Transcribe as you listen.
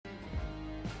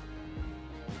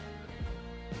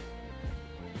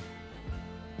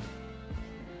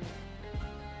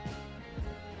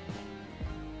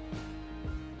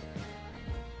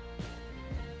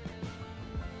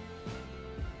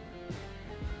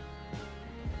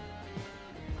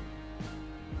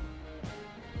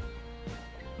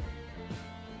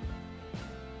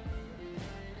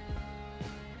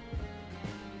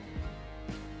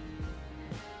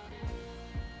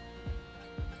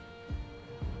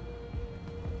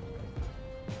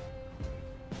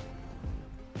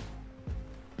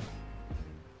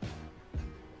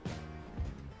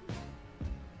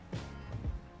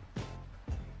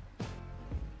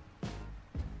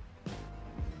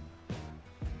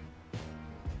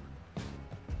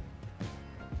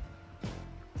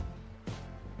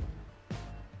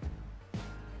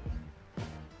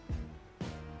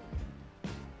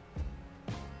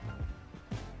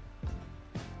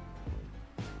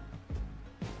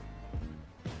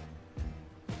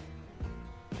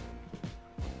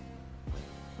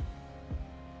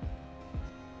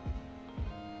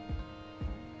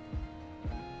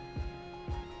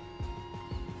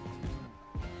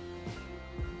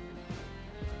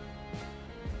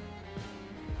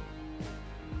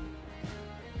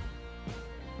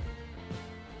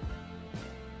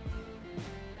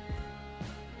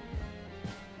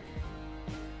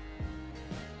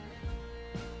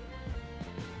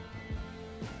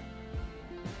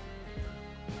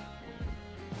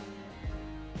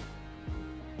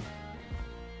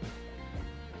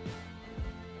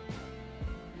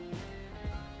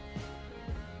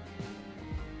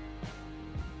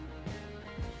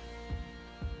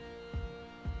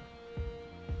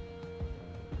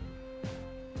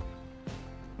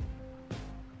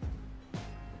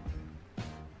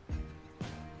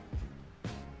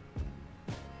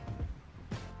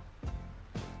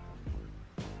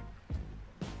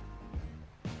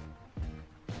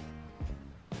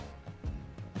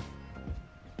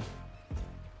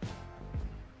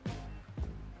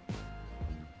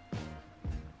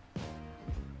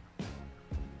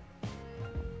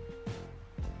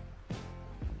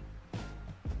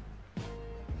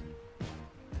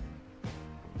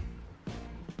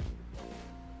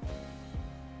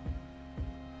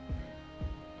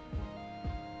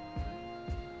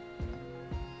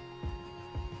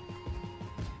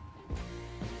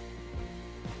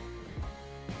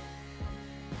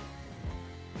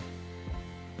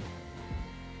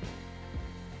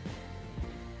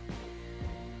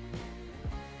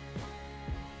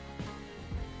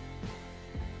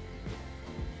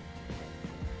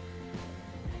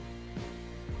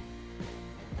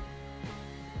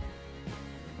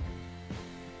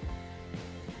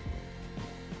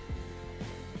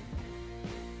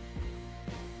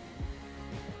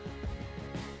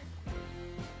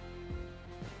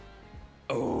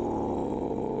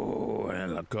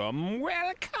Welcome,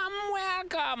 welcome,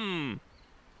 welcome.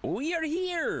 We are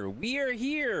here. We are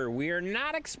here. We are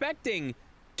not expecting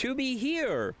to be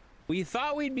here. We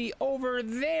thought we'd be over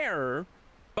there,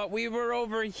 but we were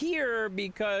over here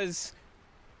because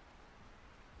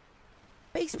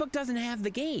Facebook doesn't have the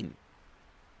game.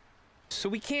 So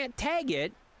we can't tag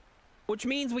it, which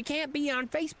means we can't be on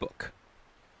Facebook.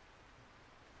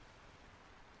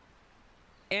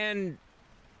 And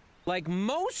like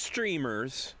most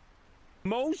streamers,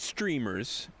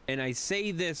 and I say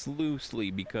this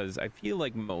loosely because I feel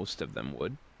like most of them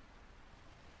would,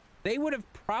 they would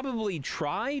have probably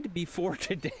tried before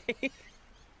today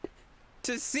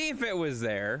to see if it was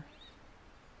there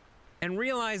and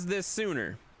realized this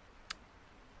sooner.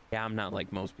 Yeah, I'm not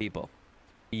like most people.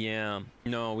 Yeah,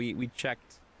 no, we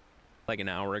checked like an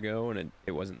hour ago and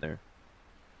it wasn't there.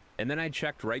 And then I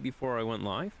checked right before I went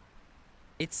live.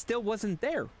 It still wasn't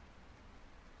there.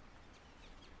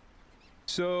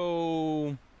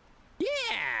 So,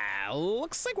 yeah,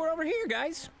 looks like we're over here,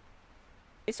 guys.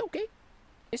 It's okay.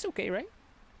 It's okay, right?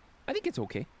 I think it's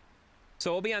okay.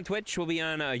 So we'll be on Twitch, we'll be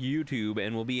on YouTube,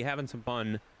 and we'll be having some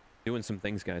fun doing some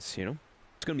things, guys, you know?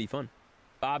 It's gonna be fun.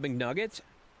 Bob McNuggets?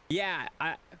 Yeah,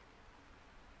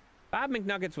 Bob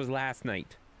McNuggets was last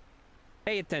night.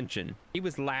 Pay attention. He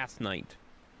was last night,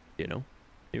 you know?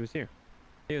 He was here.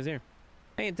 He was here.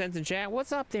 Pay attention, chat.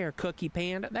 What's up there, Cookie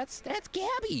Panda? That's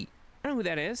Gabby. I know who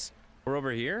that is. We're over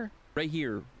here. Right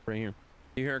here. Right here.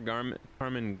 You hear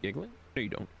Carmen giggling? No, you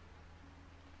don't.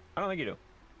 I don't think you do.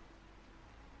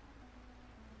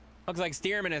 Looks like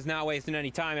Steerman is not wasting any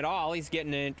time at all. He's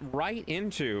getting it right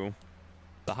into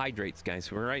the hydrates,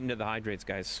 guys. We're right into the hydrates,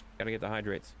 guys. Gotta get the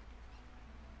hydrates.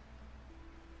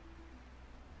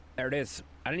 There it is.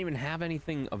 I didn't even have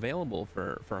anything available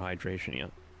for hydration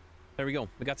yet. There we go.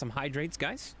 We got some hydrates,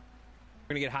 guys.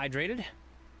 We're gonna get hydrated.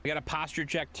 We got a posture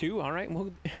check too. All right. Well,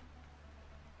 you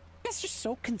guys are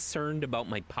so concerned about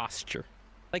my posture.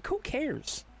 Like, who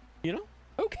cares? You know?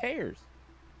 Who cares?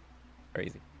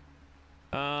 Crazy.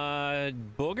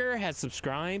 Booger has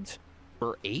subscribed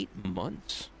for 8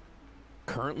 months.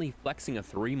 Currently flexing a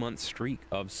 3-month streak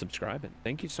of subscribing.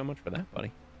 Thank you so much for that,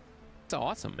 buddy. It's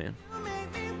awesome, man.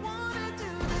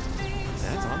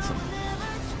 That's awesome.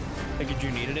 Figured you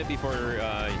needed it before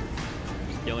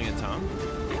yelling at Tom.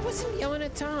 I wasn't yelling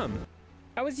at Tom.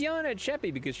 I was yelling at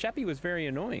Sheppy because Sheppy was very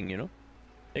annoying, you know?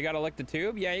 You gotta lick the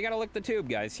tube? Yeah, you gotta lick the tube,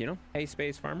 guys, you know? Hey,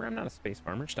 Space Farmer. I'm not a Space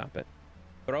Farmer. Stop it.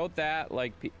 Throw that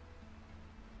like...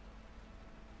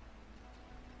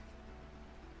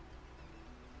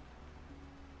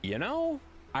 You know?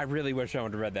 I really wish I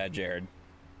would have read that, Jared.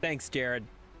 Thanks, Jared.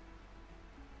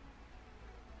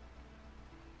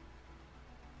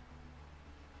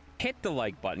 Hit the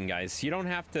like button, guys. You don't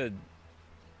have to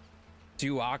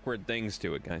do awkward things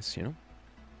to it, guys, you know?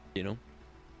 You know?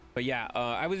 But yeah,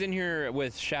 I was in here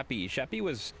with Sheppy.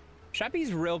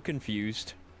 Sheppy's real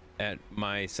confused at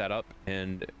my setup,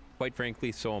 and quite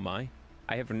frankly, so am I.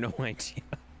 I have no idea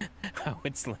how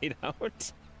it's laid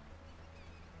out.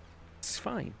 It's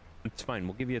fine. It's fine.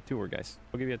 We'll give you a tour, guys.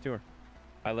 We'll give you a tour.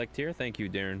 I liked here. Thank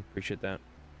you, Darren. Appreciate that.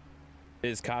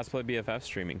 Is Cosplay BFF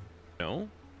streaming? No.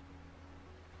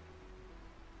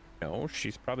 No,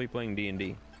 she's probably playing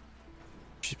D&D.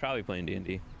 She's probably playing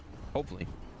D&D. Hopefully.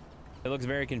 It looks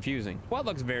very confusing. What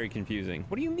looks very confusing?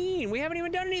 What do you mean? We haven't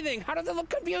even done anything. How does it look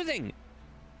confusing?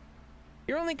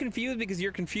 You're only confused because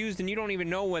you're confused and you don't even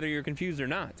know whether you're confused or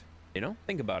not. You know?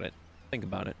 Think about it. Think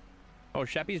about it. Oh,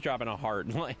 Sheppy's dropping a heart.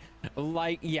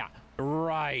 like, yeah,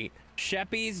 right.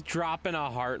 Sheppy's dropping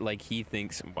a heart like he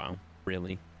thinks, wow,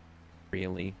 really?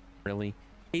 Really? Really?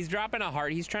 He's dropping a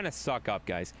heart. He's trying to suck up,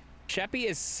 guys. Sheppy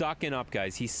is sucking up,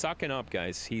 guys. He's sucking up,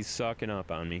 guys. He's sucking up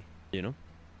on me, you know?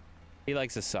 He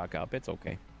likes to suck up. It's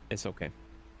okay. It's okay.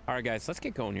 All right, guys, let's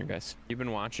get going here, guys. You've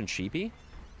been watching Sheepy?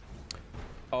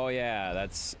 Oh, yeah,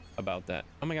 that's about that.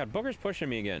 Oh, my God. Booger's pushing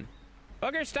me again.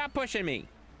 Booger, stop pushing me.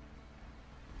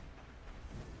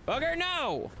 Booger,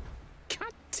 no!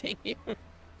 God dang you.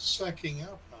 Sucking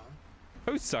up, huh?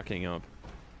 Who's sucking up?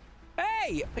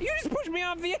 Hey! You just pushed me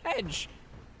off the edge!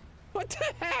 What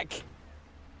the heck?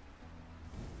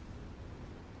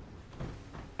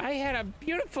 I had a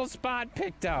beautiful spot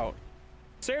picked out.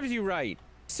 Serves you right.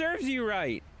 Serves you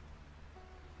right.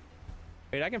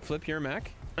 Wait, I can flip your mech?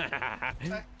 Time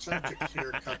to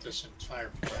clear cut this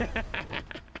entire plan.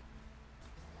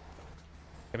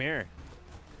 Come here.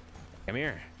 Come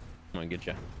here. I'm gonna get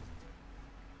you.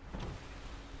 I'm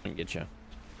gonna get you.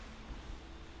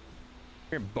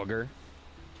 Here, booger.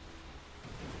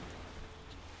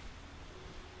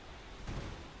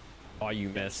 Oh, you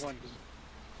missed.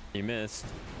 You missed.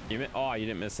 Oh, you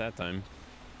didn't miss that time.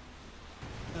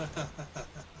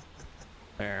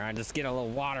 There, I just get a little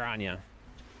water on you.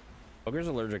 Booger's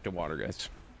allergic to water, guys.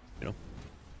 You know.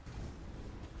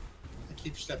 I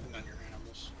keep stepping on your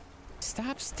animals.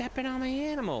 Stop stepping on my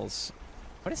animals.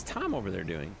 What is Tom over there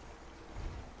doing?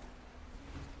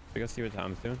 We go see what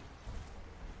Tom's doing.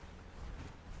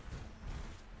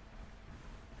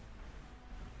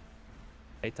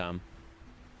 Hey, Tom.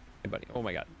 Hey, buddy. Oh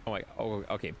my God. Oh my God. Oh,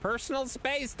 okay. Personal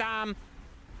space, Tom.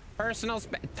 Personal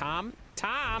space. Tom.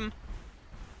 Tom.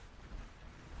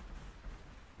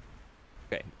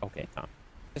 Okay. Okay, Tom.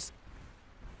 Just.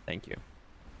 Thank you.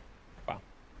 Wow.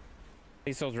 At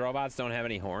least those robots don't have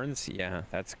any horns. Yeah,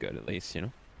 that's good. At least, you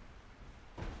know.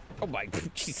 Oh my.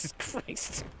 Jesus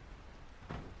Christ.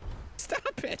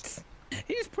 Stop it.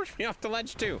 He just pushed me off the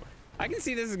ledge too. I can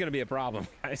see this is going to be a problem,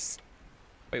 guys.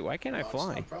 Wait, why can't I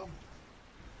fly? It's not a problem.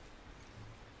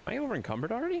 Am I over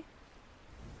encumbered already?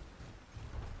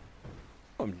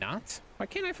 Oh, I'm not. Why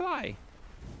can't I fly?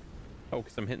 Oh,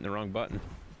 because I'm hitting the wrong button.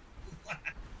 Yeah,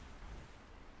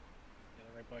 the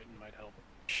right button might help.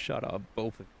 Shut up,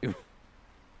 both of you.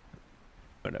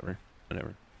 Whatever.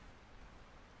 Whatever.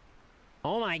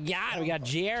 Oh my God, we got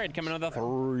Jared coming with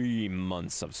 3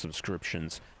 months of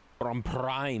subscriptions from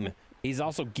Prime. He's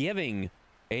also giving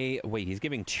he's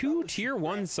giving 2 tier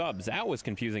 1 subs. That was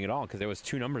confusing at all because there was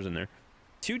 2 numbers in there.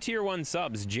 2 tier 1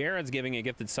 subs. Jared's giving a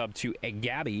gifted sub to a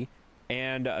Gabby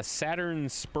and a Saturn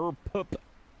Spurp.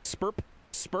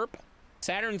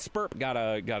 Saturn Spurp got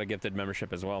a gifted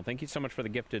membership as well. Thank you so much for the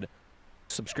gifted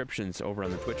subscriptions over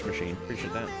on the Twitch machine.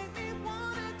 Appreciate that.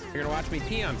 You're gonna watch me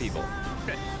pee on people.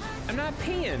 I'm not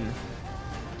peeing.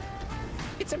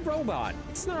 It's a robot.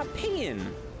 It's not peeing.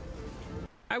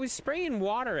 I was spraying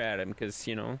water at him because,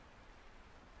 you know,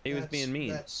 he was being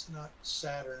mean. That's not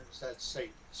Saturn's, that's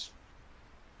Satan's.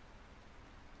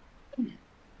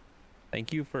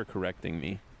 Thank you for correcting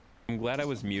me. I'm glad I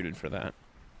was muted for that.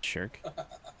 Shirk.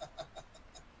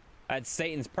 That's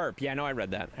Satan's perp. Yeah, no, I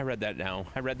read that. I read that now.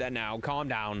 I read that now. Calm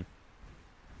down.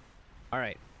 All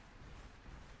right.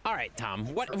 All right, Tom.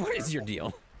 What is your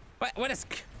deal? What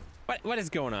is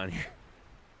going on here?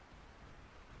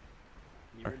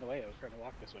 You were in the way. I was trying to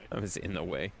walk this way. I was in the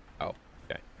way. Oh,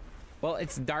 okay. Well,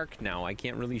 it's dark now. I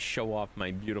can't really show off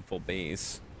my beautiful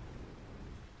base.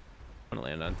 I'm gonna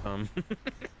land on Tom.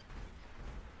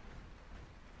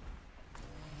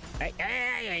 Hey.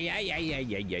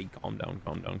 Calm down.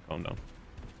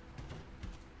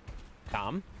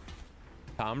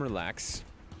 Tom, relax.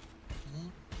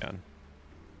 God.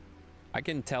 I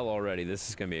can tell already this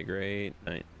is gonna be a great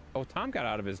night. Oh, Tom got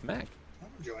out of his mech. I'm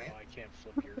enjoying it. Oh, I can't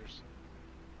flip yours.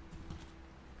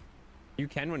 You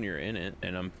can when you're in it,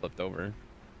 and I'm flipped over.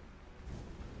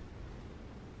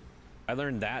 I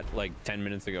learned that like 10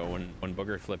 minutes ago when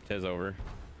Booger flipped his over.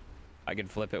 I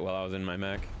could flip it while I was in my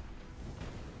mech.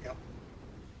 Yep.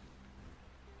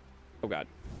 Oh God.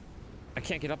 I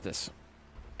can't get up this.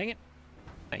 Dang it.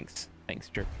 Thanks,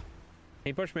 jerk.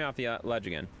 He pushed me off the ledge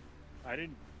again. I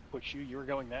didn't push you. You were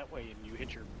going that way, and you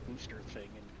hit your booster thing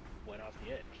and went off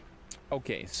the edge.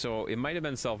 Okay, so it might have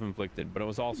been self-inflicted, but it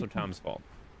was also Tom's fault.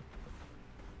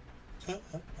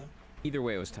 Either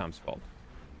way, it was Tom's fault.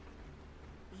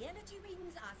 The energy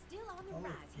readings are still on the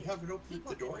rise You here. haven't opened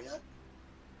the door yet?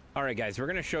 All right, guys, we're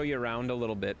gonna show you around a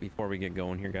little bit before we get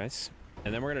going here, guys,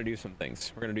 and then we're gonna do some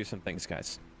things.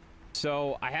 Guys.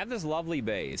 So I have this lovely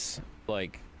base.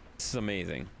 Like, this is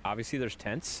amazing. Obviously, there's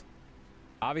tents.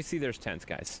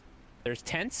 Guys. There's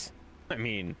tents. I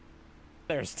mean,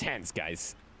 there's tents,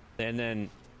 guys. And then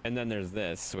there's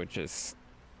this, which is,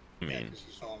 I mean, Yeah, 'cause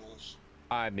he's homeless.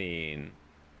 I mean,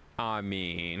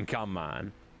 come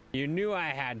on. You knew I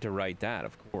had to write that,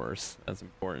 of course. That's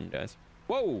important, guys.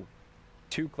 Whoa!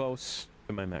 Too close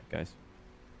to my mech, guys.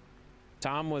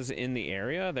 Tom was in the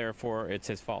area, therefore it's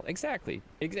his fault. Exactly.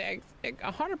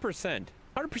 100%.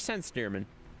 100% Stearman.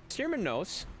 Stearman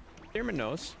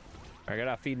knows. I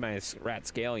gotta feed my rat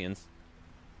scallions.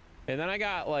 And then I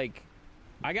got like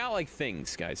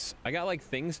things, guys. I got like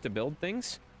things to build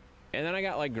things. And then I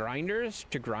got like grinders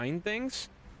to grind things.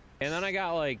 And then I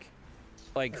got like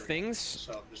things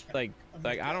So I'm just like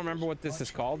gonna I don't remember what this is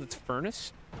called. It's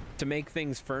furnace to make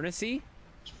things furnacey.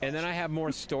 And then I have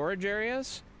more storage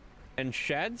areas and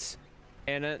sheds.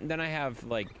 And then I have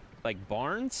like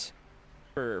barns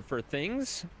for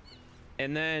things.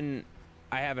 And then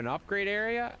I have an upgrade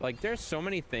area. Like, there's so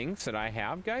many things that I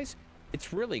have, guys.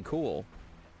 It's really cool.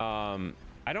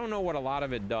 I don't know what a lot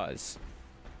of it does,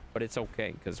 but it's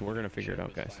okay because we're gonna figure it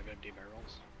out, guys. 5 empty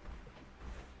barrels.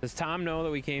 Does Tom know that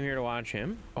we came here to watch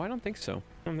him? Oh, I don't think so.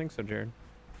 I don't think so, Jared.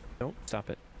 Nope, stop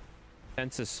it.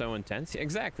 Tense is so intense.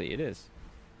 Exactly, it is.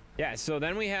 Yeah, so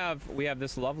then we have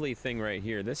this lovely thing right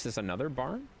here. This is another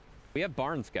barn. We have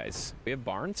barns, guys. We have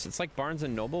barns. It's like Barnes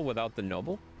and Noble without the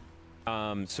Noble.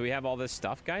 So we have all this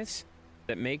stuff, guys,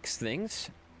 that makes things,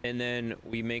 and then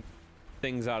we make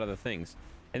things out of the things.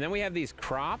 And then we have these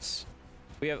crops.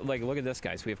 We have, like, look at this,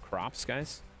 guys. We have crops,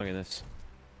 guys. Look at this.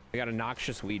 We got a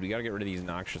noxious weed. We got to get rid of these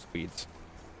noxious weeds.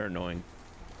 They're annoying.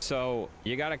 So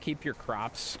you got to keep your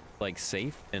crops, like,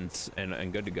 safe and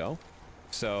good to go.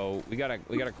 So we gotta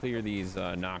clear these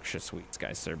noxious weeds,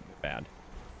 guys. They're bad.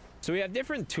 So we have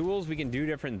different tools. We can do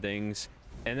different things.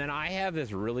 And then I have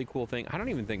this really cool thing. I don't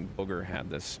even think Booger had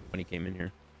this when he came in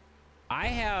here. I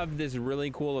have this really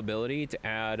cool ability to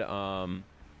add,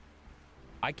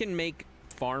 I can make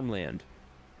farmland.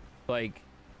 Like,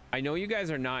 I know you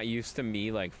guys are not used to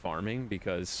me, like, farming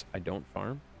because I don't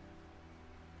farm.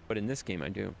 But in this game, I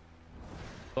do.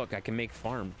 Look, I can make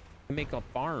farm. I can make a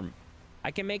farm. I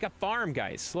can make a farm,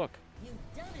 guys. Look. You've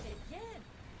done it again.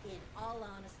 In all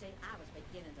honesty, I was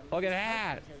beginning to Look at lose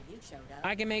that. hope until you showed up.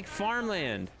 I can make I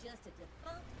farmland. thought it was just a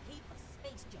defunct heap of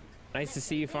space junk. Nice to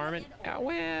see you farming. Yeah, well,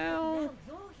 Now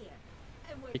you're here,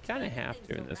 and we're you kind of turning have things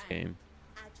to in this around. game.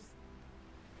 I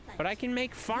just- But I can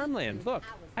make farmland. Look,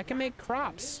 I was I can make right to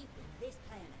crops. believe in this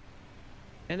planet.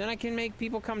 And then I can make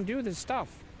people come do this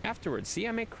stuff afterwards. See,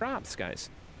 I make crops, guys.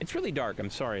 It's really dark.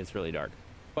 I'm sorry, it's really dark.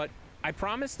 But I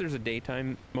promise there's a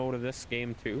daytime mode of this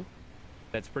game too.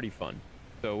 That's pretty fun.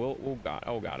 So we'll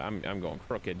oh god, I'm going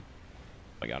crooked.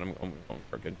 Oh my god, I'm going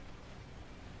crooked.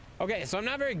 Okay, so I'm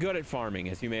not very good at farming,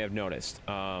 as you may have noticed.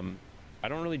 I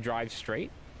don't really drive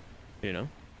straight, you know.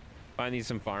 I need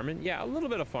some farming. Yeah, a little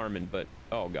bit of farming, but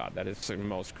oh god, that is the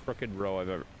most crooked row I've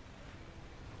ever.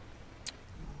 I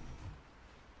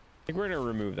think we're gonna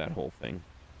remove that whole thing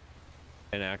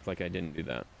and act like I didn't do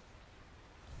that.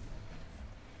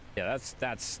 Yeah,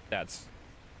 that's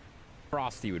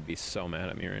Frosty would be so mad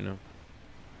at me right now.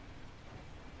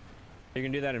 You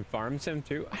can do that in Farm Sim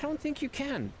too? I don't think you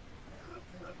can.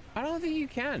 I don't think you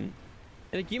can.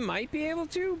 Like, you might be able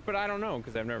to, but I don't know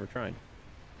because I've never tried.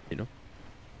 You know?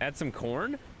 Add some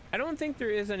corn? I don't think there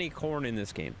is any corn in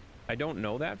this game. I don't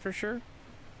know that for sure.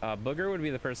 Booger would be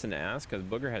the person to ask because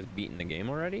Booger has beaten the game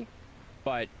already.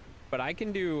 But I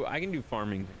can do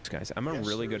farming things, guys. I'm a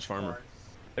really good farmer. Corn.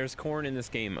 There's corn in this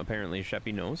game, apparently.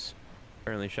 Sheppy knows.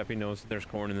 Apparently Sheppy knows there's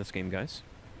corn in this game, guys.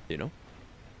 You know?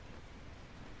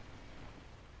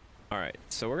 Alright,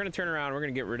 so we're gonna turn around. We're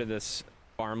gonna get rid of this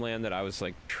farmland that I was,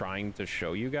 like, trying to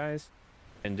show you guys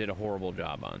and did a horrible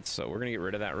job on. So we're gonna get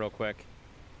rid of that real quick.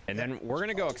 And then we're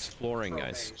gonna go exploring,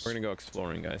 guys. We're gonna go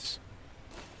exploring, guys.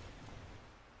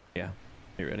 Yeah.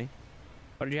 You ready?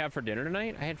 What did you have for dinner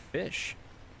tonight? I had fish.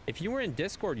 If you were in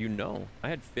Discord, you know. I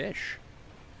had fish.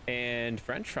 And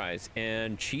French fries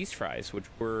and cheese fries, which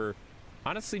were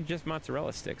honestly just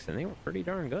mozzarella sticks, and they were pretty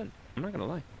darn good. I'm not gonna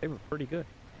lie, they were pretty good,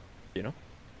 you know.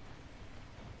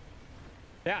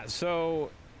 Yeah, so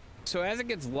as it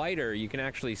gets lighter, you can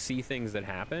actually see things that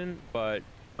happen, but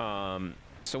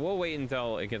so we'll wait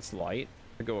until it gets light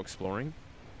to go exploring,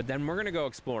 but then we're gonna go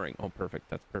exploring. Oh, perfect.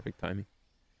 That's perfect timing.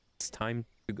 It's time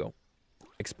to go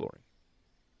exploring.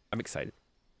 I'm excited.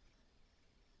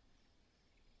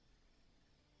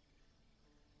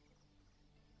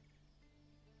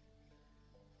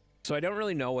 So I don't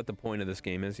really know what the point of this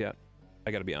game is yet.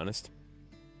 I gotta be honest.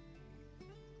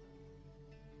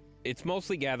 It's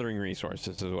mostly gathering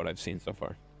resources is what I've seen so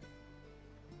far.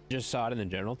 Just saw it in the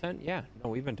general tent? Yeah,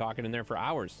 no, we've been talking in there for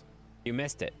hours. You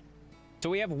missed it. So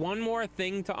we have one more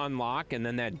thing to unlock, and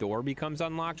then that door becomes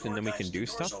unlocked, and then we can do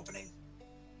stuff. Opening.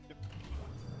 You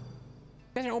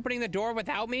guys are opening the door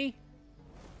without me?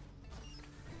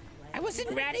 I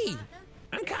wasn't ready.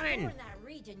 I'm coming.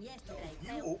 You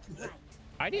opened it.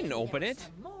 I didn't open it.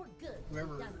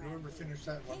 Whoever finished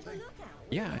that one thing.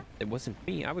 Yeah, it wasn't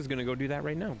me. I was gonna go do that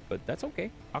right now, but that's okay.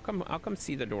 I'll come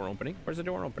see the door opening. Where's the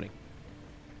door opening?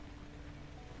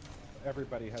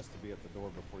 Everybody has to be at the door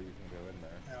before you can go in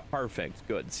there. Yeah. Perfect.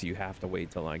 Good. So you have to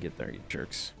wait till I get there, you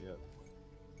jerks.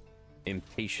 Yep.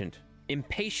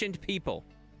 Impatient people.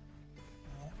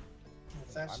 Well,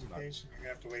 if that's I'm the not- case, you're gonna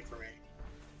have to wait for me.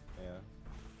 Yeah.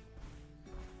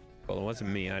 Well, it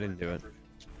wasn't me. I didn't do it.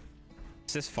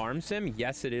 Is this Farm Sim?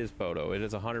 Yes, it is, Poto. It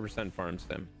is 100% Farm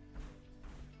Sim.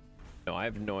 No, I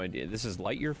have no idea. This is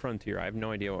Lightyear Frontier. I have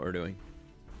no idea what we're doing.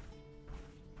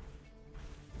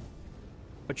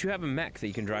 But you have a mech that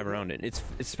you can drive around in. It's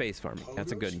space farming.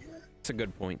 That's a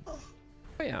good point. Oh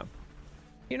yeah.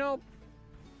 You know,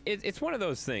 it's one of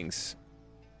those things.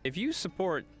 If you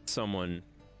support someone,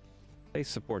 they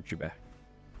support you back.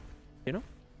 You know?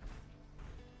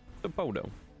 The Poto.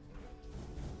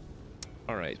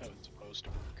 All right. That's how it's supposed to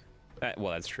work.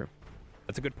 Well, that's true.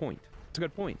 That's a good point. That's a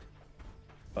good point.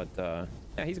 But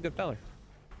yeah, he's a good feller.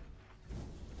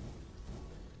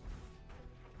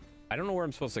 I don't know where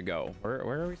I'm supposed to go. Where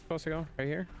are we supposed to go? Right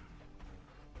here?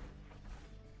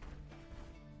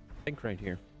 I think right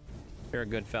here. You're a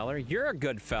good feller. You're a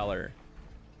good feller.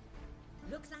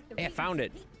 Looks like the Hey, I found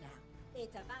it. region's peaked now.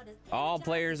 It's about as All energized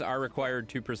players as are it's required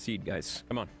to proceed, guys.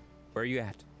 Come on. Where are you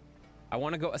at? I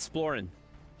want to go exploring.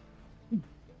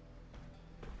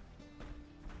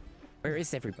 Where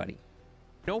is everybody?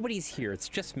 Nobody's here. It's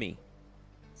just me.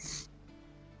 So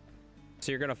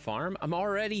you're going to farm? I'm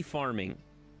already farming.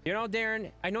 You know,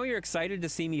 Darren, I know you're excited to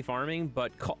see me farming,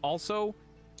 but also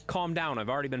calm down. I've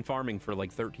already been farming for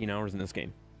like 13 hours in this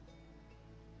game.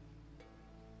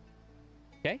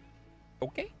 Okay?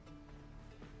 Okay.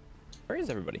 Where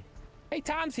is everybody? Hey,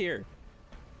 Tom's here.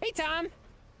 Hey, Tom.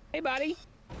 Hey, buddy.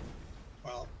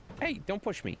 Well, hey, don't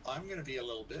push me. I'm going to be a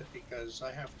little bit because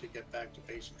I have to get back to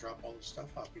base and drop all this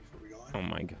stuff off before we go on. Oh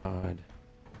my god.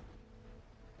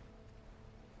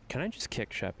 Can I just kick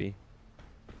Sheppy?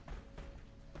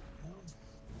 No.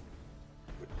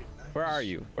 Would be nice. Where are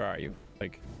you? Where are you?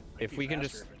 Like, if we can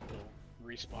just... If it'll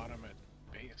respawn him at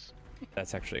base.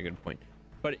 That's actually a good point.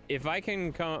 But if I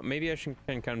can come... Maybe I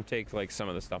can come take, like, some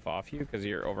of the stuff off you because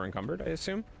you're over-encumbered, I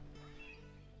assume? Is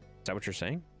that what you're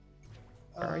saying?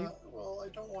 Where are you? Well, I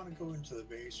don't want to go into the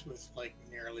base with, like,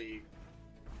 nearly...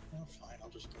 Well, fine, I'll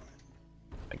just go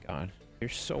in. My god. You're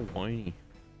so whiny.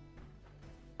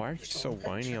 Why are you so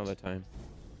whiny all the time?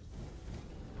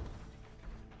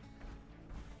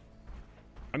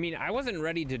 I mean, I wasn't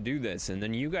ready to do this, and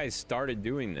then you guys started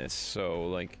doing this, so,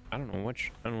 like, I don't know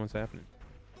what's happening.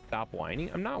 Stop whining?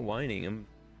 I'm not whining. I'm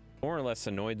more or less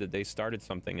annoyed that they started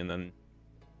something and then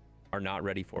are not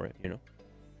ready for it, you know?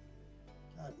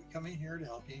 We come in here to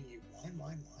help you, and you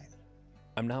whine.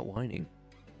 I'm not whining.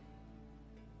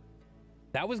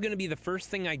 That was going to be the first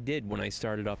thing I did when I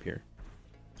started up here.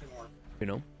 Didn't work. You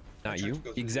know? Not you? I tried to go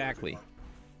through the Exactly.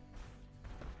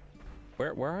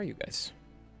 door, Where are you guys?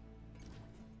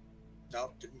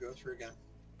 Nope, didn't go through again.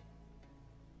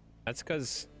 That's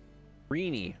because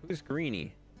Greenie. Who's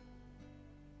Greenie?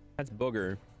 That's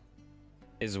Booger.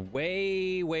 Is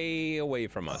way, way away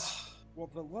from us. Well,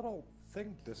 the little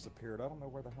thing disappeared. I don't know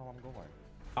where the hell I'm going.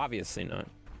 Obviously not.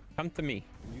 Come to me.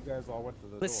 You guys all went to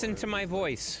the Listen door. to my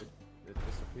voice. It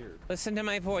disappeared. Listen to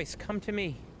my voice. Come to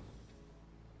me.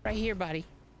 Right here, buddy.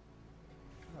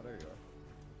 Oh, there you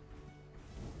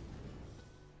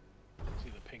are. See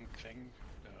the pink thing?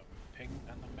 Ping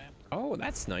on the map? Oh,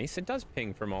 that's nice. It does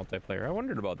ping for multiplayer. I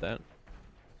wondered about that.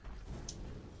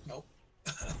 Nope.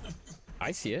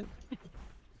 I see it.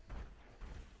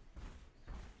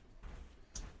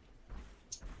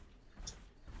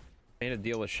 Made a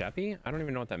deal with Sheppy? I don't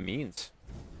even know what that means.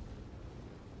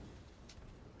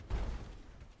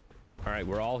 All right,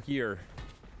 we're all here.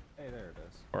 Hey, there it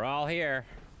is. We're all here.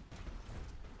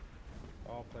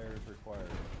 All players required.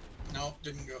 Nope,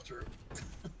 didn't go through.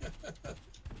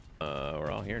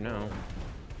 We're all here now.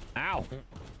 Ow!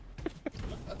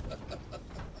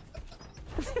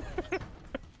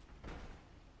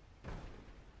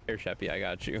 Here, Sheppy, I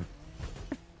got you.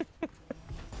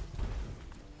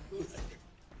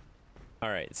 All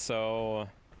right, so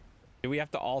do we have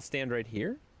to all stand right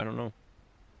here? I don't know. It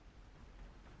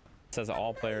says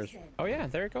all players. Oh yeah,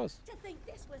 there it goes. To think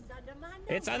this one's under my nose.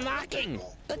 It's unlocking.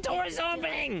 The door is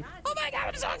opening. Oh my god,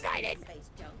 I'm so excited. Space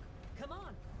junk. Come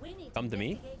on, we need Come to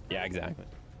me? investigate Yeah, further. exactly.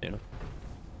 You know.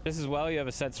 Just as well, you have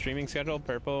a set streaming schedule.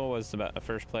 Purple was about the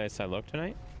first place I looked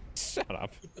tonight. Shut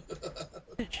up.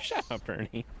 Shut up,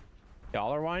 Ernie.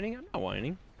 Y'all are whining? I'm not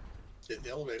whining. Get in the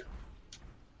elevator.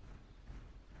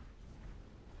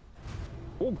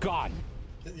 Oh god.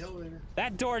 Get in the elevator.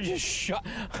 That door just shut.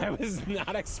 I was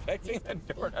not expecting that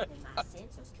door to Anything my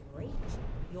sensors can reach.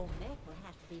 Your mech will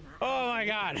have to be my Oh eyes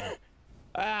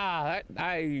my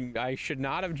and god. I should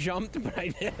not have jumped, but I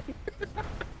did.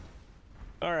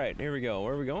 All right, here we go.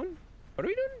 Where are we going? What are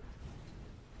we doing?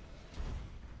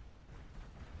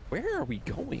 Where are we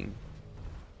going?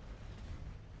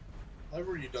 I've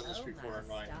already done this Oh, before my in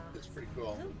mine. stars. It's pretty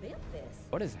cool. Who built this?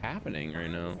 What is happening right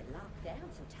Why now? is it locked down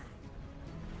so tight?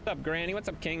 What's up, Granny? What's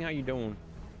up, King? How you doing?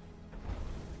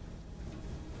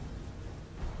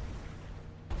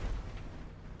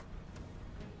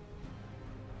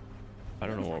 I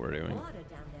don't know Looks what like we're the doing. Water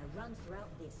down there runs throughout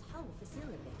this whole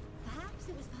facility. Perhaps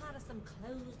it was part of some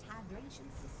closed hydration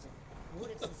system.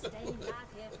 Would have sustained life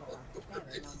here for a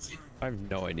very long time. I have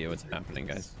no idea what's happening,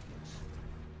 guys.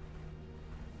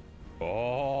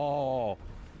 Oh,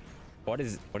 what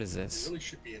is You this? really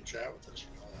should be in chat with us, you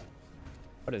know that.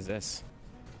 What is this?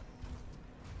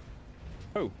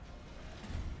 Oh,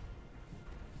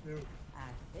 Ew.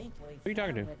 I think we Who are you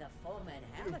talking to? found where the former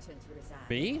inhabitants reside.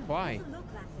 Me? Why? Doesn't look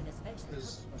like an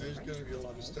especially There's going to be a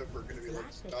lot of stuff we're going to be like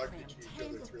It's like talking they've to each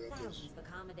crammed other tens of throughout this. thousands of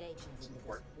accommodations into this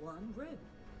important. one room.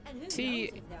 And who See, knows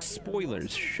if there'll be spoilers. more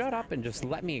Shut up and just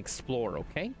inside let me explore,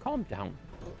 okay? Calm down.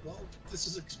 Well, this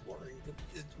is exploring, but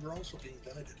we're also being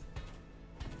guided.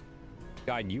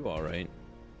 Guide you, all right.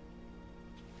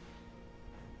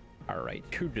 All right,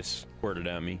 who just squirted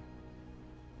at me?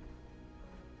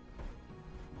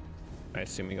 I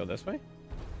assume we go this way.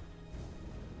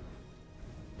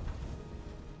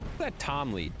 Look at that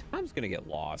Tom lead. Tom's gonna get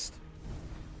lost.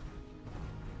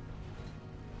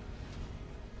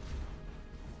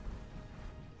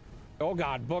 Oh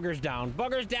God, booger's down.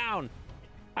 Booger's down.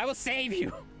 I will save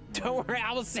you. Don't worry,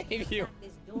 I will save you.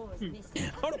 this door is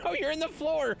missing. Oh no, you're in the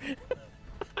floor.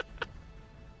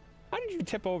 How did you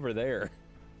tip over there?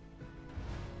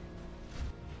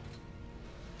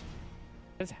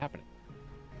 What's happening?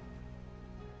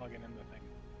 Plugging in the thing.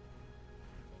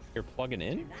 You're plugging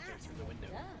in? Right there through the window.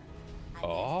 Done. I guess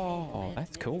Oh, angle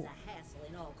that's management cool. is a hassle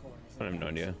in all corners I of have no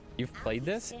the idea. house. You've I played keep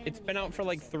this? standing It's in been the out for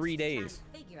like entrance 3 trying to days.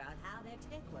 figure out how their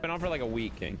tech works. Been out for like a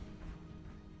week, King.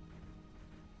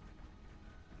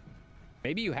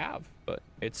 Maybe you have, but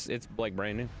it's like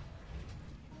brand new.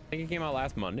 I think it came out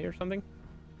last Monday or something.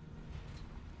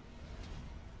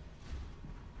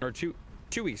 Or two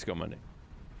weeks ago Monday.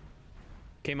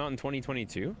 Came out in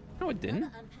 2022? No, it didn't.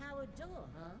 Another unpowered door,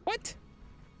 huh? What?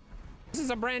 This is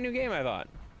a brand new game, I thought.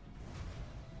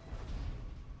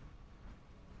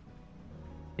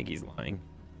 I think he's lying.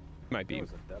 Might It be.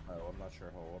 was a demo. I'm not sure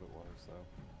how old it was, though.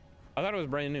 I thought it was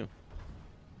brand new.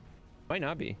 Might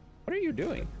not be. What are you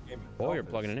doing? Game Oh, you're itself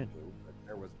plugging is it in. new,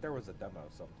 but there was a demo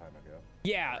some time ago.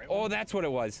 Yeah. Right Oh, one? that's what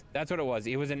it was. That's what it was.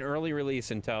 It was an early release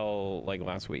until like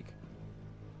last week.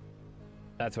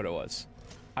 That's what it was.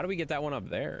 How do we get that one up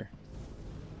there?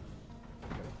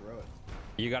 Gotta throw it.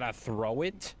 You gotta throw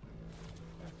it?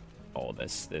 Oh,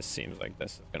 this seems like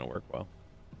this is gonna work well.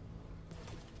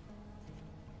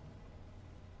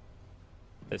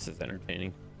 This is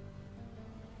entertaining.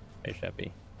 Hey,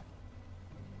 Sheppy.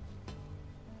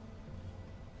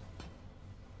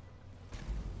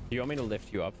 Do you want me to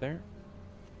lift you up there?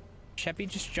 Sheppy,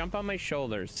 just jump on my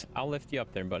shoulders. I'll lift you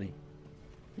up there, buddy.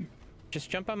 Just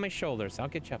jump on my shoulders. I'll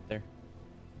get you up there.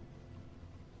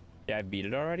 Yeah, I beat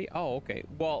it already? Oh, okay.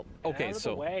 Well, okay, Out of so...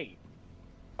 the way.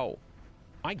 Oh,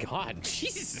 my God,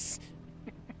 Jesus!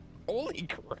 Holy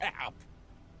crap!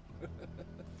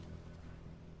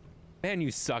 Man,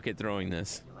 you suck at throwing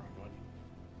this. The wrong one.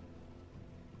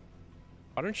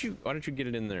 Why don't you get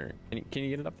it in there? Can you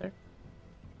get it up there?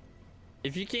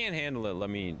 If you can't handle it, let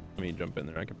me jump in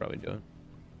there. I could probably do it.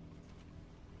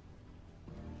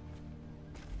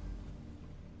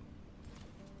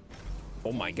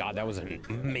 Oh my God, that was an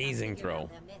amazing throw.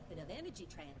 Their method of energy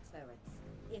transference.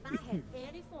 If I had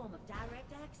any form of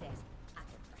direct access, I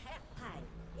could perhaps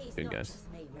pay. It's Good not guys.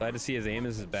 just me, Glad to right? see his aim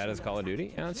is as bad as Call of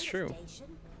Duty. Yeah, that's true. Station,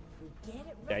 we get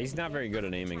it Yeah, he's running, not very good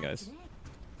at everything aiming, try to guys. connect.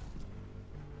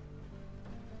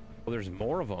 Well, there's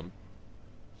more of them.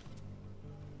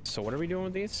 So what are we doing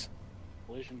with these?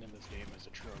 Collision in this game is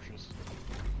atrocious. Is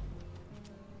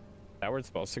that where it's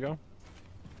supposed to go?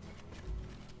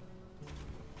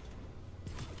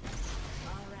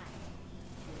 All right.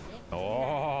 Connect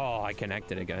Oh, I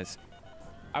connected it, guys.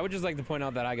 I would just like to point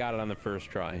out that I got it on the first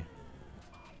try.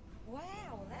 Wow,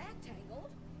 that tangled.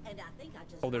 And I think I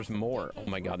just Oh, there's lost a more. Oh decade's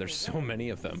my God, worth there's of so many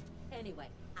of them. Anyway,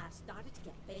 I started to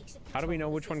get basic. How do we know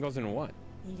control which one goes in what?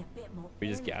 Need a bit more We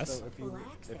just area guess? So for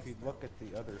access, if you look at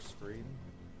the other screen,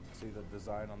 see the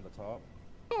design on the top?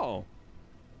 Oh.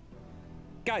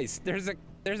 Guys, there's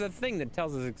a thing that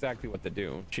tells us exactly what to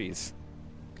do. Jeez.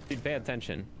 Dude, pay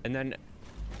attention. And then...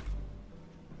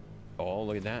 Oh,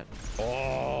 look at that.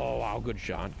 Oh, wow, good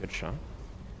shot. Good shot.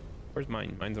 Where's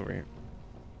mine? Mine's over here.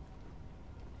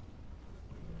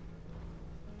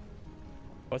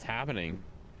 What's happening?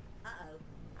 Uh-oh.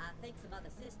 I think some other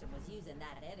system was using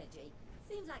that energy.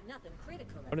 Seems like nothing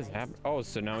critical. What is happening? Oh,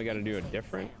 so now we got to do a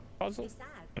different puzzle? Besides,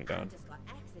 Oh, God. I just got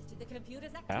access to the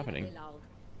computer's Happening. activity log.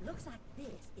 Looks like this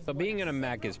is So one being of in a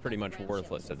mech several is pretty much underground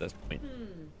worthless at shelters. this point.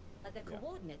 But the Yeah.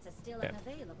 coordinates are still Yeah.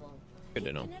 unavailable. Good to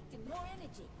Keep know. connecting more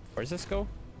energy. Where's this go?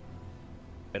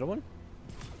 Middle one?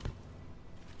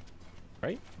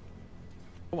 Right?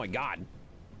 Oh my God.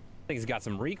 I think he's got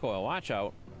some recoil. Watch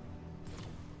out.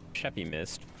 Sheppy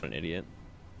missed. What an idiot.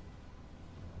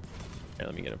 Here,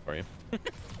 let me get it for you. Yes!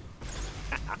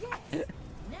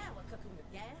 Now we're cooking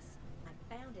with gas.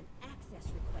 I found an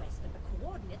access request for the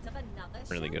coordinates of another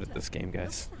Really good at shelter. this game,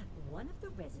 guys. Looks like one of the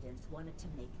residents wanted to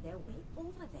make their way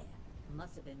over there.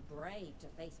 Must have been brave to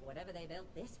face whatever they built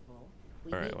this for.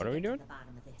 We All right, need what to are we get to doing? the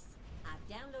bottom of this. I've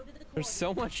downloaded the There's so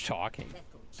coordinates. much talking. Let's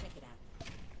go check it out.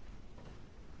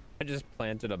 I just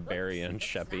planted a berry in Looks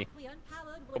Sheppy. like we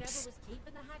unpowered whatever Oops. was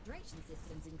keeping the hydration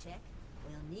systems in check.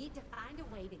 We'll need to find a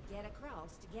way to get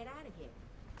across to get out of here.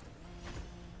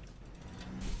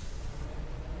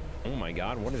 Oh my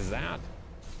god, what is that?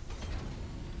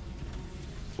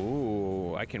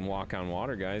 Ooh, I can walk on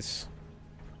water, guys.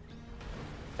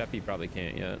 Sheppy probably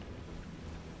can't yet.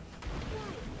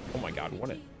 Oh my god,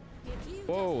 what a...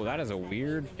 Whoa, that is a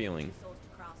weird feeling.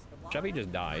 Sheppy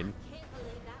just died. I can't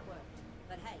believe that worked.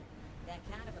 But hey, that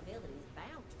kind of ability is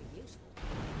bound to be useful.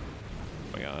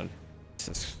 Oh my god.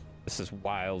 This is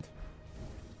wild.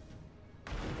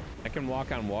 I can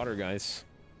walk on water, guys.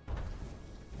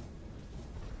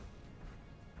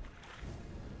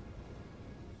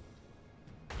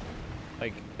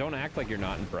 Like, don't act like you're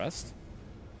not impressed.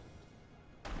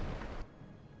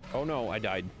 Oh no, I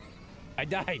died. I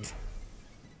died.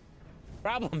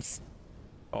 Problems.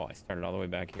 Oh, I started all the way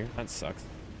back here. That sucks.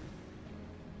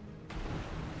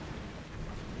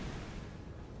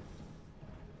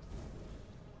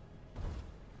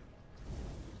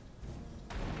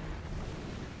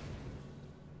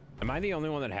 Am I the only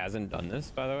one that hasn't done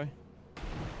this, by the way?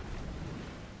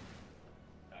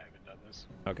 I haven't done this.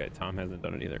 Okay, Tom hasn't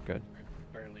done it either. Good.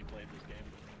 I barely played this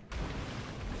game.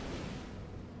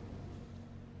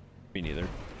 Me neither.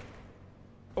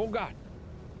 Oh god,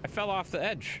 I fell off the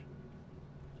edge.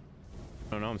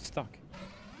 Oh no, I'm stuck.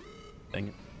 Dang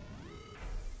it.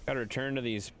 Gotta return to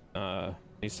these to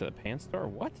the pants store.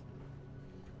 What?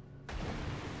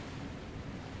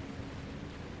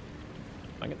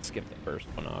 I can skip the first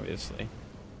one, obviously.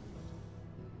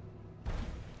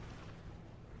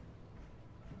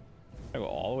 I go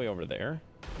all the way over there.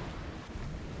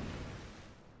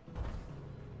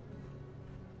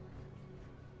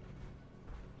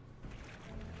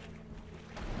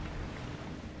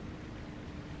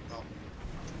 Oh.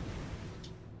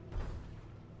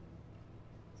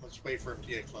 Let's wait for him to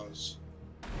get close.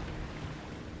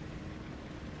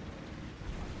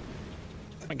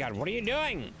 Oh my god, what are you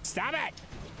doing? Stop it!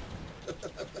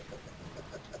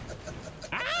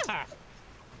 Ah!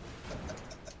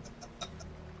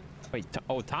 Wait,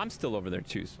 oh, Tom's still over there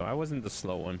too, so I wasn't the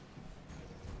slow one.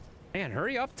 Man,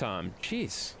 hurry up, Tom.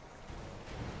 Jeez.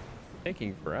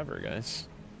 Taking forever, guys.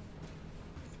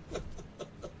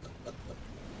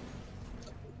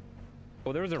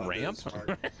 Oh, there was a Oh, ramp? that is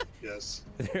hard. Yes.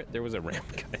 there was a ramp,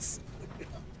 guys.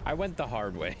 I went the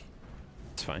hard way.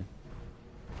 It's fine.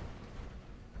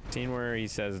 Scene where he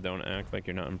says, "Don't act like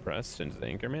you're not impressed," into the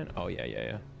Anchorman. Oh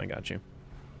yeah. I got you.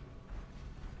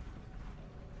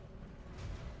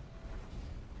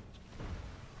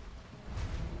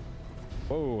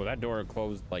 Whoa, that door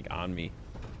closed like on me.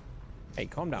 Hey,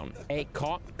 calm down. Hey,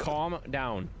 calm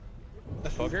down.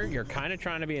 Booger, you're kind of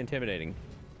trying to be intimidating.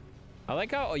 I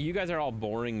like how you guys are all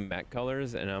boring mech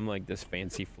colors, and I'm like this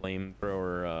fancy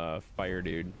flamethrower fire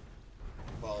dude.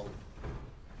 Well,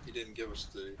 you didn't give us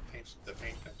the paint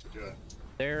gun to do it.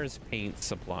 There's paint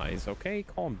supplies. Okay,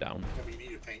 calm down. Yeah, we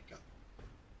need a paint gun.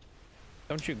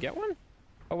 Don't you get one?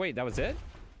 Oh wait, that was it?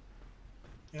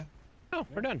 Yeah. Oh,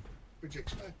 we're done. What'd you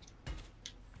expect?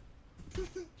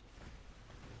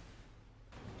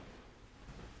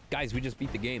 Guys, we just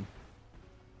beat the game.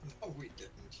 No, we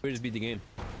didn't. We just beat the game.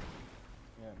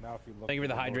 Yeah, now if you look Thank you for at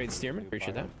the door, hydrate, there's a Stearman. new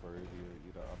Appreciate that. biome for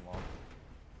you to unlock.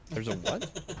 There's a what?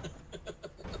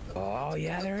 Oh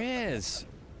yeah, there is.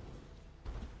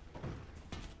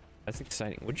 That's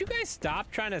exciting. Would you guys stop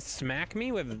trying to smack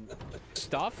me with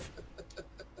stuff?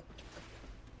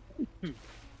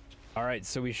 All right,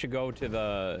 so we should go to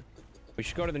the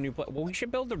new place. Well, we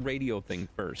should build the radio thing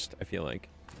first, I feel like.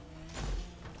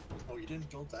 Oh, you didn't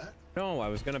build that? No, I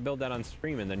was gonna build that on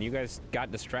stream, and then you guys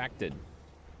got distracted.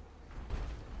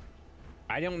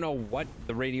 I don't know what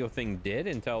the radio thing did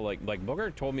until like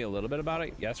Booger told me a little bit about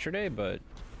it yesterday, but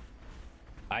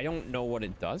I don't know what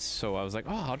it does. So I was like,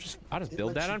 oh, I'll just It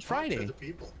build lets that you on talk Friday. To the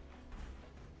people.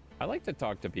 I like to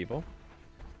talk to people,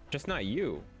 just not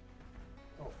you.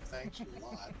 Oh, thanks a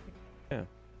lot. Yeah.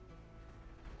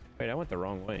 Wait, I went the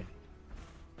wrong way.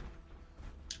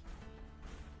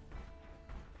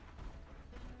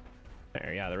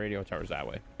 There, yeah, the radio tower's that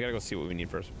way. We gotta go see what we need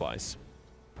for supplies.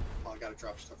 Well, I gotta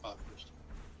drop stuff off first.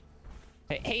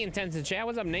 Hey, Intense in chat.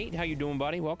 What's up, Nate? How you doing,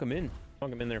 buddy? Welcome in.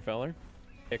 Welcome in there, feller.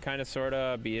 It kind of, sort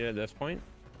of beat it at this point.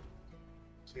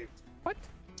 See, What?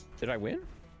 Did I win?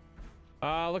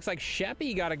 Looks like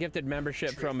Sheppy got a gifted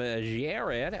membership from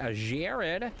Jared.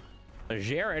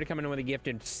 Jared coming in with a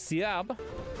gifted sub.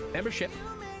 Membership.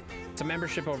 It's a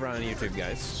membership over on YouTube,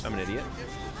 guys. I'm an idiot.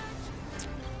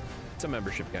 It's a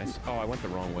membership, guys. Oh, I went the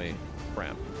wrong way.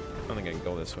 Crap. I don't think I can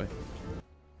go this way.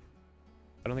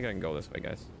 I don't think I can go this way,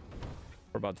 guys.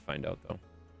 We're about to find out, though.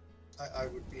 I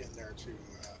would be in there to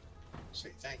say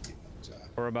thank you, but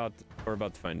We're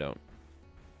about to find out.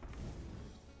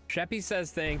 Sheppy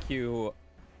says thank you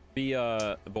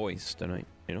via voice tonight.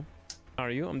 You know, how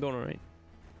are you? I'm doing all right.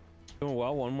 Doing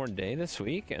well. One more day this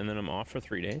week, and then I'm off for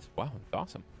 3 days. Wow, that's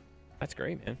awesome. That's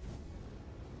great, man.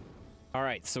 All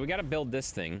right, so we got to build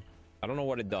this thing. I don't know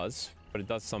what it does, but it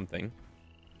does something.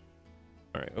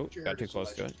 All right. Oh, got too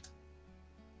close to it.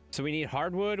 So we need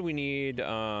hardwood. We need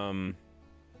how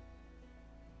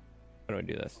do I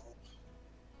do this?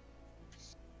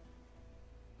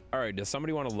 All right, does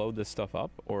somebody want to load this stuff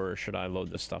up, or should I load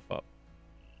this stuff up?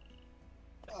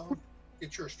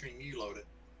 It's your stream. You load it.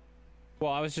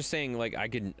 Well, I was just saying, like, I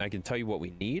can tell you what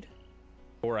we need,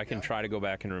 or I can try to go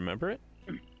back and remember it.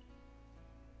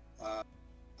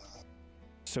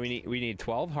 So we need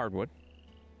 12 hardwood,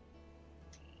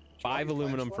 5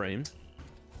 aluminum frame,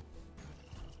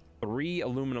 3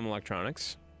 aluminum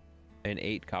electronics, and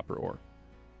 8 copper ore.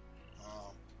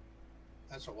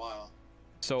 That's a while.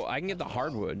 So I can get the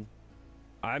hardwood.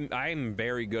 I'm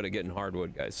very good at getting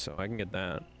hardwood, guys, so I can get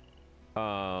that.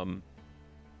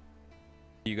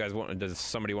 You guys want? Does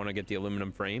somebody want to get the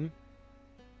aluminum frame?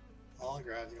 I'll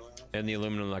grab the aluminum. And the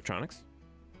aluminum electronics.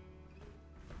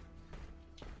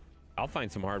 I'll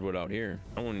find some hardwood out here.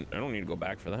 I don't need to go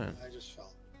back for that. I just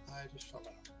fell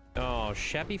down. Oh,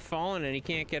 Sheppy fallen and he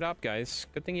can't get up, guys.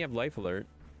 Good thing you have life alert.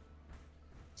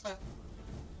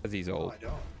 Because he's old. No, I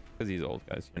don't. Because he's old,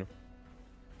 guys, you know.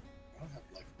 I don't have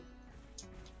life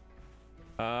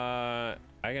alert.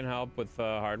 I can help with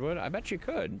hardwood. I bet you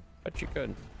could.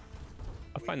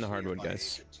 I'll find the hardwood,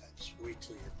 guys. Wait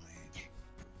till you're my age.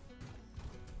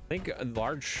 I think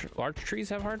large trees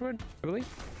have hardwood, I believe.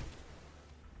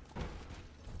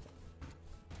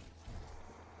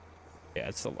 Yeah,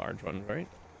 it's the large one, right?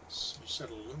 So you said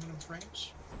aluminum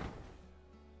frames?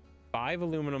 5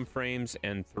 aluminum frames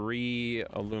and 3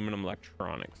 aluminum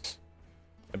electronics,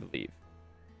 I believe.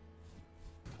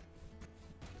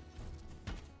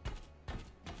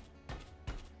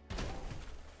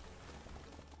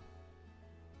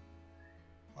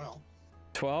 Well,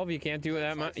 12. You can't do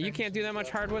that much. You can't do that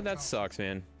much hardwood. That sucks,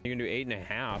 man. You can do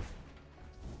 8.5.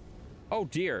 Oh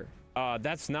dear.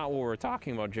 That's not what we're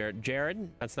talking about, Jared. Jared,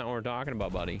 that's not what we're talking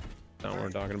about, buddy. Not what we're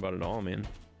talking about at all, man.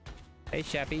 Hey,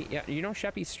 Sheppy. Yeah, you know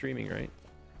Sheppy's streaming, right?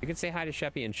 You can say hi to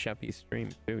Sheppy and Sheppy's stream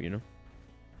too, you know.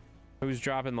 Who's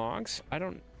dropping logs? I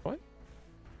don't. What?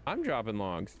 I'm dropping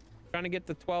logs. Trying to get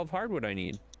the 12 hardwood I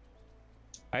need.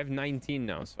 I have 19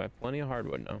 now, so I have plenty of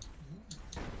hardwood now.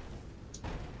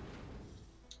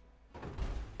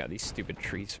 God, these stupid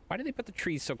trees. Why do they put the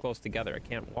trees so close together? I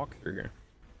can't walk through here.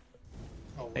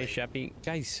 oh, Hey, wait. Sheppy.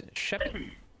 Guys, Sheppy.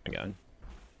 Oh my God.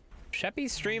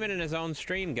 Sheppy's streaming in his own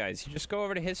stream, guys. You just go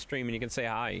over to his stream and you can say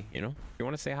hi, you know? If you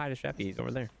want to say hi to Sheppy, he's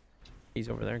over there. He's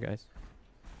over there, guys.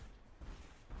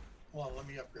 Well, let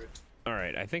me upgrade. All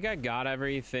right, I think I got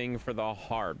everything for the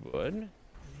hardwood.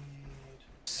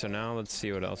 So now let's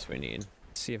see what else we need.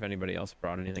 See if anybody else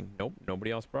brought anything. Nope,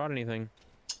 nobody else brought anything.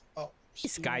 Oh,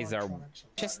 These steel guys are electronics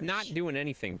and just not batteries. doing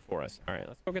anything for us. All right,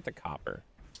 let's go get the copper.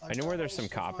 I know where there's some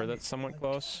copper that's somewhat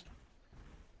close.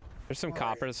 There's some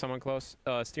copper that's somewhat close.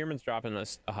 Stearman's dropping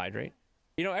us a hydrate.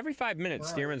 You know, every 5 minutes,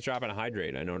 Where are Stearman's dropping a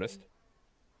hydrate, I noticed.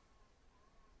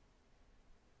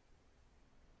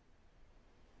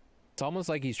 It's almost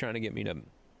like he's trying to get me to,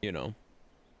 you know.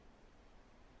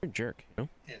 You're a jerk, you know?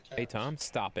 Yeah, Hey, Tom,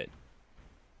 stop it.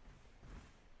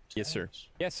 Yes, sir. Thanks.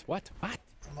 Yes, what? What?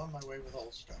 I'm on my way with all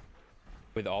the stuff.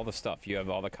 With all the stuff. You have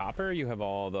all the copper? You have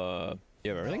all the...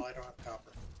 You have everything? No, I don't have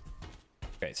copper.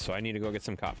 Okay, so I need to go get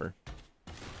some copper.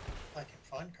 I can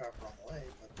find copper on the way,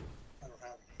 but I don't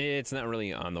have any. It's not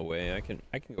really on the way. I can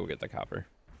go get the copper.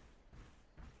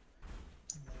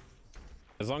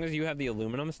 As long as you have the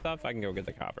aluminum stuff, I can go get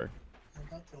the copper. I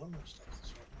got the aluminum stuff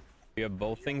this way. You have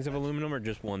both things of aluminum or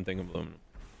just one thing of aluminum?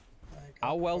 I got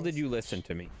How well both did you things. listen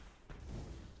to me?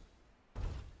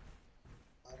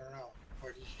 I don't know.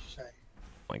 What did you say?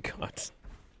 My God.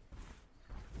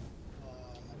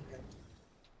 I'm good.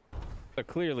 So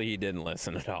clearly he didn't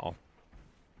listen at all.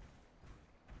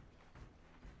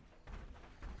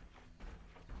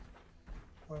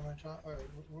 What am I talking?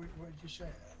 What did you say?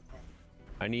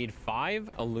 I need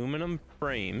 5 aluminum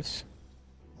frames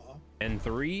Uh-huh. and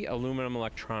 3 aluminum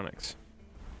electronics.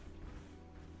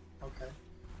 Okay.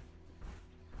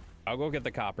 I'll go get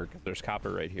the copper because there's copper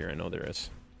right here. I know there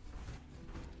is.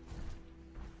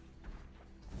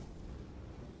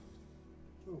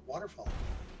 Ooh, waterfall.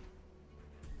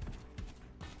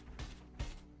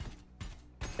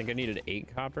 I think I needed 8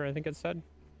 copper, I think it said.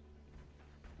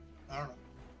 I don't know.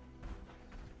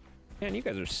 Man, you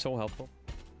guys are so helpful.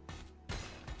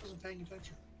 Wasn't paying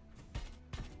attention.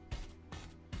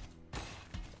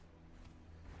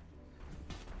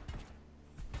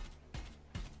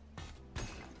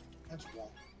 That's one.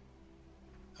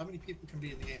 How many people can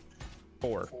be in the game?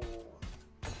 4. 4.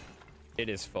 It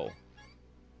is full.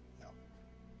 No.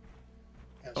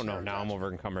 Yeah, Oh no, Sarah now I'm has-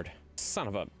 over encumbered. Son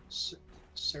of a...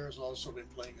 Sarah's also been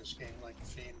playing this game like a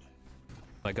fiend.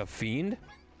 Like a fiend?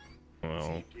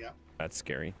 Well, Fiend, yeah. that's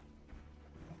scary.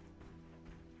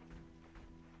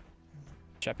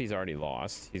 Sheppy's already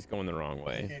lost. He's going the wrong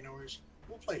way. Okay, no worries.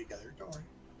 We'll play together. Don't worry.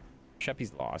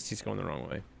 Sheppy's lost. He's going the wrong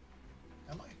way.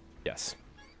 Am I? Yes.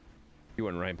 You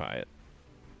went right by it.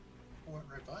 I went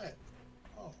right by it.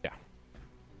 Oh. Yeah.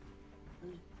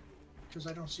 Because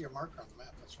I don't see a marker on the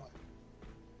map. That's why.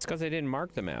 It's because I didn't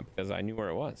mark the map because I knew where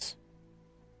it was.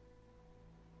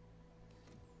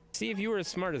 See, if you were as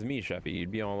smart as me, Sheppy,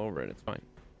 you'd be all over it. It's fine.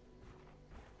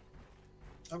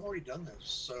 I've already done this,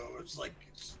 so it's like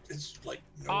it's like.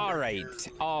 All nowhere right, near-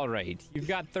 all right. You've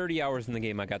got 30 hours in the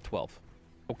game. I got 12.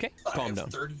 Okay, I calm have down.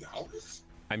 30 hours.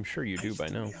 I'm sure you I do have by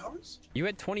now. 30 hours? You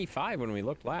had 25 when we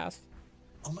looked last.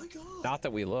 Oh my god. Not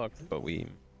that we looked, but we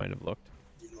might have looked.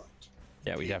 You looked.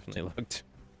 Yeah, we Yeah. definitely looked.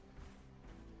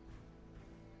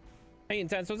 Hey,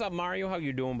 Intense, what's up, Mario? How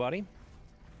you doing, buddy?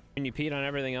 And you peed on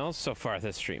everything else so far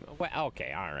this stream. Well,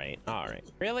 okay, all right, all right.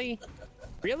 Really?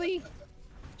 Really?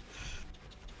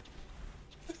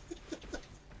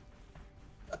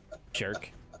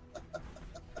 Jerk.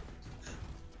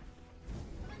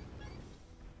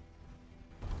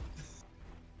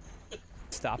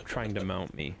 Stop trying to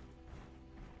mount me.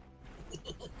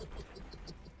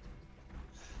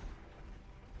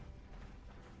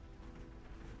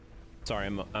 Sorry,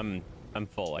 I'm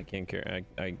full. I can't carry.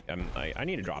 I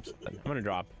need to drop something. I'm gonna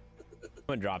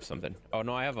drop something. Oh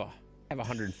no, I have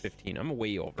 115. I'm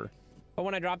way over. But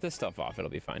when I drop this stuff off,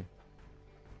 it'll be fine.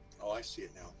 Oh, I see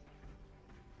it now.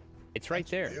 It's right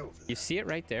That's there. way over You there. see it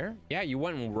right there? Yeah, you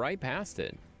went right past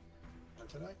it.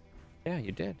 Did I? Yeah,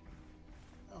 you did.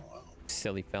 Oh wow.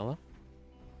 Silly fella.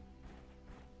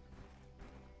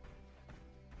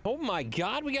 Oh my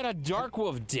god, we got a Dark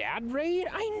Wolf dad raid?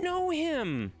 I know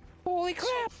him. Holy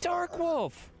crap, Dark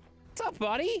Wolf. What's up,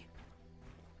 buddy?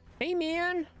 Hey,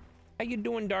 man. How you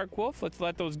doing, Dark Wolf? Let's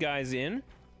let those guys in.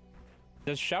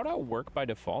 Does shout out work by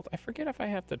default? I forget if I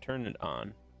have to turn it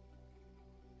on.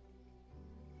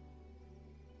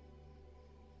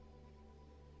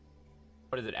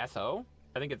 What is it, SO?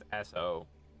 I think it's SO.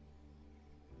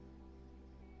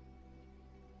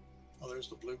 Oh, there's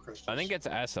the blue crystals. I think it's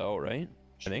SO, right?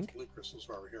 I think. Blue crystals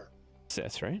are over here. It's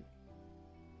S, right?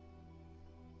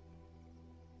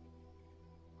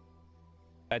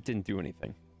 That didn't do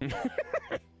anything.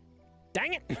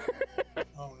 Dang it!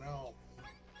 Oh no.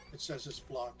 It says it's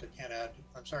blocked. I can't add.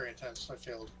 I'm sorry, Intense. I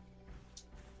failed.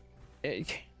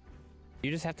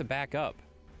 You just have to back up.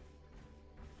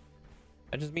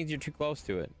 That just means you're too close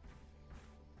to it.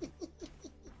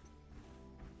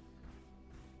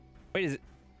 Wait,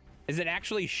 is it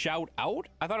actually shout out?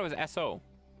 I thought it was SO.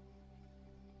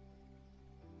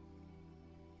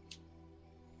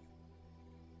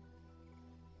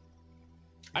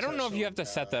 I don't know if you have to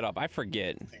set that up. I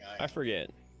forget. I forget.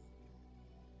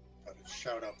 But it's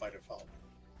shout out by default.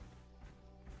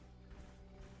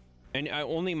 And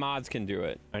only mods can do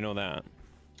it. I know that.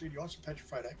 Dude, you want some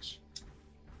petrified eggs?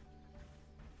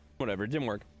 Whatever, it didn't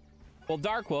work. Well,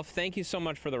 Dark Wolf, thank you so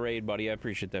much for the raid, buddy. I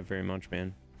appreciate that very much,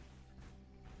 man.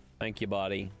 Thank you,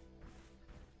 buddy.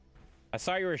 I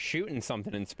saw you were shooting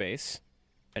something in space,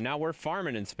 and now we're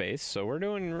farming in space, so we're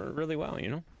doing really well, you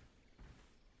know?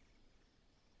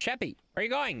 Sheppy, where are you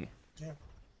going? Yeah.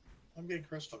 I'm getting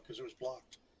crystal because it was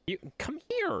blocked. You come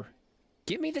here.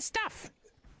 Give me the stuff.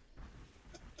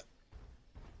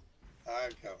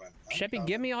 I'm coming. Sheppy,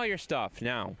 give me all your stuff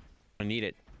now. I need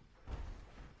it.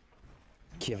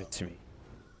 Give it to me.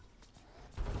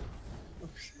 I'm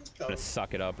gonna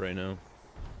suck it up right now.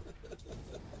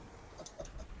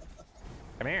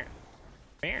 Come here.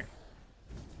 Come here.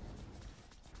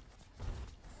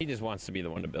 He just wants to be the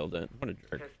one to build it. What a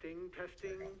jerk. Testing.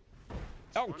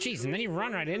 Oh, jeez, and then you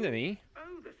run right into me.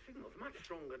 Oh, the signal's much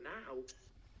stronger now.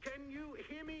 Can you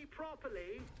hear me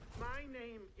properly? My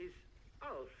name is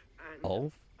Ulf, and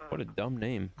Ulf? What a dumb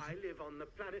name. I live on the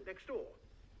planet next door,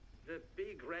 the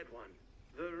big red one.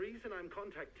 The reason I'm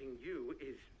contacting you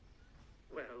is,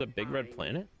 well, The big red I'm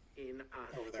planet? in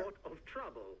a Over there. spot of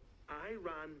trouble. I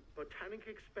run botanic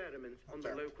experiments on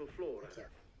there. the local flora. Up there.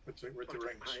 With the But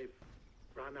rings. I've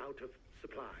run out of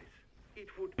supplies. It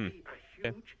would be a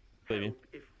Okay. huge Believe you. help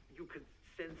if you could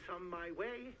send some my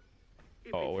way.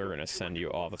 if Oh, it's we're not gonna too send much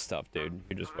you all work. the stuff, dude.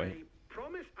 You just wait. I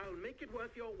promise I'll make it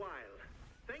worth your while.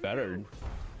 Thank Better. you.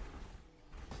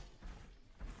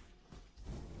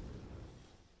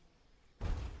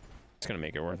 It's gonna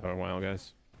make it worth our while,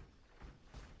 guys.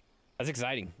 That's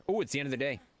exciting. Oh, it's the end of the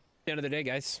day. The end of the day,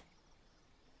 guys.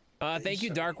 Thank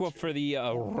you, Darkwolf, for the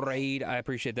raid. I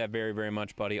appreciate that very, very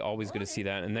much, buddy. Always good to see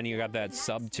that. And then you got that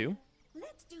sub too.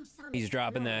 Let's do some He's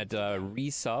dropping that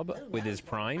resub Who with knows his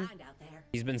what we'll Prime. find out there.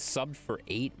 He's been subbed for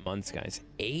 8 months, guys.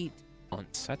 8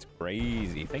 months. That's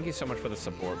crazy. Thank you so much for the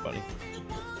support, buddy.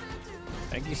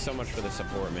 Thank you so much for the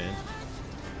support, man.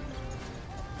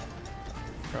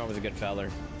 You're always a good feller.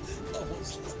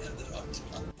 Almost landed on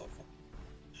top of him.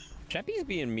 Cheppy's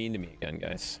being mean to me again,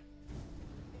 guys.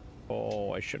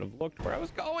 Oh, I should have looked where I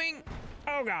was going.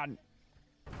 Oh, God.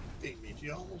 Hey, Meat,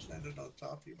 you almost landed on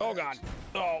top of you. Oh, God.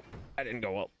 Oh, I didn't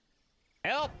go up.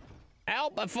 Help!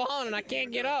 Help! I've fallen and I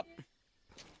can't get up.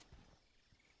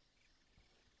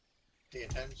 Hey,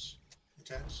 intense.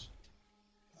 Intense.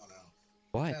 Oh, no.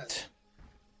 What?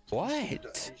 Did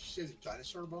What? you see the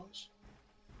dinosaur bones?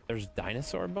 There's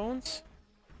dinosaur bones?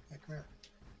 Yeah, come here.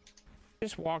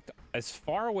 Just walked as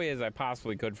far away as I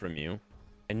possibly could from you,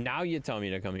 and now you tell me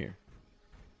to come here.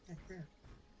 Yeah, come here.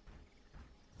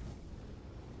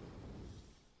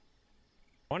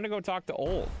 Wanted to go talk to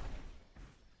Olf.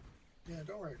 Yeah,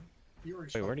 don't worry. You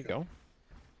already Wait, where'd he go?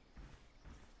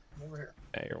 Over here.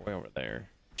 Yeah, you're way over there.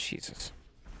 Jesus.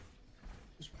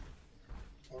 This way.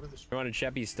 Over this You way. wanted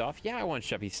Sheppy's stuff? Yeah, I want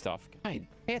Sheppy's stuff. God,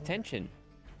 pay attention.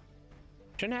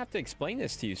 Shouldn't have to explain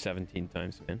this to you 17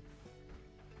 times, man.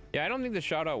 Yeah, I don't think the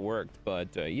shout out worked,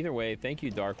 but either way, thank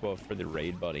you, Darkwolf, for the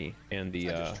raid, buddy, and the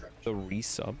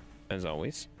resub, as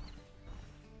always.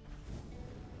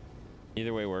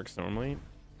 Either way works normally.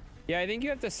 Yeah, I think you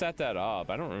have to set that up.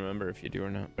 I don't remember if you do or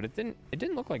not, but it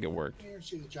didn't look like it worked. Here,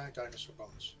 see the giant dinosaur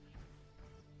bones.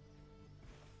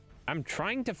 I'm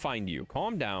trying to find you.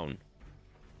 Calm down.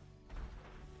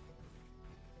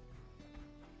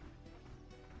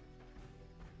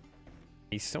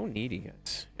 He's so needy,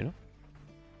 guys, you know?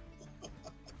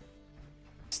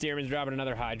 Stearman's dropping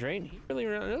another hydrate. He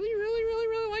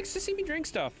really likes to see me drink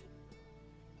stuff.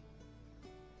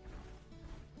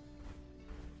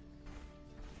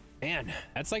 Man,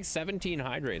 that's like 17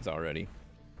 hydrates already.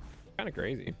 Kind of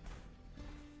crazy.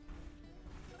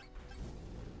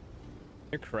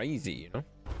 You're crazy, you know?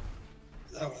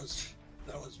 That was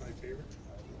my favorite.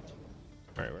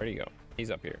 All right, where'd he go?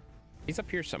 He's up here. He's up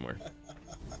here somewhere.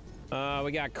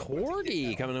 We got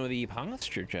Cordy coming in with the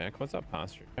posture check. What's up,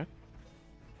 posture check?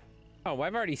 Oh, well,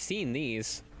 I've already seen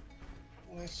these.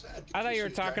 Well, I thought you were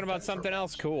talking about something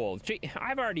else cool. Gee,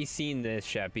 I've already seen this,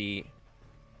 Sheppy.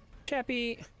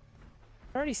 Sheppy,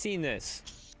 I've already seen this.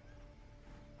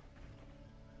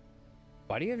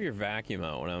 Why do you have your vacuum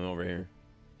out when I'm over here?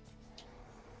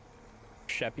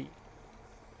 Sheppy,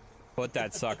 put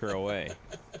that sucker away.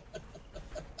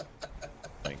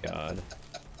 My God.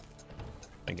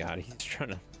 My God, he's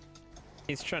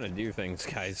trying to do things,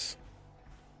 guys.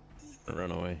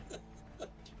 Run away.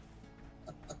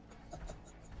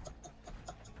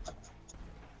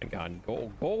 My God,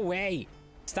 go away.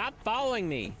 Stop following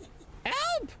me.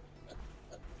 Help!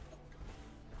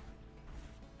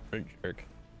 What a jerk.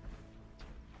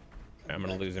 I'm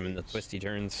gonna lose him in the twisty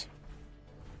turns.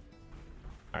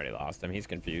 I already lost him. He's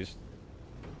confused.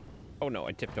 Oh no,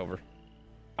 I tipped over.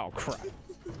 Oh crap.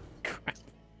 Crap.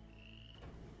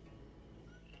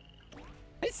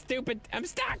 It's stupid. I'm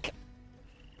stuck.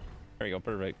 There we go.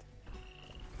 Perfect.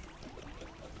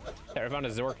 There, I found a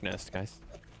Zork nest, guys.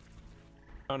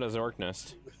 Found a Zork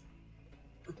nest.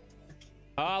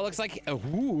 Looks like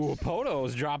ooh,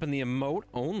 Poto's dropping the emote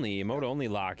only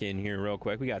lock in here real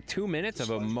quick. We got 2 minutes of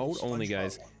emote only,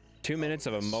 guys. 2 minutes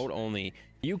of emote only.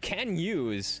 You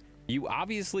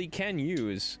obviously can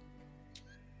use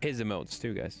his emotes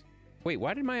too, guys. Wait,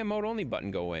 why did my emote only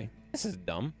button go away? This is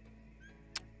dumb.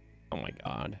 Oh my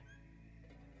God.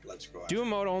 Let's go. Do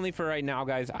emote only for right now,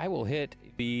 guys. I will hit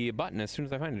the button as soon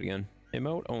as I find it again.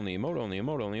 Emote only, emote only,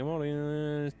 emote only, emote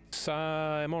only,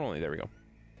 emote only. There we go.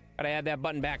 Gotta add that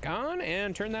button back on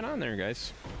and turn that on there,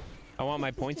 guys. I want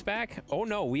my points back. Oh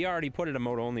no, we already put it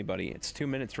emote only, buddy. It's 2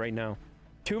 minutes right now.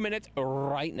 2 minutes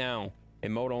right now.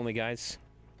 Emote only, guys.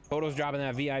 Poto's dropping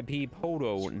that VIP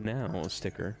Poto now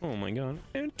sticker. Oh my God.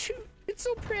 It's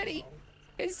so pretty.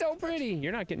 It's so pretty.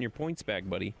 You're not getting your points back,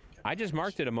 buddy. I just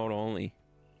marked it emote only.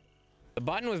 The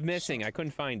button was missing. I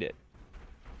couldn't find it.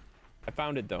 I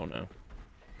found it though now.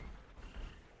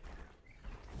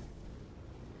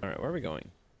 All right, where are we going?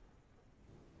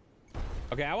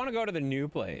 Okay, I want to go to the new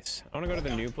place. Let's go to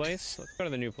the new place. Let's go to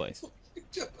the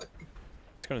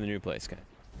new place, guys.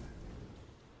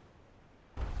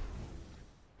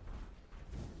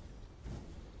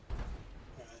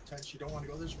 Intense. You don't want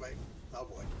to go this way. Oh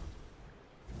boy.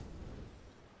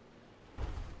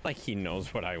 Like he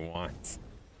knows what I want.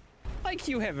 Like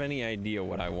you have any idea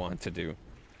what I want to do.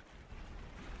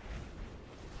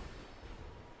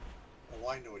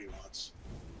 Well, I know what he wants.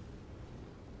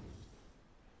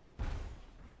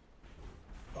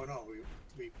 Oh no,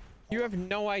 we. You have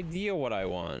no idea what I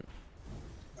want.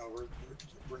 No,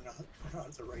 we're not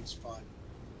at the right spot.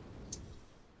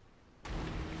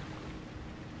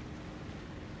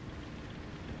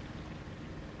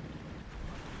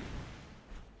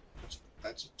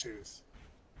 That's a tooth.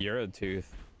 You're a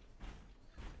tooth.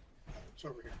 It's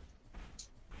over here.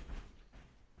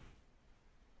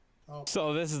 Oh.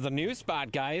 So this is the new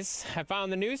spot, guys. I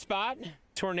found the new spot,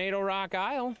 Tornado Rock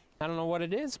Isle. I don't know what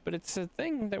it is, but it's a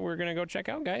thing that we're gonna go check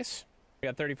out, guys. We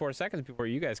got 34 seconds before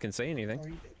you guys can say anything. Oh,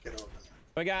 you did get over there.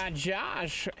 We got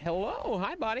Josh. Hello,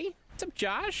 hi, buddy. What's up,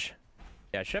 Josh?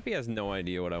 Yeah, Sheppy has no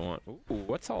idea what I want. Ooh,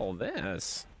 what's all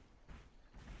this?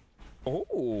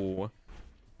 Oh,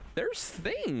 there's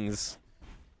things.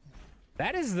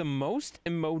 That is the most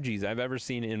emojis I've ever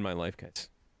seen in my life, guys.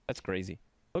 That's crazy.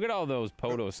 Look at all those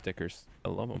Poto stickers. I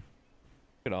love them.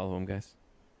 Look at all of them, guys.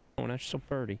 Oh, that's so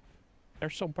pretty. They're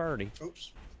so pretty.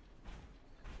 Oops.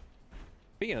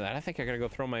 Speaking of that, I think I gotta go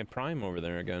throw my Prime over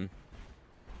there again.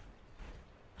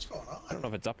 What's going on? I don't know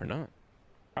if it's up or not.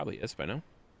 Probably is by now.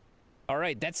 All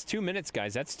right, that's 2 minutes,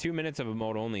 guys. That's 2 minutes of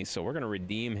emote only. So we're gonna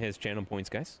redeem his channel points,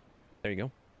 guys. There you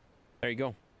go. There you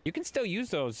go. You can still use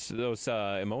those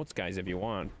emotes, guys, if you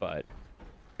want, but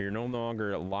you're no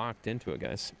longer locked into it,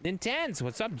 guys. Intense.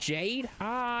 What's up, Jade?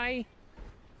 Hi.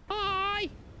 Hi.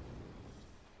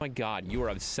 My God, you are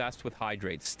obsessed with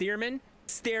hydrate. Steerman.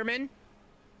 Steerman.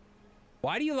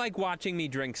 Why do you like watching me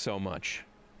drink so much?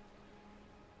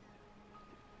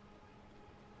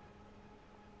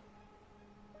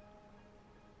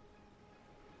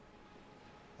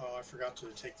 Oh, I forgot to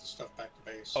take the stuff back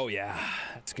to base. Oh yeah,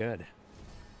 that's good.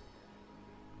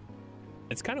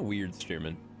 It's kind of weird,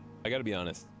 Steerman. I gotta be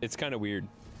honest. It's kind of weird.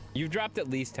 You've dropped at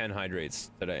least 10 hydrates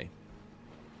today.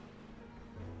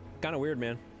 Kind of weird,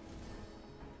 man.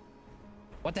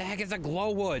 What the heck is a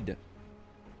glowwood?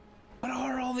 What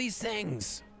are all these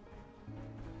things?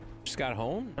 Just got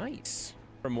home? Nice.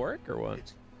 From work or what?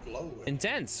 It's glowing.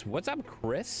 Intense. What's up,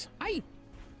 Chris? Hi.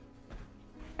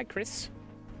 Hi, Chris.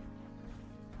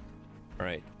 All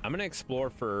right. I'm going to explore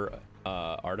for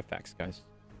artifacts, guys.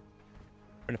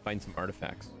 I'm going to find some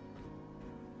artifacts.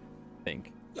 I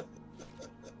think. I'm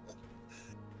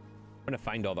going to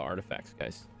find all the artifacts,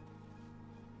 guys.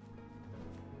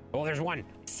 Oh, there's one. I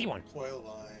see one. Coil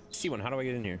lines. I see one. How do I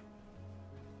get in here?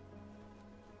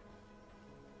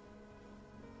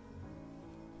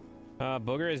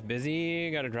 Booger is busy.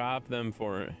 Gotta drop them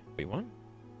for... Wait, what?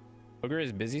 Booger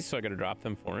is busy, so I gotta drop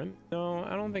them for him? No,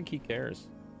 I don't think he cares,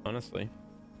 honestly.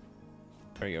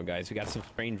 There you go, guys. We got some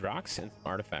strange rocks and some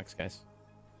artifacts, guys.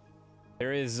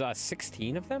 There is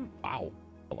 16 of them? Wow.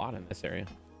 A lot in this area.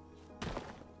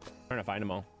 Trying to find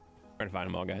them all. Trying to find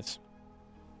them all, guys.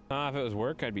 If it was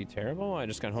work, I'd be terrible. I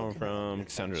just got home from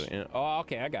Cassandra. Oh,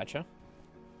 okay, I gotcha.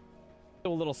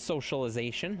 Do a little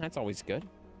socialization. That's always good.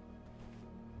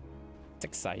 It's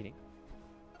exciting.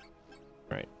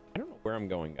 Right. I don't know where I'm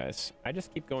going, guys. I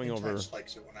just keep going over. He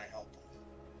likes it when I help him.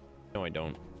 No, I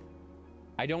don't.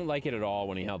 I don't like it at all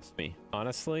when he helps me.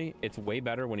 Honestly, it's way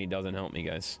better when he doesn't help me,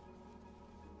 guys.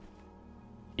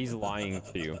 He's lying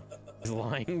to you. He's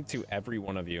lying to every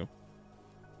one of you.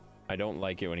 I don't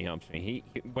like it when he helps me.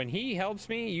 When he helps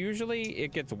me, usually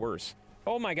it gets worse.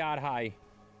 Oh my God, hi.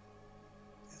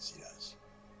 Yes, he does.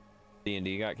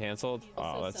 D&D got canceled?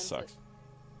 Oh, that sucks.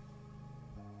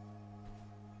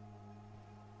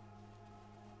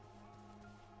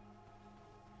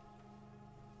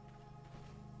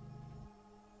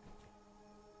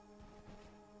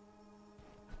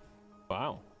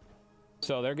 Wow.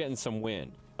 So they're getting some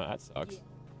wind. Oh, that sucks.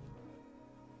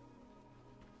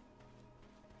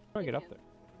 How do I get up there?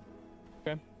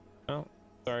 Okay. Oh,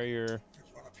 sorry,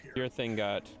 your thing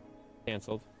got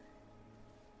canceled.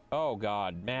 Oh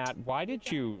God, Matt, why did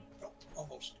you? Oh,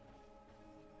 almost.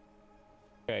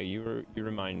 Okay, you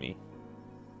remind me.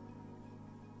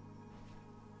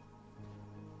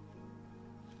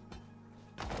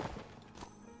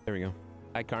 There we go.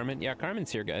 Hi, Carmen. Yeah,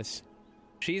 Carmen's here, guys.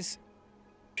 What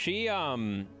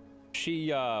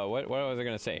was I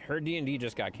gonna say? Her D&D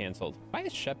just got canceled. Why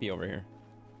is Sheppy over here?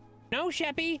 No,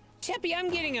 Sheppy! Sheppy, I'm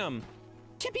getting him!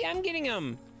 Sheppy, I'm getting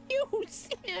him! You,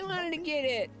 I wanted to get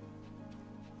it!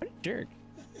 What a jerk.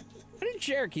 What a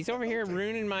jerk. He's over here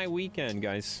ruining my weekend,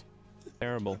 guys.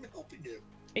 Terrible. I'm helping you.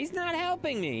 He's not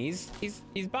helping me.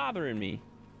 He's bothering me.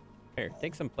 Here,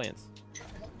 take some plants. I'm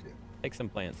trying to help you. Take some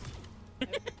plants.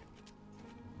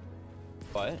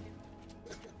 What?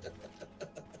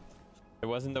 It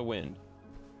wasn't the wind.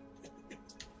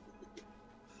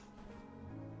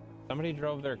 Somebody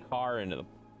drove their car into the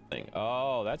thing.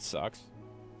 Oh, that sucks.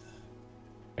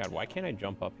 God, why can't I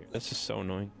jump up here? This is so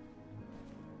annoying.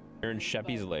 You're in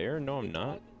Sheppy's lair? No, I'm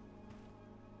not.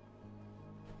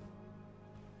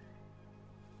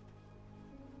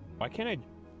 Why can't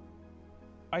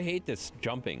I hate this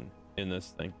jumping in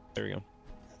this thing. There we go.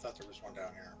 I thought there was one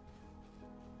down here.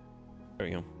 There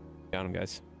we go. Got him,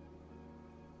 guys.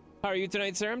 How are you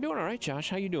tonight, sir? I'm doing all right, Josh.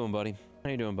 How you doing, buddy? How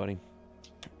you doing, buddy?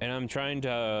 And I'm trying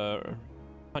to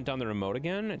hunt down the remote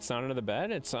again. It's not under the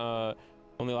bed. It's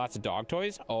only lots of dog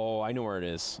toys. Oh, I know where it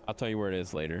is. I'll tell you where it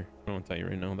is later. I won't tell you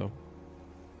right now, though.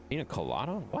 Pina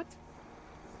colada? What?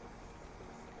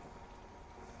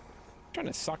 Trying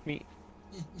to suck me.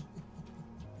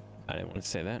 I didn't want to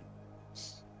say that.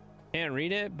 Can't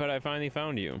read it, but I finally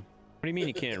found you. What do you mean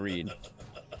you can't read?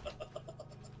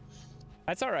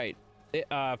 That's all right.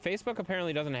 Facebook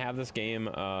apparently doesn't have this game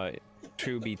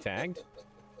to be tagged,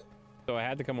 so I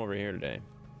had to come over here today,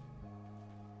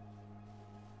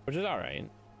 which is all right.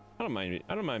 I don't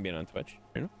mind being on Twitch.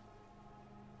 You know.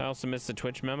 I also missed the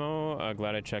Twitch memo.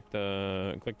 Glad I clicked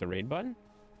the raid button.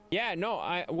 Yeah, no,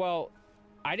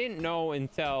 I didn't know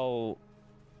until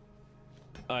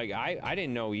like I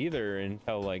didn't know either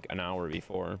until like an hour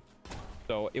before.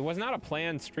 So it was not a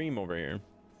planned stream over here.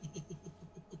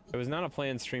 It was not a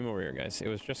planned stream over here, guys. It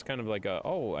was just kind of like a,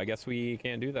 oh, I guess we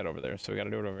can't do that over there, so we got to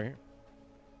do it over here.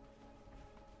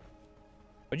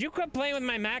 Would you quit playing with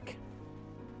my Mac?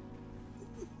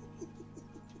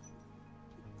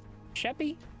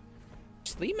 Sheppy?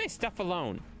 Just leave my stuff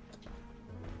alone.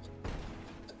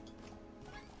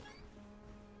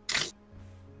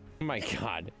 Oh my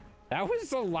God. That was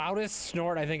the loudest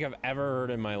snort I think I've ever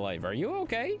heard in my life. Are you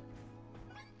okay?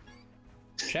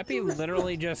 Sheppy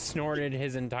literally just snorted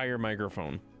his entire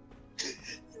microphone. You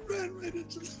ran right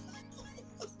into the...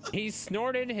 He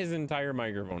snorted his entire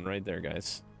microphone right there,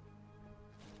 guys.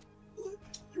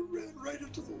 You ran right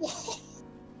into the wall.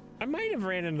 I might have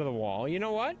ran into the wall. You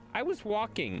know what? I was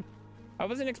walking. I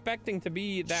wasn't expecting to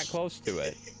be that close to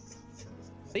it.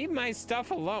 Leave my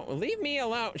stuff alone. Leave me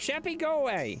alone. Sheppy, go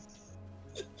away.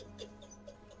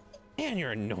 Man,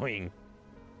 you're annoying.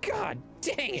 God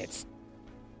dang it.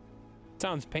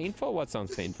 Sounds painful? What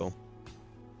sounds painful?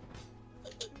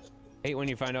 Hate when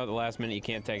you find out at the last minute you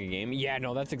can't tag a game. Yeah,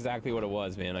 no, that's exactly what it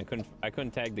was, man. I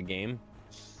couldn't tag the game.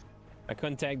 I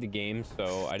couldn't tag the game,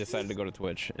 so I decided to go to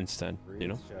Twitch instead. Breathe, you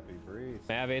know? Sheppy, breathe.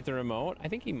 Mav ate the remote? I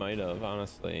think he might have,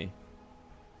 honestly.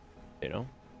 You know?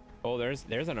 Oh, there's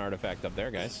an artifact up there,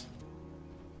 guys.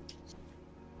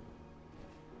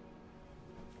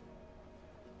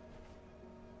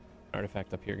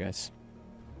 Artifact up here, guys.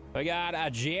 We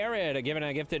got Jared giving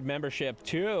a gifted membership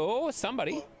to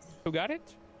somebody who got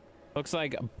it. Looks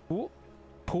like a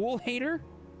pool hater.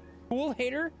 Pool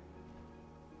hater.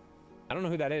 I don't know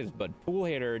who that is, but pool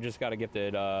hater just got a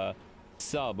gifted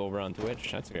sub over on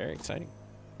Twitch. That's very exciting.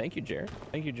 Thank you, Jared.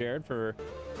 Thank you, Jared, for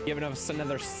giving us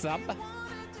another sub.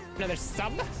 Another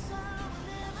sub.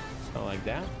 I like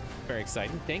that. Very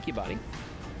exciting. Thank you, buddy.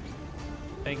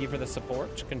 Thank you for the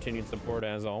support. Continued support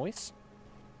as always.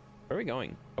 Where are we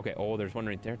going? Okay. Oh, there's one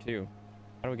right there too.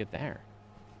 How do we get there?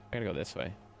 I gotta go this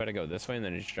way. Gotta go this way and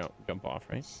then just jump off,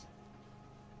 right?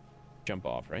 Jump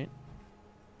off, right?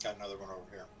 Got another one over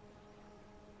here.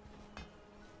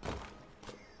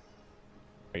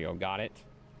 There you go. Got it.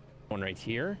 One right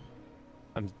here.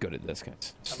 I'm good at this,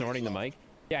 guys. Snorting the mic.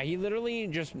 Yeah, he literally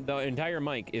just, the entire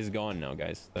mic is gone now,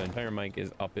 guys. The entire mic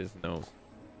is up his nose.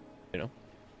 You know?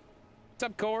 What's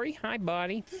up, Corey? Hi,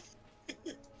 buddy.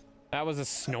 That was a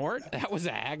snort? That was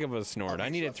a heck of a snort. I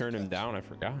need to turn him down. I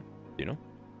forgot. You know?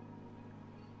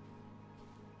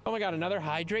 Oh my God, another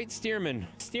hydrate Steerman.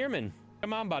 Steerman,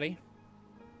 come on, buddy.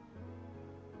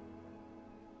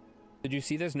 Did you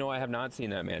see this? No, I have not seen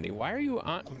that, Mandy. Why are you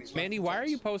on? Mandy, why are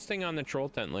you posting on the troll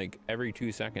tent like every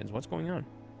 2 seconds? What's going on?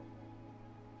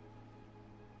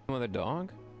 Another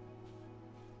dog?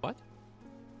 What?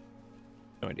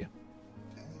 No idea.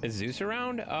 Is Zeus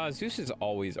around? Zeus is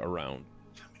always around.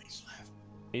 How many's left?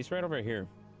 He's right over here.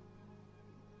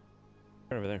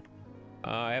 Right over there.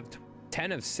 I have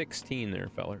 10 of 16 there,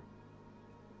 feller.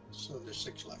 So there's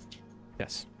 6 left.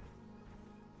 Yes.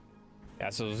 Yeah,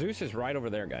 so Zeus is right over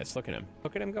there, guys. Look at him.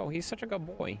 Look at him go. He's such a good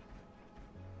boy.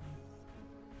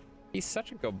 He's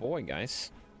such a good boy,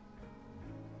 guys.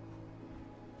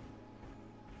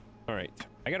 All right.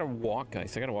 I gotta walk,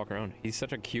 guys. I gotta walk around. He's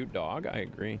such a cute dog. I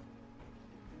agree.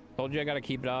 Told you I gotta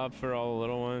keep it up for all the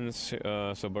little ones, so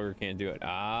Booger can't do it.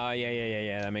 Ah,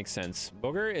 yeah. That makes sense.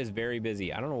 Booger is very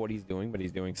busy. I don't know what he's doing, but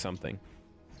he's doing something.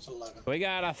 That's 11. We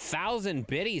got 1,000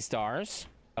 biddy stars.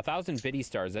 1,000 biddy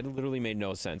stars. That literally made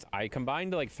no sense. I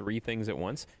combined like 3 things at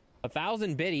once.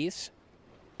 1,000 biddies.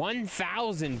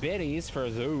 1,000 biddies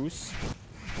for Zeus.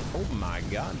 Oh my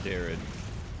God, Jared.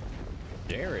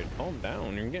 Jared, calm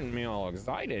down. You're getting me all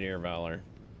excited here, Valor.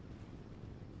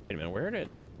 Wait a minute, where did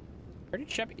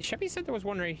Sheppy? Sheppy said there was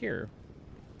one right here.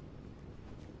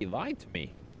 He lied to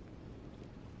me.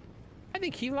 I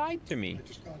think he lied to me. I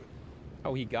just got it.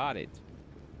 Oh, he got it.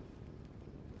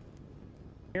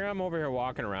 Here I'm over here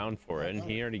walking around for it, and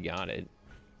he already got it.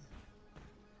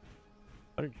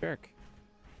 What a jerk.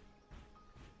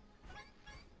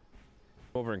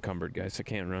 Over encumbered, guys. I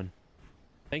can't run.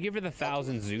 Thank you for the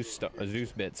 1,000 Zeus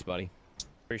bits, buddy.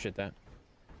 Appreciate that.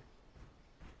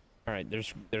 All right,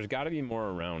 there's got to be more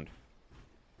around.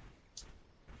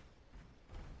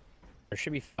 There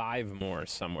should be 5 more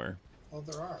somewhere. Oh,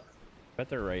 there are. Bet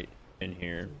they're right in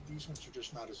here. These ones are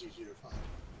just not as easy to find.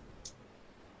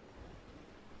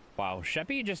 Wow,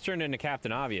 Sheppy just turned into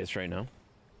Captain Obvious right now.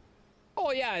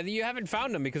 Oh yeah, you haven't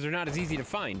found them because they're not as easy to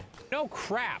find. No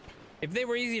crap. If they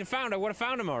were easy to find, I would have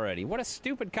found them already. What a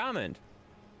stupid comment.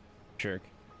 Jerk.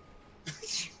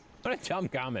 What a dumb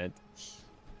comment.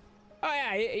 Oh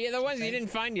yeah, the ones you didn't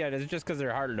find yet is just because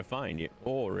they're harder to find.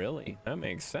 Oh really? That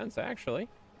makes sense actually.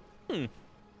 All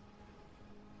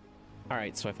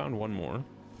right, so I found one more.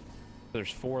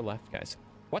 There's 4 left, guys.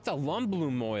 What's a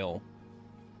lumbloom oil?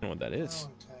 I don't know what that is.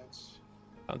 Oh, intense.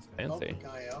 Sounds Help fancy. the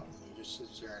guy out and he just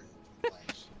sits there and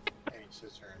complains. And he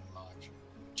sits there and mocks.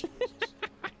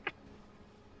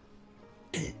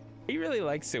 Jesus. He really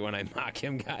likes it when I mock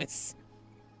him, guys.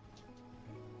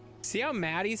 See how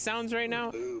mad he sounds right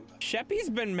now? Boob. Sheppy's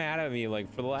been mad at me like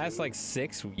for the last like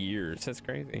 6 years. That's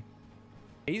crazy.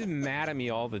 He's mad at me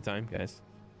all the time, guys.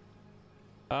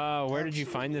 Where did you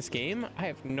find this game? I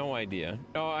have no idea.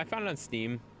 Oh, I found it on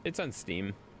Steam. It's on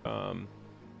Steam.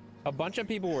 A bunch of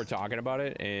people were talking about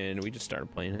it and we just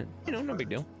started playing it. You know, no big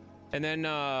deal. And then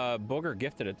Booger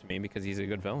gifted it to me because he's a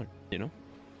good feller, you know?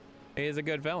 He is a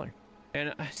good feller.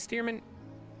 And Stearman,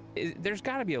 there's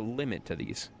got to be a limit to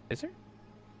these. Is there?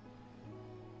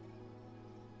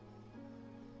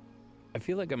 I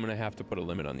feel like I'm going to have to put a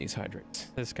limit on these hydrates.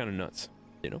 That's kind of nuts,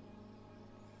 you know?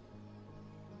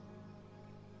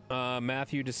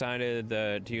 Matthew decided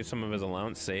to use some of his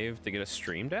allowance saved to get a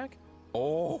stream deck.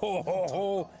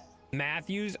 Oh,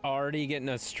 Matthew's already getting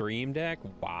a stream deck.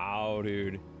 Wow,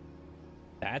 dude,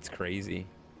 that's crazy.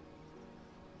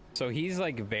 So he's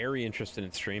like very interested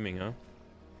in streaming, huh?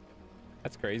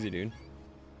 That's crazy, dude.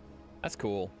 That's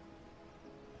cool.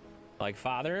 Like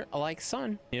father, like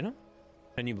son, you know?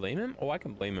 Can you blame him? Oh, I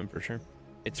can blame him for sure.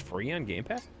 It's free on Game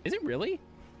Pass? Is it really?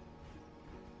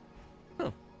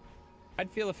 Huh. I'd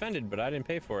feel offended, but I didn't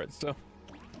pay for it, so.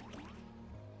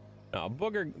 No,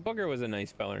 Booger was a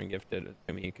nice fella and gifted it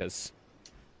to me because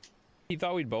he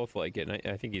thought we'd both like it, and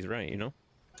I think he's right, you know?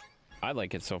 I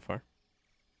like it so far.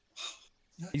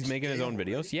 He's making his own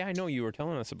videos. Yeah, I know, you were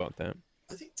telling us about that.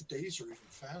 I think the days are even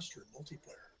faster in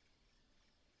multiplayer.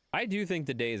 I do think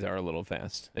the days are a little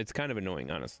fast. It's kind of annoying,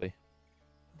 honestly.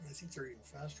 I think they're even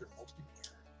faster in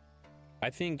multiplayer. I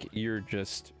think you're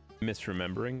just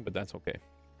misremembering, but that's okay.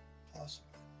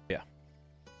 Possibly. Yeah.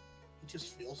 It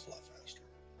just feels a lot faster.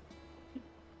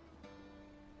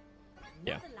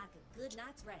 Yeah. Nothing like a good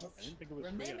night's rest. I didn't think it was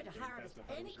free Remember on to Game Pass. harvest I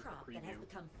thought it any was just a crop that has preview.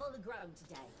 become fully grown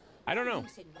today. I don't know. No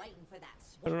use in waiting for that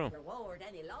I don't sweet know. reward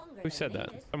any longer Who than said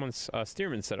that? needed. Someone's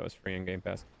Stearman said it was free on Game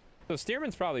Pass. So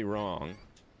Stearman's probably wrong.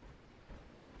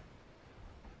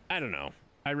 I don't know.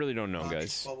 I really don't know,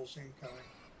 guys. Bubbles incoming.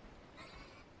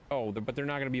 Oh, but they're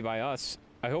not going to be by us.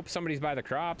 I hope somebody's by the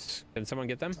crops. Can someone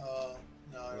get them? No,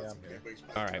 I don't think anybody's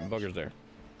buying All right, crops. Booger's there.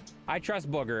 I trust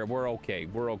Booger. We're okay.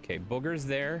 We're okay. Booger's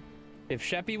there. If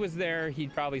Sheppy was there,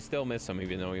 he'd probably still miss him,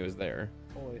 even though he was there.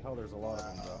 Holy hell, there's a lot of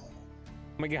them, though.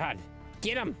 Oh my God.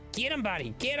 Get him. Get him,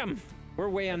 buddy. Get him. We're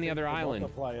way on the other island.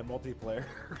 Multiply in multiplayer,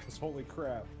 because holy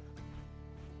crap.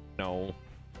 No.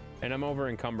 And I'm over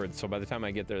encumbered, so by the time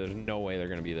I get there, there's no way they're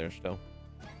going to be there still.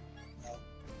 No.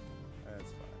 That's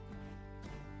fine.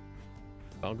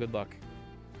 Well, good luck.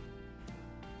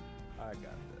 I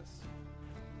got this.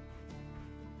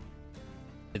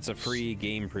 It's a free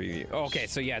game preview. Oh, okay,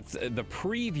 so yeah, it's, the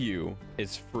preview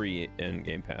is free in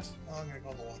Game Pass. Oh, I'm gonna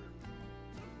go in the water.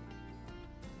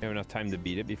 You have enough time to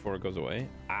beat it before it goes away?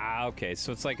 Ah, okay,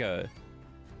 so it's like a...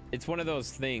 It's one of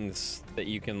those things that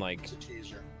you can like... It's a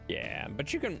teaser. Yeah,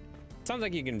 but you can... Sounds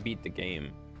like you can beat the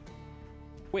game.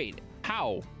 Wait,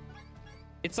 how?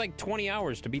 It's like 20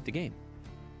 hours to beat the game.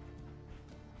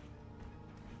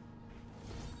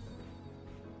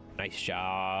 Nice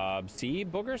job. See,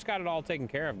 Booger's got it all taken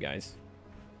care of, guys.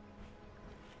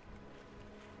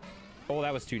 Oh,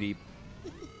 that was too deep.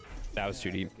 That was too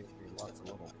deep. Gives me lots of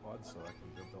little quads so I can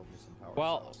go build me some power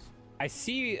Well, cells. I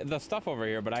see the stuff over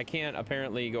here, but I can't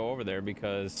apparently go over there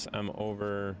because I'm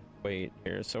overweight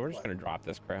here. So we're just gonna drop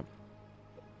this crap.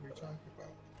 What are you talking about?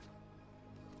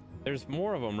 There's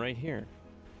more of them right here.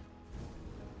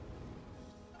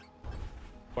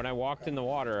 When I walked in the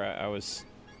water, I was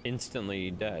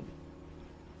instantly dead.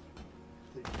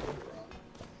 They go wrong.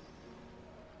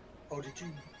 Oh,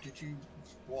 did you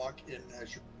walk in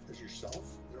as yourself?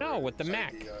 No, with the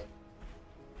Inside mech.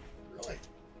 Really?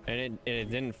 And it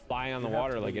didn't fly on the You have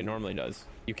water to like be- it normally does.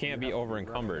 You can't be You have to over ground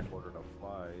encumbered. in order to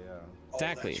fly, yeah. Oh,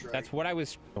 Exactly. that's right. That's what I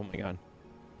was. Oh my god.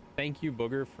 Thank you,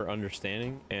 Booger, for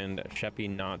understanding, and Sheppy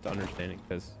not understanding,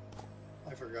 because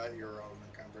I forgot you were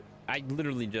unencumbered. I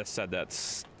literally just said that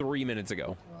 3 minutes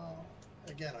ago. Well,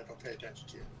 again, I don't pay attention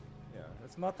to you. Yeah,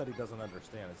 it's not that he doesn't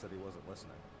understand, it's that he wasn't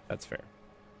listening. That's fair.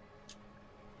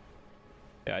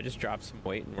 Yeah, I just dropped some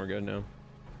weight and we're good now.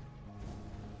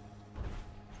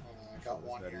 I got It's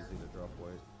one that here. easy to drop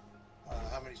weight.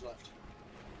 How many's left?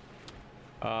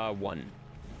 1.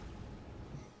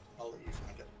 I'll let you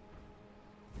find it.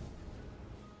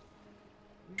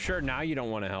 Sure, now you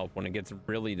don't want to help when it gets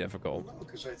really difficult. Well, no,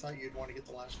 because I thought you'd want to get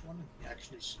the last one and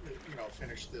actually,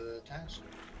 finish the task.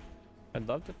 I'd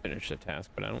love to finish the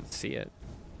task, but I don't see it.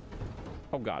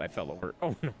 Oh god, I fell over.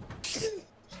 Oh no.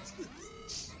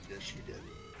 Yes, you did.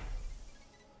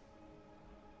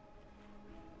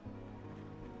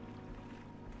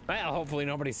 Well, hopefully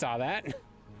nobody saw that.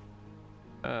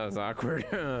 That was awkward.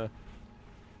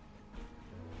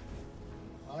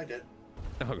 I did.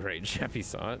 Oh great, Sheppy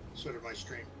saw it. So did my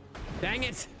stream. Dang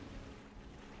it!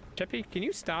 Sheppy, can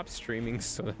you stop streaming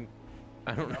so that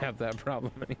I don't have that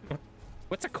problem anymore?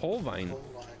 What's a coal vine? Coil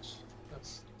lines.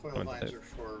 Coil What's lines that? are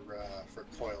for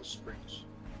coil springs.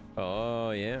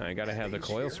 Oh yeah, I gotta Yeah, have the these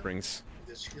coil here. springs.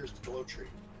 This here's the glow tree.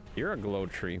 You're a glow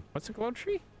tree. What's a glow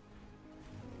tree?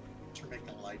 It's for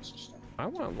making lights and stuff. I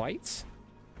want lights.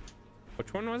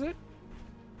 Which one was it?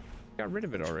 Got rid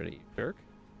of it already, you jerk.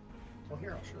 Well,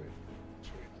 here, I'll show you.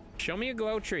 Show me a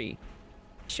glow tree.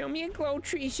 Show me a glow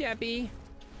tree, Sheppy.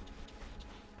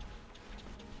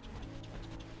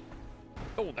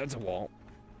 Oh, that's a wall.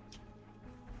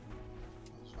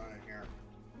 It's right here.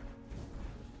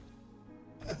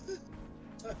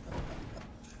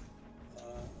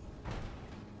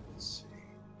 Let's see.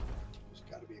 There's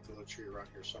got to be a glow tree around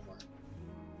here somewhere.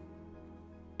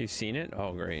 You've seen it?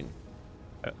 Oh, great.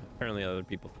 Apparently other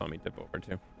people saw me tip over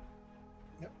too.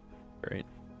 Yep. Great.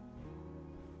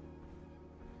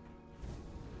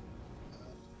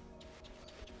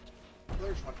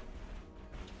 There's one.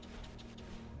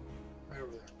 Right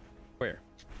over there. Where?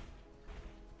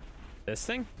 This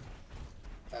thing?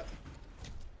 That thing.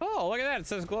 Oh, look at that. It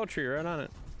says glow tree right on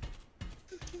it.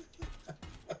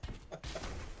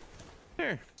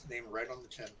 There. Name right on the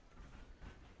tin.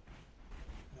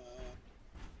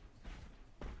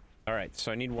 All right,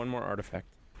 so I need one more artifact.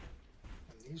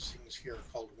 And these things here are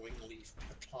called wing leaf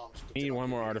toms. but I they need don't one give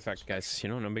more you artifact, anything guys. You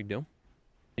know, no big deal.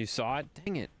 You saw it?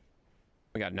 Dang it.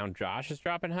 We got now Josh is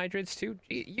dropping hydrates too.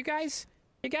 You guys,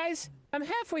 I'm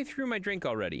halfway through my drink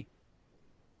already.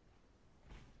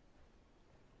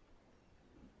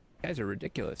 You guys are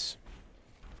ridiculous. special.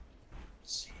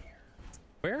 Let's see here.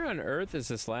 Where on earth is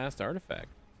this last artifact?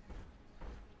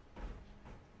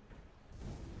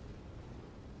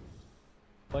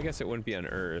 Well, I guess it wouldn't be on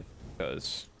Earth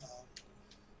because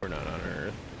we're not on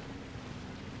Earth.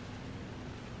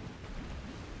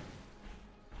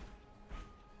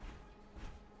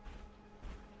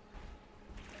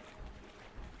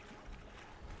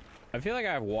 I feel like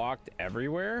I've walked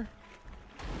everywhere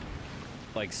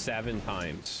like 7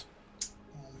 times.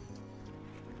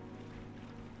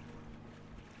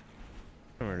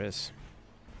 There it is.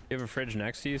 You have a fridge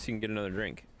next to you so you can get another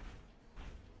drink.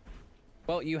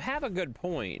 Well, you have a good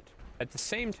point. At the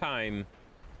same time,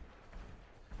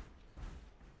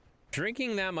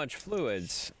 drinking that much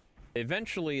fluids,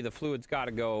 eventually the fluids got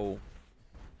to go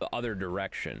the other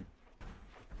direction.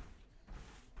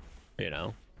 You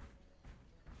know?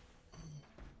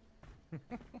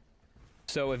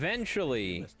 So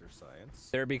eventually, Mr. Science.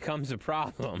 there becomes a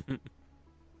problem.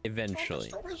 Eventually,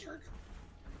 Mr. Wizard.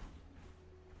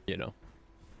 you know.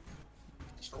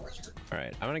 Mr. Wizard. All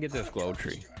right, I'm gonna get this glow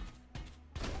tree.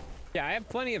 Yeah, I have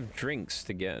plenty of drinks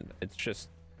to get. It's just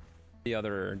the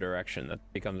other direction that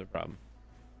becomes a problem.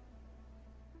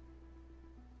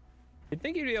 You'd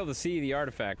think you'd be able to see the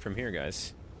artifact from here,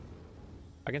 guys.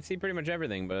 I can see pretty much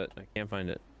everything, but I can't find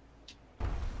it.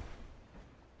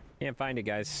 Can't find it,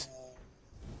 guys.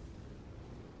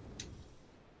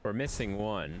 We're missing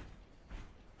one.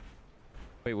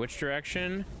 Wait, which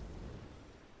direction?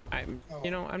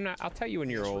 You know, I'm not. I'll tell you when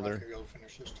you're older. Go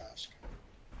finish this task.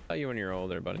 I'll tell you when you're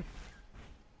older, buddy.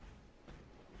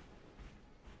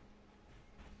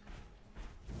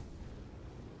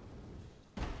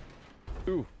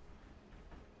 Ooh.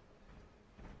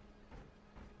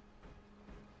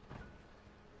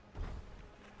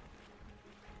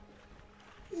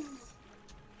 Oh,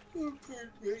 pardon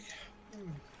me.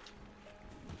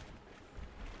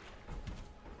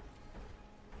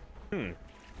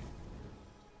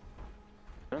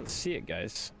 I don't see it,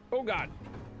 guys. Oh God.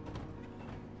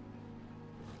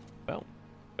 Well,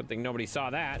 good thing nobody saw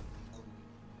that.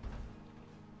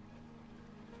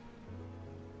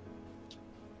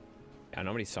 Yeah,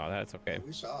 nobody saw that. It's okay.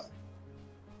 We saw it.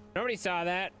 Nobody saw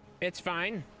that. It's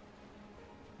fine.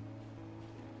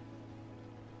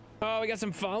 Oh, we got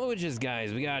some followages,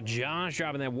 guys. We got Josh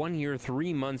dropping that 1 year,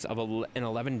 3 months of and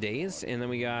 11 days. And then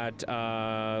we got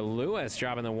Lewis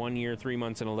dropping the 1 year, 3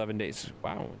 months and 11 days.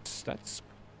 Wow, that's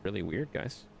really weird,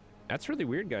 guys. That's really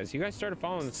weird, guys. You guys started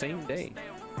following the same day.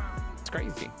 It's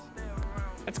crazy.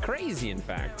 That's crazy, in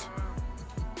fact.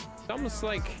 It's almost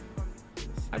like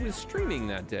I was streaming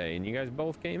that day and you guys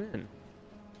both came in.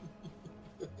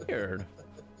 Weird.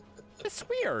 It's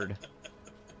weird.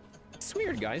 It's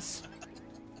weird, guys.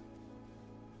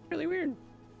 Really weird.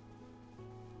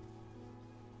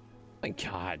 My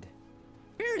God.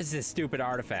 Where is this stupid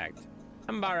artifact?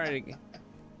 I'm about ready to...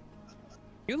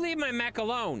 You leave my mech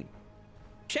alone.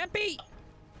 Sheppy! I'm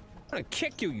gonna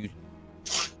kick you,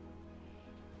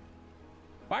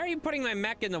 Why are you putting my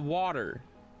mech in the water?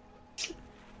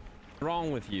 What's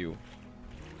wrong with you?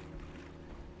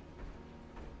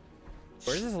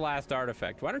 Where's this last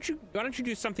artifact? Why don't you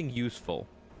do something useful?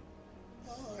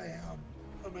 Oh, I am.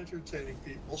 I'm entertaining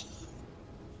people.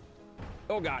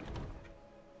 Oh God.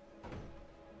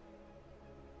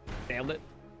 Nailed it.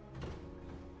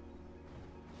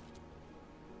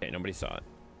 Okay, nobody saw it.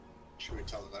 Should we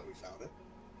tell them that we found it?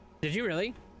 Did you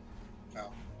really?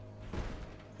 No.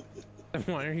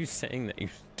 Why are you saying that, you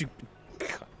stupid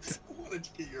cunt? I wanted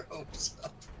to get your hopes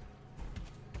up.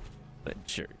 But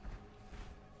sure.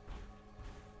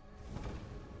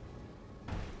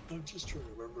 I'm just trying to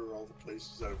remember all the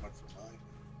places that I went for mine.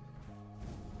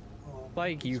 Oh,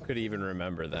 Like you could even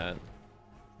remember that.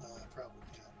 I probably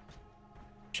can't.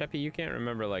 Sheppy, you can't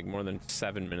remember like more than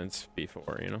 7 minutes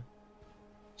before, you know?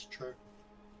 It's true.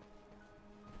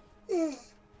 I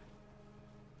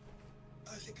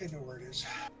think I know where it is.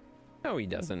 No, he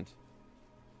doesn't.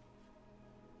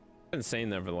 I've been saying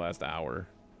that for the last hour.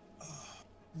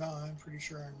 No, I'm pretty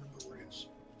sure I remember where it is.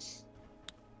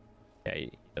 Yeah,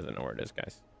 he doesn't know where it is,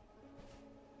 guys.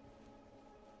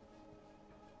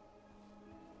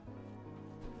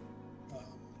 There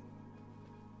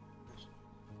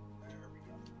we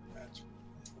go. That's...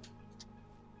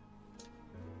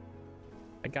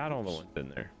 I got all the ones in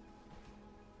there.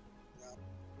 No.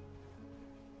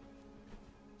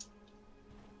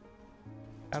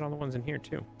 Got all the ones in here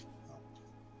too.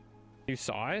 You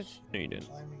saw it? No, you didn't.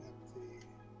 Climbing up the...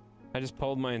 I just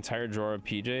pulled my entire drawer of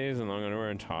PJs and long underwear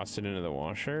and tossed it into the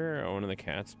washer. One of the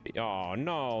cats. Oh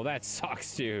no, that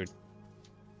sucks, dude.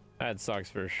 That sucks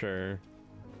for sure.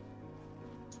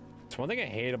 It's one thing I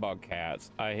hate about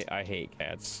cats. I hate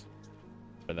cats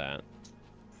for that.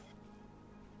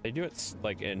 They do it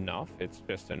like enough. It's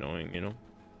just annoying, you know.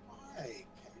 Why?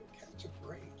 Cats are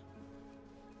great.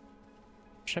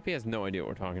 Sheppy has no idea what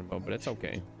we're talking about, but it's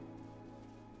okay.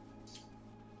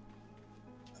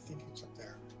 I think it's up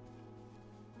there.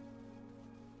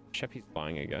 Sheppy's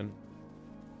lying again.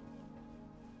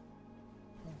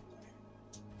 Oh, boy.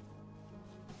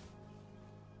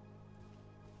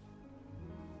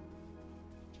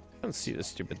 I don't see this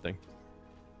stupid thing.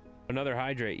 Another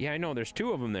hydrate. Yeah, I know. There's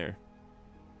 2 of them there.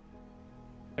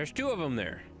 There's 2 of them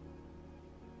there.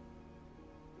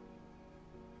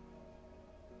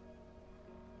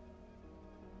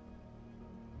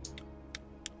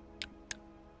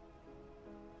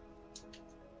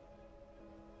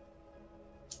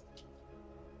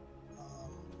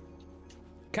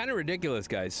 Kind of ridiculous,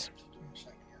 guys. Give me a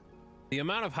second here. The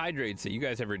amount of hydrates that you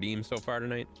guys have redeemed so far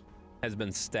tonight has been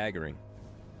staggering.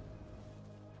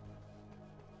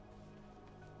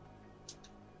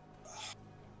 What's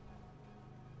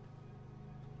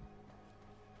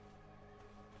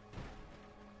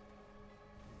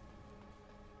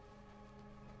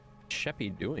Sheppy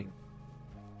doing?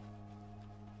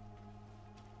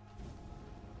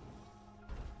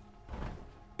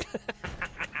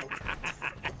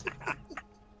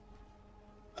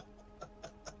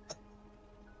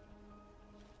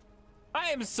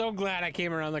 I am so glad I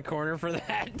came around the corner for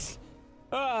that.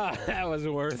 Oh, that was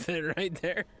worth it right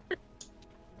there.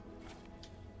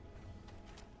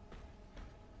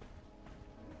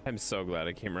 I'm so glad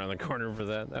I came around the corner for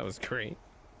that. That was great.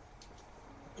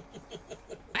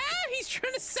 Ah, he's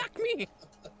trying to suck me.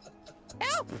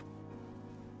 Help!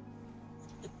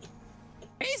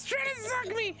 He's trying to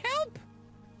suck me. Help!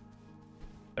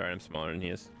 Alright, I'm smaller than he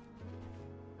is.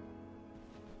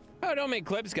 Oh, don't make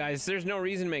clips, guys. There's no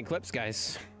reason to make clips,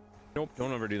 guys. Nope,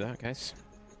 don't ever do that, guys.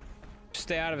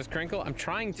 Stay out of his crinkle. I'm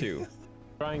trying to.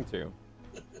 Trying to.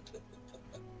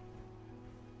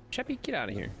 Sheppy, get out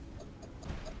of here.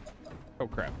 Oh,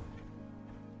 crap.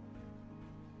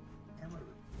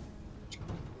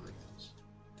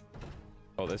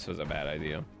 Oh, this was a bad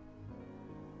idea.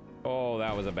 Oh,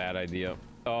 that was a bad idea.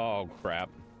 Oh, crap.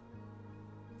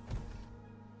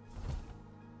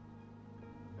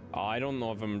 Oh, I don't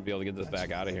know if I'm gonna be able to get this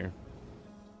back out of here.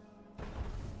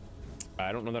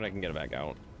 I don't know that I can get it back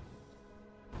out.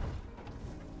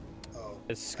 Oh,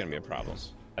 This is gonna be a problem.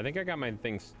 I think I got my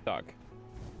thing stuck.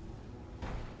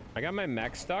 I got my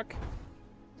mech stuck.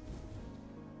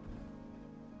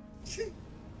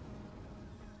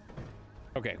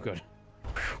 Okay, good.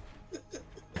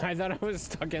 I thought I was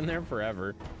stuck in there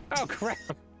forever. Oh, crap.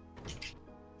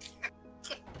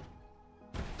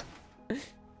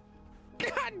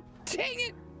 God dang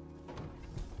it.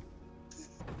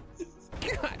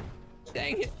 God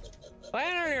dang it.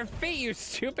 Land on your feet, you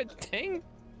stupid thing.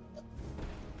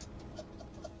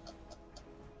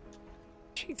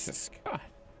 Jesus God.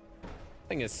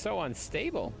 Thing is so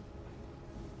unstable.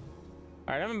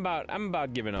 All right, I'm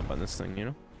about giving up on this thing, you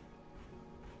know?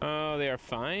 Oh, they are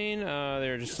fine.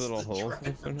 They're just a little hole.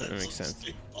 That makes sense.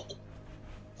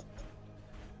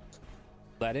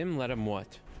 Let him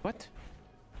what? What?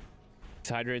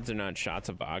 Hydrates are not shots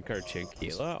of vodka or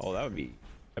tequila? Oh, that'd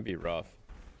be rough.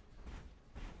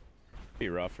 Be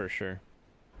rough for sure.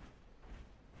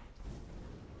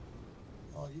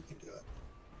 Oh, you can do it.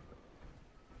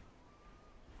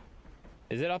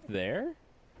 Is it up there?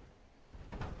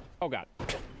 Oh God.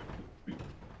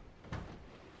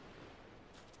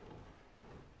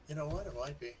 You know what? It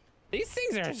might be. These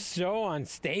things are so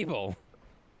unstable.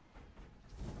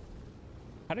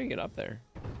 How do we get up there?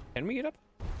 Can we get up?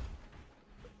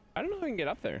 I don't know if I can get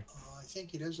up there. I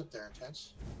think it is up there,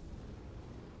 Intense.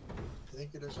 I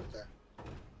think it is up there.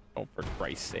 Oh, for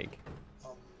Christ's sake.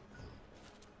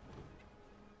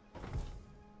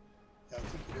 Yeah, I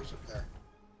think it is up there.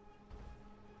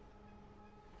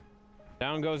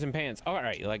 Down goes in pants. All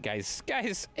right, like guys,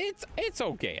 it's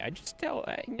okay. I just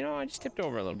you know, I just tipped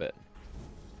over a little bit.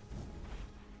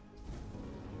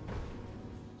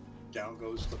 Down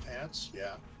goes the pants.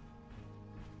 Yeah.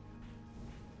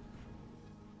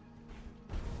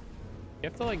 You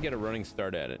have to like get a running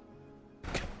start at it.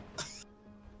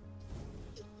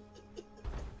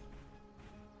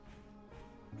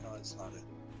 No, it's not it.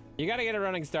 You got to get a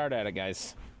running start at it,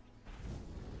 guys.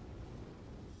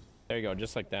 There you go,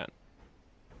 just like that.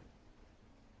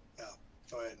 Yeah.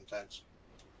 Go ahead, Intense.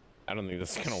 I don't think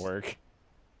this is gonna work.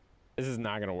 This is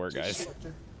not gonna work, guys.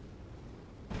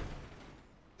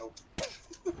 Nope.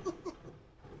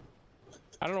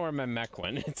 I don't know where my mech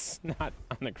went. It's not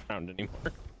on the ground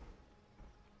anymore.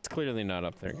 It's clearly not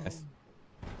up there, guys.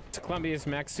 It's the clumsiest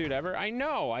mech suit ever. I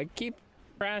know. I keep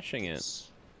crashing it.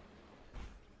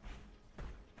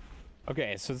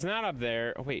 Okay, so it's not up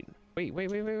there. Oh, wait.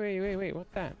 What's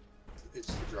that?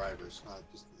 It's the drivers,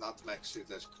 not the mech suit.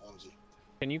 That's clumsy.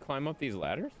 Can you climb up these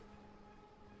ladders?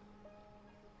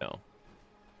 No.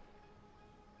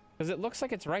 Because it looks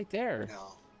like it's right there.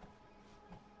 No.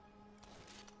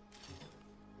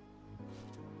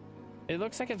 It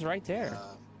looks like it's right there.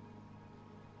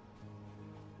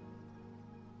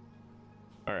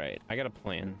 All right, I got a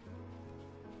plan.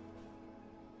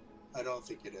 I don't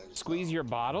think it is. Squeeze your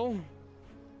bottle?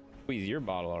 Squeeze your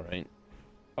bottle, all right.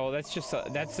 Oh, that's just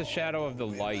that's the shadow of the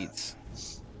lights.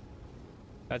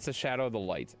 That's the shadow of the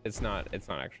lights. It's not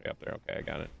actually up there. Okay, I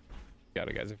got it. Got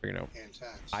it, guys. I figured it out.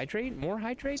 Intense. Hydrate? More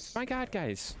hydrates? My God,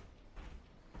 guys.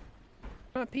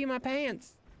 I'm gonna pee my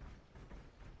pants.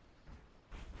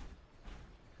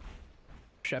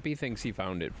 Sheppy thinks he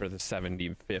found it for the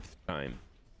 75th time.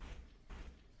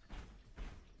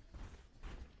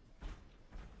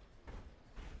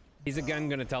 He's again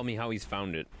gonna tell me how he's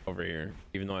found it over here,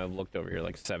 even though I've looked over here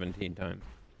like 17 times.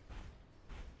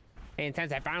 Hey,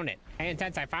 Intense, I found it. Hey,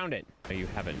 Intense, I found it. No, you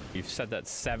haven't. You've said that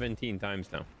 17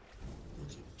 times now.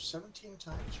 17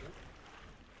 times,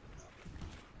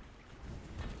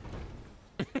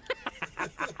 right?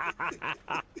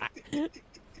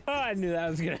 Oh, I knew that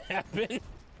was gonna happen.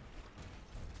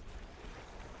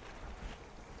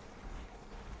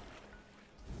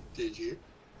 Did you?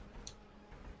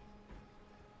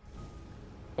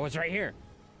 Oh, it's right here.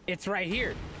 It's right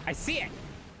here. I see it.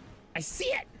 I see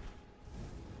it.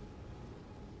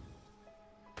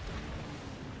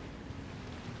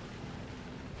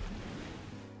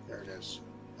 There it is.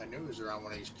 I knew it was around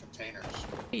one of these containers.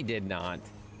 He did not.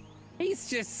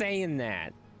 He's just saying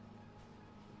that.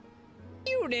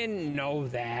 You didn't know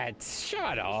that.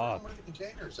 Shut It was around up. one of the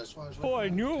containers. That's why I was Oh, I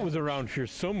looking knew at it was containers. around here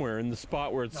somewhere in the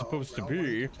spot where it's No, supposed to around one of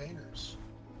the be. containers.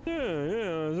 Yeah,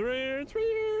 it's right here. It's right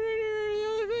here. Right here. The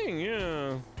other thing.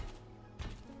 Yeah.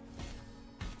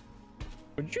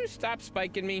 Would you stop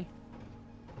spiking me?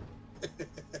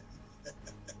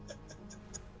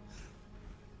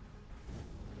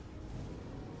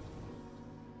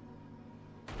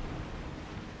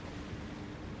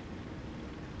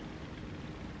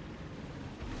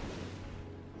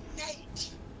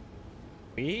 Nate!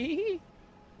 Wee.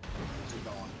 How's it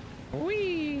going?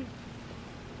 Wee.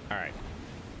 All right.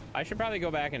 I should probably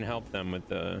go back and help them with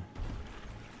the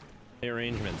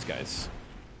arrangements, guys.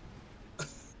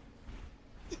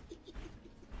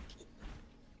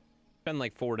 Been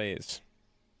like 4 days.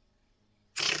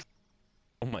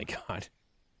 Oh my god.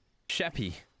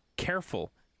 Sheppy,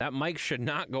 careful. That mic should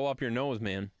not go up your nose,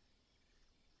 man.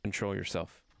 Control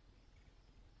yourself.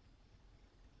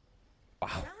 Wow.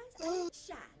 Eyes ain't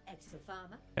shine,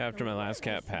 ex-farmer. After my The last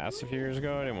cat world is passed a few years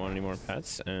ago, I didn't want any more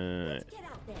pets. Let's get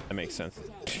out there. That makes sense.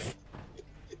 Today.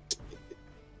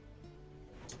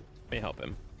 Let me help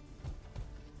him.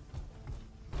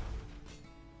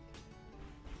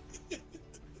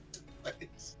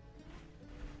 Thanks.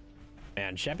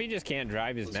 Man, Sheppy just can't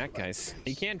drive his mech, guys.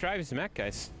 He can't drive his mech,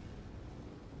 guys.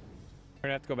 We're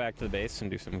gonna have to go back to the base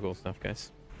and do some cool stuff,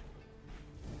 guys.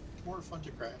 It's more fun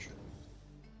to crash it.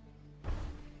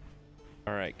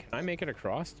 All right, can I make it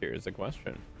across here is the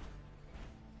question.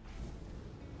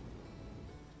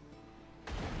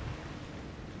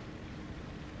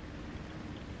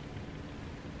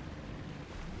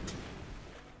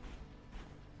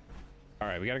 All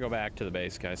right, we gotta go back to the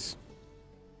base, guys.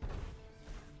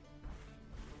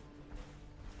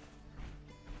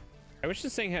 I wish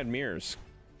this thing had mirrors.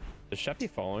 Is Sheppy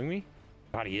following me?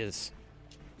 God, he is.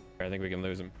 I think we can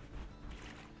lose him.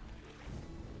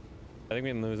 I think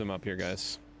we can lose him up here,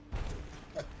 guys.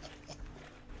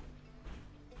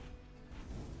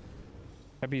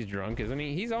 Sheppy's drunk, isn't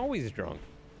he? He's always drunk.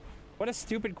 What a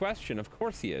stupid question. Of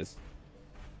course he is.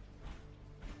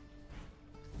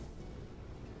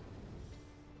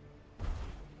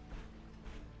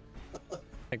 I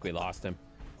think we lost him.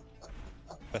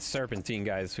 A serpentine,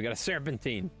 guys. We got a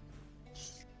serpentine.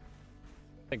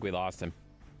 I think we lost him.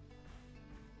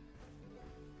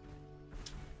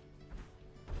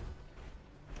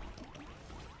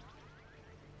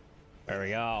 There we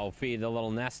go. Feed the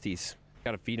little nesties.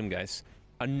 Gotta feed them, guys.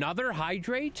 Another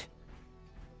hydrate?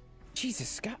 Jesus,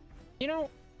 Scott. You know,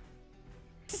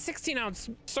 it's a 16-ounce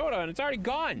soda and it's already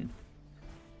gone.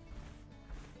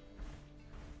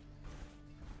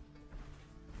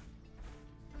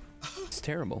 It's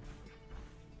terrible.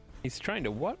 He's trying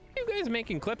to... What are you guys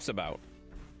making clips about?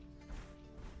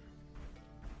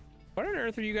 What on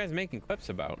earth are you guys making clips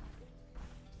about?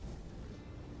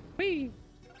 Whee!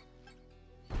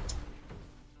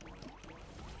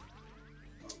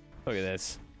 Look at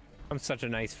this. I'm such a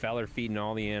nice feller feeding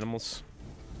all the animals.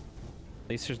 At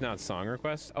least there's not song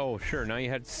requests. Oh, sure. Now you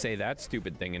had to say that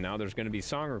stupid thing, and now there's going to be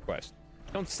song requests.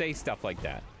 Don't say stuff like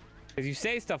that. Because you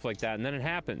say stuff like that, and then it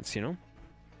happens, you know?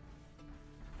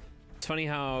 It's funny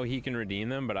how he can redeem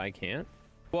them, but I can't.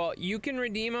 Well, you can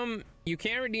redeem them. You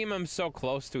can't redeem them so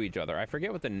close to each other. I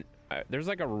forget what the... there's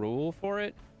like a rule for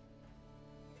it.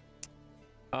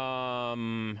 I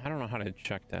don't know how to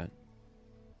check that.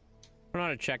 I don't know how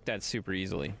to check that super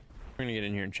easily. We're gonna get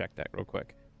in here and check that real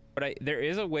quick. But there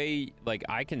is a way, like,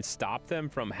 I can stop them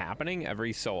from happening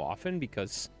every so often,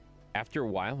 because after a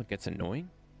while it gets annoying,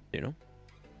 you know?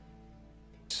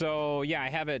 So yeah, I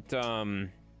have it, It's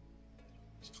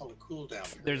called a cooldown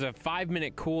period. there's a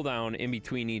 5-minute cooldown in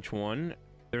between each one.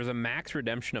 There's a max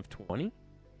redemption of 20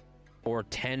 or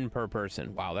 10 per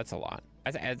person. Wow, that's a lot.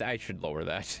 I should lower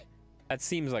that. That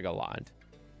seems like a lot.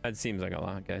 That seems like a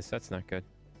lot, guys. That's not good.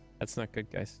 That's not good,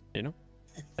 guys. You know?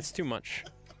 That's too much.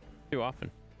 Too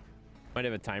often. Might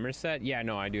have a timer set? Yeah,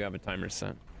 no, I do have a timer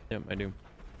set. Yep, I do.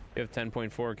 You have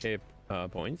 10.4k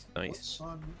points. What Nice.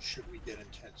 song should we get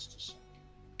intense to sing?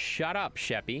 Shut up,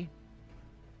 Sheppy.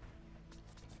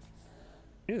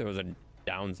 I knew there was a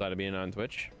downside of being on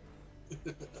Twitch.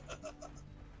 What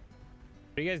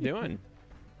are you guys doing?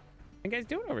 What are you guys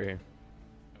doing over here?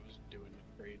 I was doing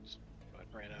upgrades, but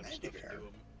ran out of Thank stuff you, to do Karen.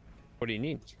 them. What do you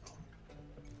need? What's it called?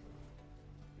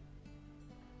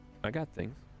 I got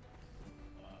things.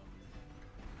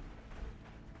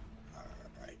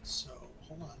 Alright, so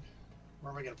hold on.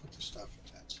 Where am I gonna put this stuff?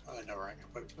 Oh, I know where I'm gonna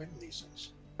put it. Put it in these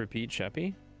things. Repeat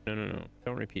Sheppy? No, no, no.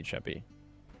 Don't repeat Sheppy.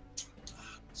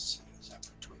 Let's see, is that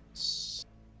for twigs?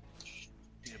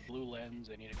 Need a blue lens.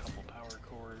 I need a couple power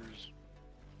cores.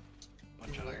 A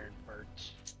bunch of iron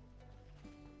parts.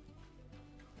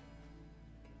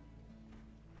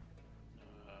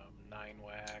 9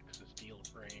 wax, a steel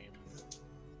frame,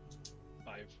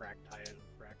 5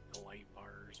 fractal light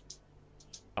bars.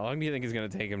 How long do you think it's gonna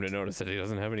take him to notice that he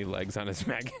doesn't have any legs on his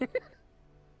mech?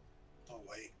 Oh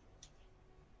wait.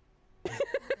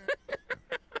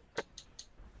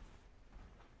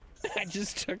 I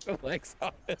just took the legs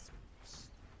off his.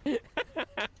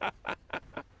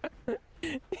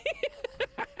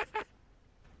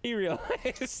 He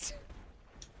realized.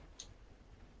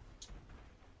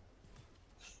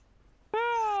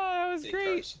 Oh, that was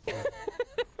great.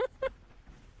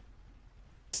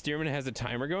 Steerman has a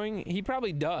timer going? He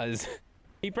probably does.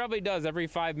 He probably does. Every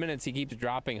 5 minutes he keeps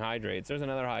dropping hydrates. There's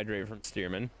another hydrate from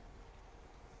Steerman.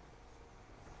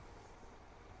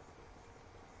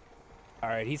 All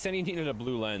right, he said he needed a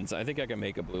blue lens. I think I can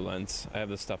make a blue lens. I have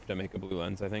the stuff to make a blue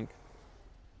lens, I think.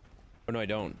 Oh, no, I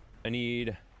don't. I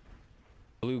need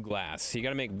blue glass. You got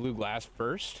to make blue glass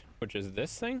first, which is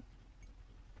this thing.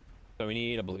 So we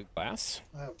need a blue glass.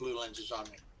 I have blue lenses on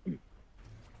me.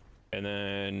 And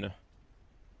then...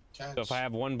 Chance. So if I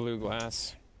have one blue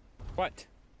glass... What?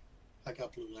 I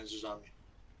got blue lenses on me.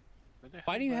 Where the hell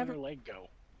Why do you did have your a leg go?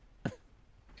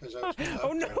 Because I was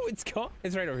Oh no, it's gone.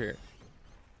 It's right over here.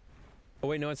 Oh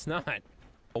wait, no, it's not.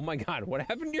 Oh my god, what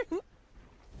happened to your...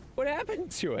 What happened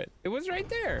to it? It was right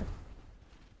there.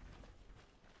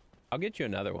 I'll get you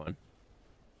another one.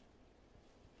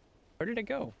 Where did it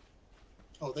go?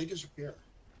 Oh, they disappear.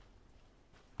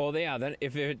 Oh yeah, then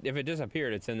if it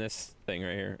disappeared, it's in this thing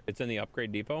right here. It's in the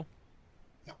upgrade depot.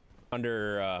 Yeah.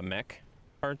 Under mech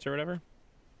parts or whatever.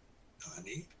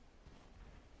 Honey.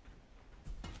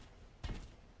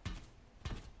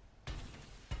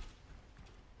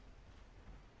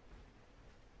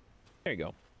 There you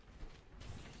go.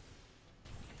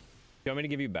 You want me to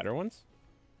give you better ones?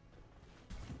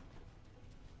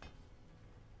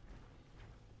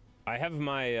 I have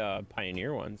my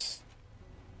Pioneer ones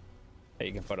that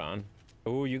you can put on.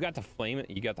 Oh, you got the flame.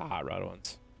 You got the hot rod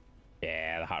ones.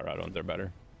 Yeah, the hot rod ones are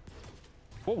better.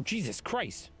 Oh, Jesus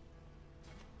Christ.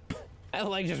 That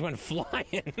leg just went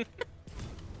flying.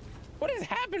 What is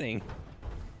happening?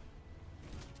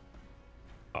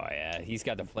 Oh, yeah, he's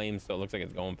got the flame, so it looks like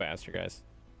it's going faster, guys.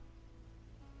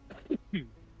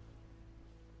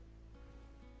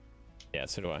 Yeah,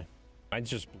 so do I. Mine's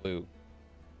just blue.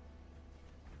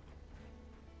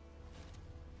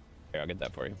 Here, I'll get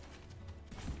that for you.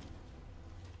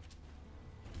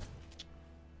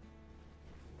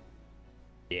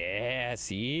 Yeah,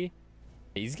 see?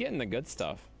 He's getting the good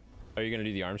stuff. Are you gonna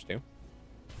do the arms too?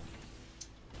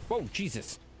 Whoa,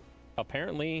 Jesus.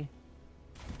 Apparently...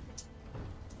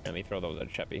 Let me throw those at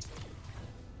Sheppy.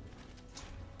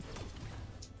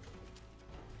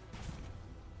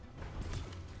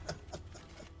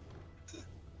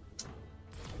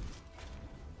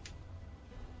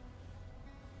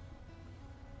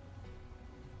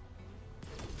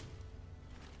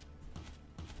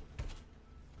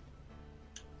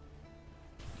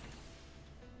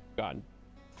 God.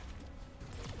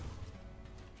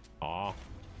 Aw.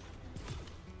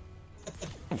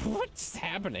 What's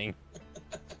happening?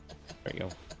 There you go.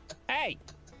 Hey!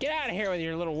 Get out of here with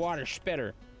your little water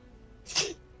spitter.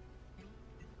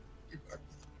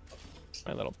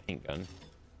 My little paint gun.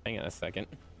 Hang on a second.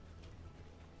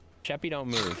 Sheppy, don't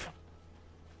move.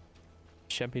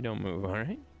 Sheppy, don't move,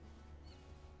 alright?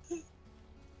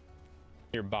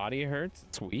 Your body hurts?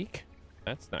 It's weak?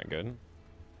 That's not good.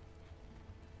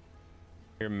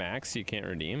 Your max you can't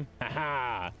redeem?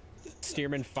 Haha!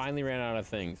 Steerman finally ran out of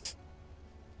things.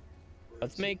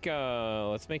 Let's make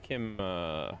him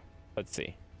let's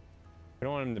see. We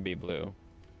don't want him to be blue.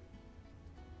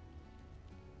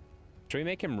 Should we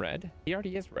make him red? He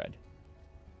already is red.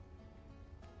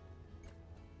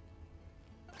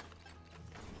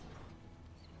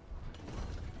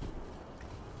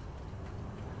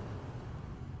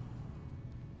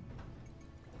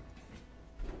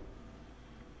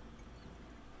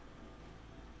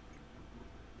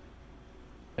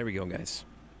 There we go, guys.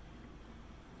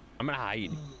 I'm gonna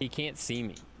hide. He can't see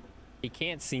me. He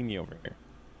can't see me over here.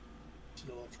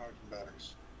 Steel electronic and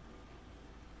batteries.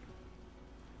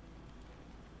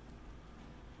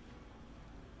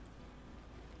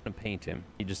 I'm gonna paint him.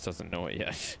 He just doesn't know it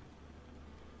yet.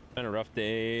 Been a rough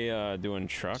day doing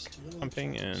truck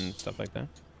pumping and stuff like that.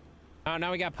 Oh,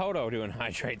 now we got Poto doing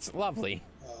hydrates. Lovely.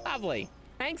 Lovely.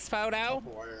 Thanks, Poto. Copper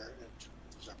wire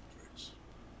and zap twigs.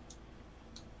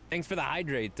 Thanks for the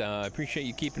hydrate. I appreciate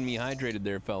you keeping me hydrated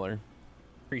there, feller.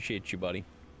 Appreciate you, buddy.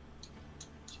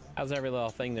 How's every little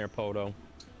thing there, Poto?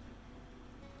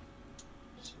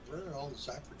 So where are all the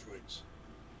zapper twigs?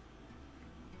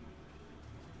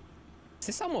 Is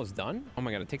this almost done? Oh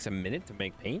my god, it takes a minute to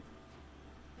make paint?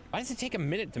 Why does it take a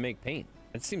minute to make paint?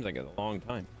 That seems like a long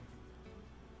time.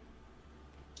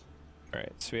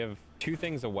 Alright, so we have 2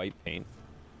 things of white paint.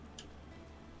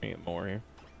 Get more here.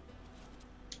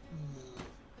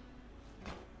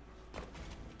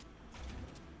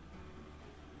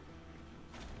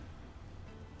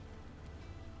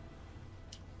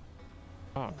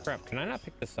 Oh crap, can I not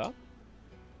pick this up?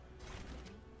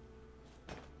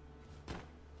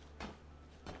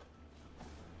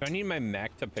 Do I need my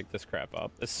mech to pick this crap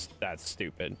up? That's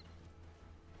stupid.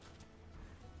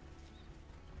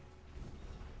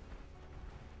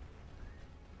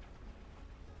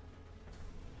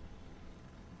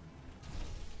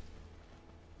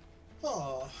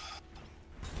 Oh.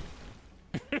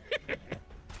 I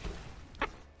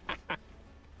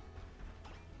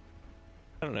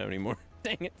don't have any more.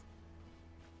 Dang it.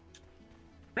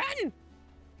 Run!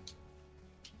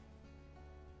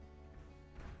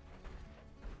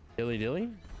 Dilly dilly?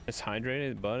 This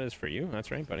hydrated bud is for you. That's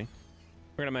right, buddy.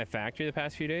 Working at my factory the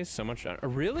past few days. So much done. Oh,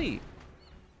 really?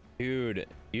 Dude,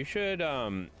 you should, I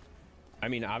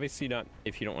mean, obviously not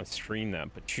if you don't want to stream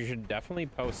that, but you should definitely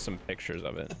post some pictures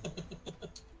of it.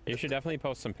 You should definitely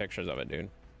post some pictures of it, dude.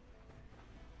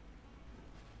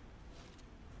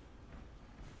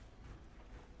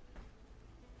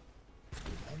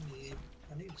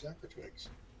 I need zapper twigs.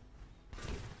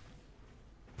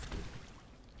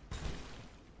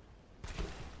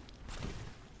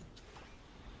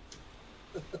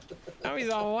 Now he's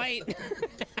all white.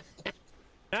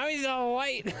 Now he's all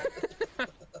white.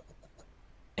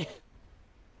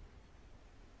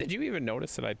 Did you even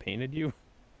notice that I painted you?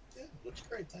 Yeah, looks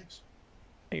great, thanks.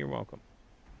 Hey, you're welcome.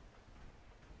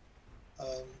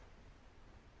 No,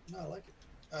 I like it.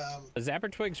 The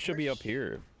zapper twigs should be up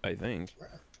here, I think.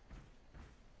 Where?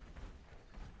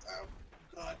 Oh,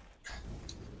 God.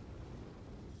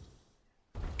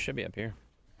 Should be up here.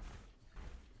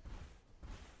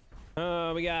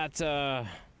 We got,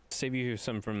 save you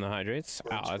some from the hydrates.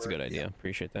 Oh, that's a good idea.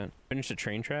 Appreciate that. Finish the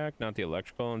train track, not the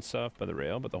electrical and stuff, but the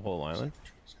rail, but the whole island.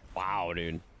 Wow,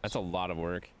 dude. That's a lot of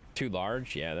work. Too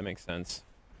large? Yeah, that makes sense.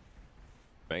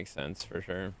 Makes sense for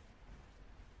sure.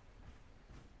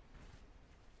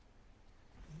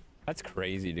 That's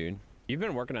crazy, dude. You've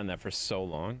been working on that for so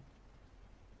long.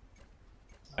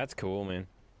 That's cool, man.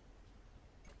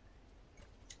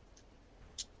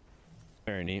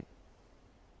 Very neat.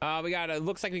 We got, it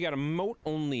looks like we got a emote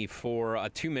only for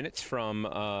 2 minutes from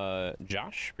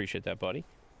Josh. Appreciate that, buddy.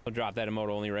 I'll drop that emote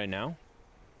only right now.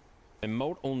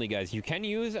 Emote only, guys. You can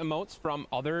use emotes from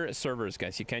other servers,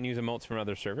 guys. You can use emotes from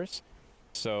other servers.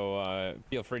 So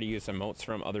feel free to use emotes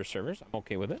from other servers. I'm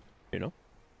okay with it, you know.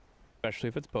 Especially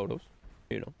if it's Potos,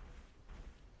 you know.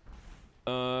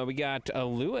 We got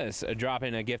Lewis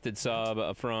dropping a gifted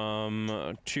sub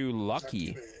from to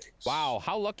Lucky. Wow,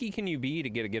 how lucky can you be to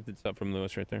get a gifted sub from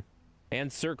Lewis right there?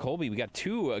 And Sir Colby, we got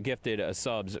 2 gifted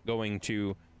subs going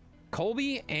to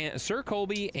Colby and Sir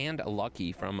Colby and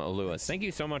Lucky from Lewis. Thank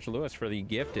you so much, Lewis, for the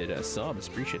gifted subs.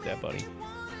 Appreciate that, buddy.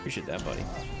 Appreciate that, buddy.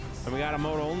 And we got a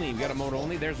mode only. We got a mode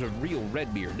only. There's a real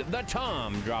Redbeard. The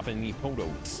Tom dropping the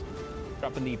Potos.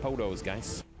 Dropping the Potos,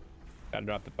 guys. Gotta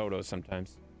drop the Potos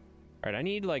sometimes. All right, I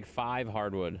need like 5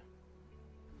 hardwood.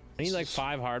 I need like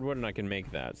 5 hardwood and I can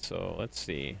make that. So let's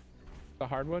see. A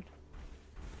hardwood?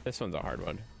 This one's a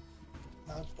hardwood.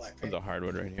 No, it's black One's a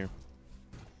hardwood right here.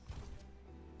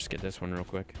 Just get this one real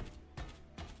quick.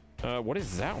 What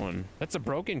is that one? That's a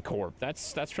broken corp.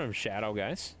 That's from Shadow,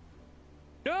 guys.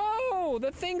 No, the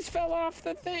things fell off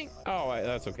the thing. Oh,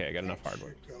 that's okay. I got enough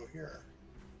hardwood. Go here.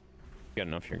 Got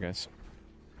enough here, guys.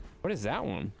 What is that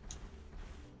one?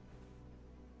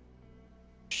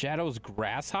 Shadow's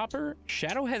grasshopper?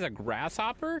 Shadow has a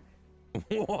grasshopper?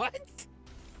 What?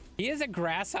 He has a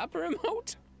grasshopper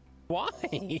emote? Why?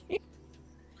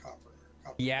 Copper.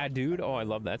 Yeah, dude. Oh, I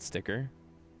love that sticker.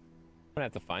 I'm gonna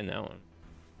have to find that one.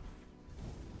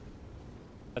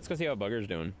 Let's go see how Bugger's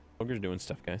doing. Bugger's doing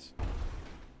stuff, guys.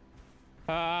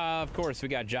 Of course, we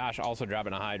got Josh also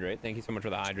dropping a hydrate. Thank you so much for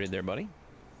the hydrate there, buddy.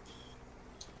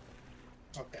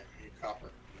 Okay, you need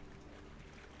copper.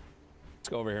 Let's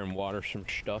go over here and water some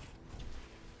stuff.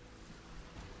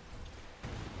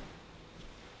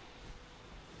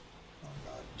 Oh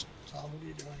God, Tom, what are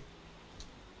you doing?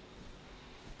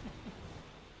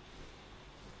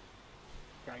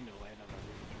 trying to land on the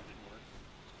roof,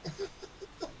 it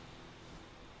didn't work.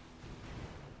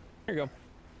 There you go.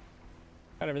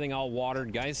 Got everything all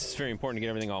watered, guys. It's very important to get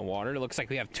everything all watered. It looks like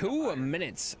we have 2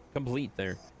 minutes complete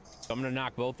there. So I'm gonna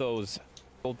knock both those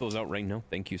out right now.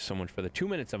 Thank you so much for the 2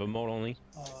 minutes of emote only,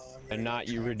 and not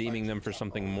you redeeming them for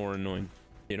something more annoying.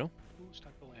 You know? Ooh,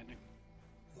 stuck the landing.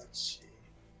 Let's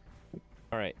see.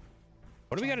 All right.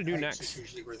 What do we got to do Heights next? is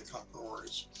usually where the copper ore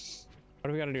is. What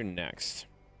do we got to do next?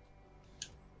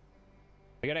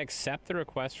 We got to accept the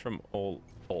request from Ulf.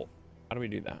 How do we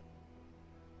do that?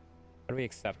 How do we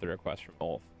accept the request from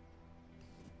Ulf?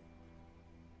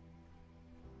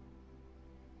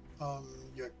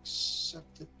 You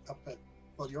accept it up at.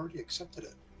 Well, you already accepted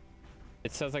it.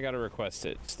 It says I got to request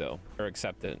it still, or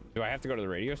accept it. Do I have to go to the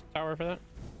radio tower for that?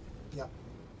 Yeah.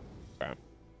 Okay.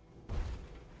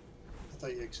 I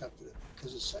thought you accepted it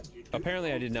because it said you.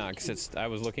 Apparently I did not, because I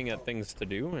was looking at things to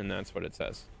do, and that's what it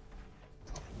says.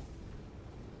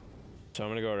 So I'm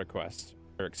gonna go request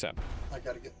or accept. I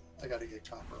gotta get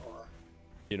copper ore.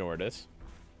 You know where it is?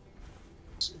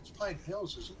 It's Pine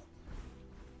Hills, isn't it?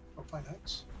 Or Pine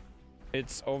Heights?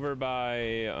 It's over by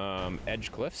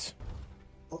Edge Cliffs.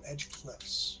 Oh, Edge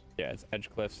Cliffs. Yeah, it's Edge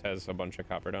Cliffs has a bunch of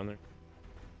copper down there.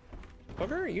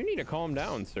 Booger, you need to calm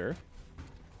down, sir.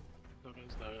 So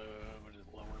does the what is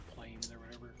it, lower plains or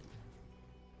whatever?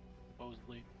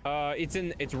 Supposedly.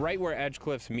 It's right where Edge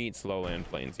Cliffs meets Lowland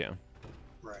Plains, yeah.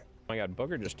 Right. Oh my god,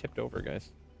 Booger just tipped over,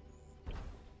 guys.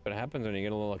 What happens when you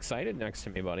get a little excited next to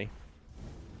me, buddy?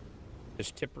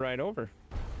 Just tip right over.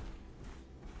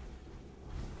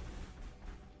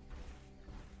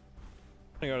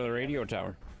 I go to the radio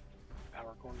tower.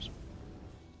 Power cores.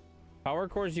 Power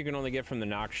cores you can only get from the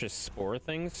noxious spore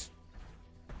things.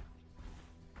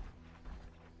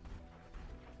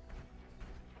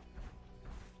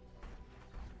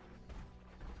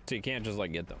 So you can't just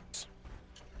like get those.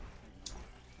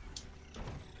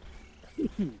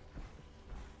 With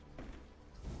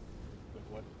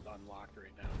what's unlocked right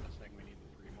now, this thing we need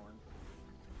 3 more.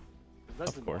 'Cause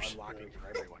that's Of course. unlocking for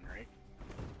everyone, right?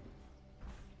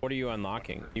 What are you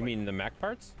unlocking? You mean the mech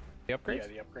parts? The upgrades?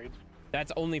 Yeah, the upgrades.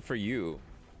 That's only for you.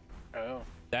 Oh,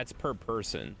 That's per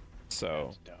person. So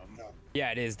that's dumb. No.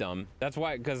 yeah, it is dumb. That's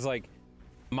why, because like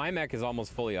my mech is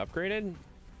almost fully upgraded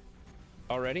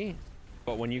already.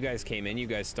 But when you guys came in, you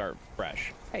guys start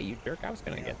fresh. Hey, you jerk! I was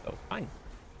gonna get those. Fine,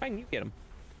 fine, you get them.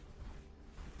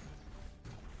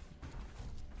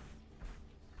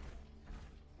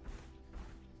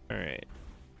 All right.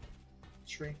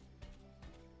 Tree.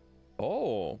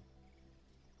 Oh,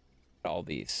 all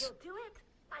these. You'll do it?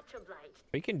 Much obliged.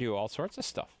 We can do all sorts of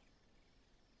stuff.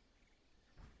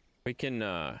 We can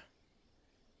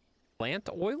plant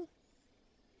oil.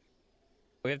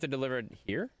 We have to deliver it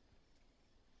here,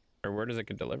 or where does it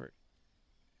get delivered?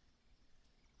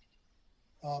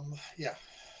 Yeah.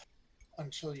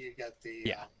 Until you get the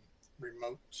Yeah.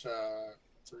 remote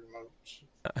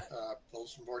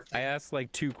bulletin board I thing. asked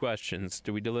like 2 questions.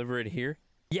 Do we deliver it here?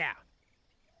 Yeah.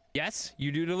 Yes,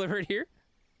 you do deliver it here?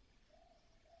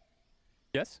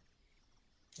 Yes?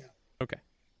 Yeah. Okay.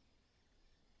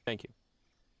 Thank you.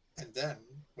 And then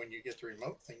when you get the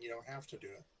remote thing, you don't have to do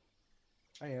it.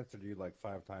 I answered you like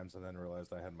 5 times and then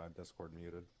realized I had my Discord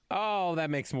muted. Oh, that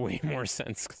makes way more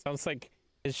sense. 'Cause I was like,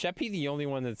 is Sheppy the only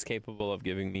one that's capable of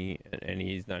giving me, and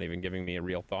he's not even giving me a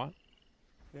real thought?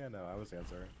 Yeah, no, I was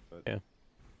answering, but Yeah.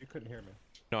 you couldn't hear me.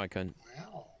 No, I couldn't.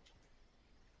 Wow.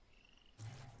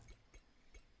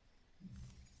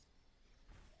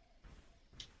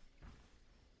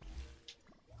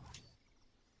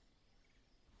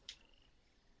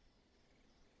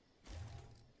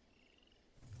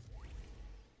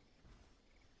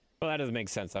 Well, that doesn't make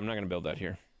sense. I'm not going to build that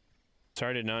here.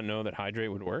 Sorry, I did not know that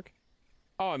hydrate would work.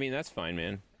 Oh, I mean, that's fine,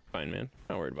 man. Fine, man.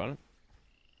 Not worried about it.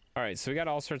 All right, so we got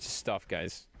all sorts of stuff,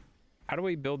 guys. How do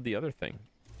we build the other thing?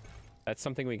 That's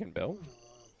something we can build?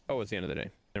 Oh, it's the end of the day.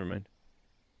 Never mind.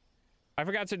 I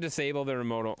forgot to disable the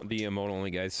emote only,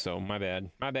 guys, so my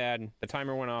bad. My bad. The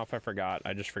timer went off. I forgot.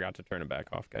 I just forgot to turn it back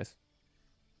off, guys.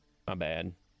 My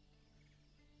bad.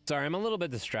 Sorry, I'm a little bit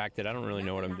distracted. I don't really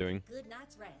know what I'm doing. Good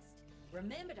night's rest.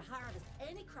 Remember to harvest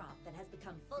any crop that has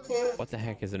become fully What the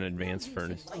heck is an advanced No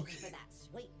use in furnace? waiting for that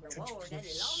sweet reward any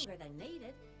longer than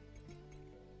needed.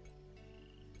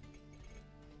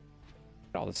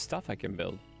 All the stuff I can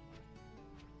build.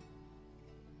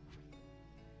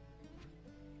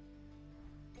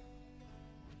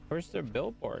 Where's their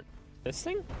billboard? This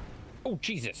thing? Oh,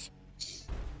 Jesus.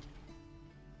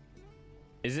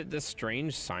 Is it the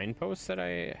strange signpost that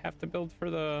I have to build for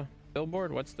the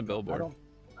billboard? What's the billboard?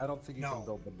 I don't think you No. can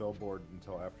build the billboard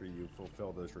until after you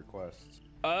fulfill those requests.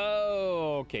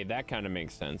 Oh, okay, that kind of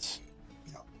makes sense.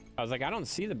 Yeah. I was like, I don't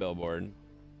see the billboard.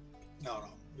 No,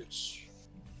 it's.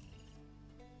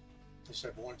 I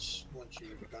said once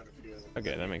you've done a few of them. Okay,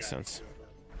 then that you makes got sense. to do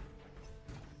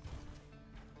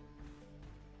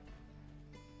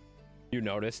it. You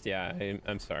noticed? Yeah,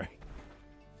 I'm sorry.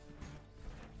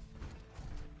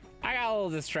 I got a little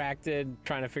distracted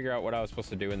trying to figure out what I was supposed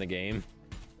to do in the game.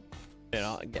 You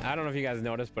know, I don't know if you guys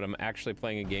noticed, but I'm actually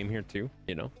playing a game here too,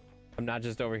 you know? I'm not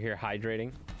just over here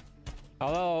hydrating.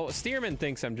 Although, Steerman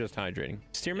thinks I'm just hydrating.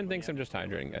 Steerman thinks I'm just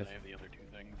hydrating, guys. I have the other two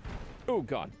things. Oh,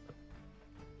 God.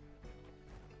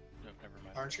 No, never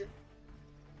mind. Aren't you?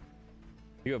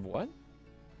 You have what?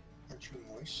 Aren't you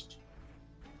moist?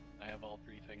 I have all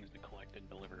three things to collect and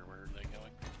deliver. Where are they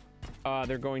going?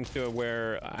 They're going to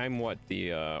where I'm what?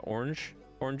 The orange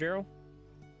arrow?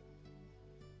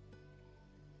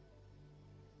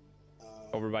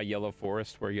 Over by Yellow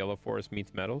Forest, where Yellow Forest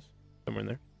meets Meadows. Somewhere in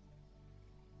there.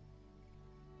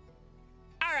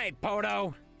 All right,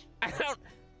 Poto. I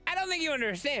don't think you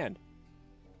understand.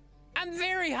 I'm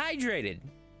very hydrated.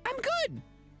 I'm good.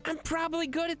 I'm probably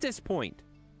good at this point.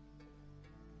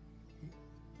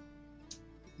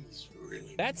 He's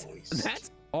really That's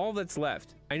moist. all that's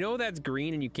left. I know that's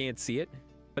green and you can't see it,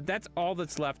 but that's all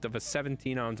that's left of a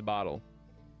 17-ounce bottle.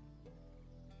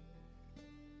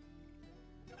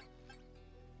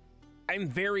 I'm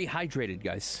very hydrated,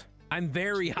 guys. I'm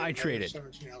very hydrated.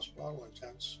 17-ounce bottle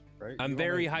intense. Right? I'm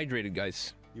very hydrated,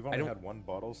 guys. You've I only don't- had one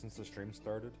bottle since the stream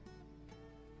started.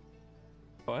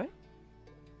 What?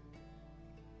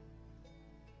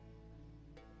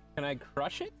 Can I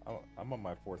crush it? I'm on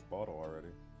my 4th bottle already.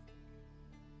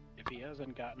 If he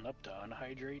hasn't gotten up to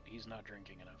unhydrate, he's not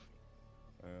drinking enough.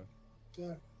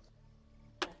 Yeah.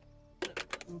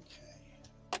 Okay.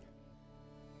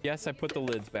 Yes, I put the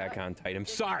lids back on tight. I'm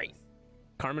sorry.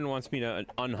 Carmen wants me to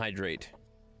unhydrate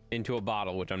into a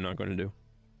bottle, which I'm not going to do.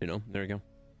 You know, there you go.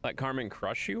 Let Carmen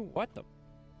crush you? What the?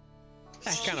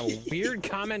 That kind of weird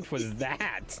comment was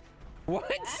that?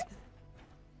 What?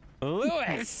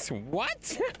 Lewis,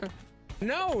 what?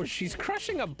 No, she's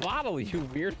crushing a bottle, you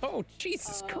weirdo.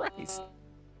 Jesus Christ.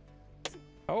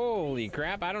 Holy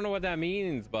crap, I don't know what that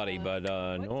means, buddy, but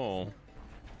no.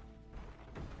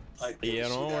 I did You see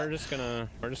know, that.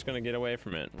 we're just gonna get away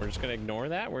from it. We're just gonna ignore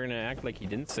that. We're gonna act like he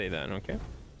didn't say that, okay?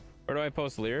 Where do I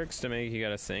post lyrics to make you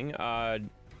gotta sing?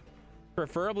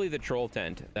 Preferably the troll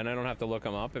tent. Then I don't have to look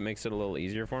them up. It makes it a little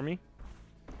easier for me.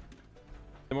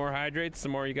 The more hydrates, the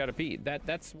more you gotta pee.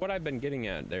 That's what I've been getting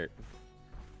at there.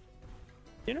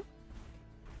 You know?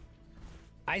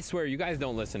 I swear you guys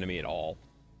don't listen to me at all.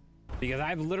 Because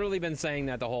I've literally been saying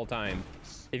that the whole time.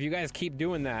 If you guys keep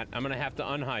doing that, I'm gonna have to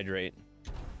unhydrate.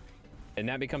 And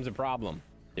that becomes a problem,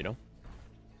 you know?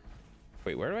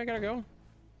 Wait, where do I gotta go?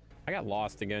 I got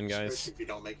lost again, guys. Especially if you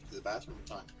don't make it to the bathroom in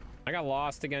time. I got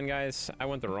lost again, guys. I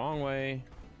went the wrong way.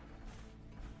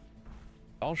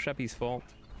 All Sheppy's fault,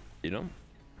 you know?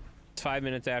 It's 5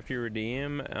 minutes after you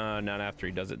redeem, not after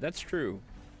he does it. That's true.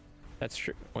 That's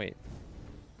true. Wait.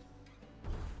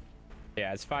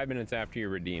 Yeah, it's 5 minutes after you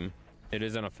redeem. It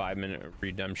isn't a 5-minute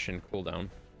redemption cooldown.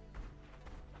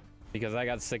 Because I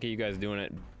got sick of you guys doing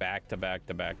it back to back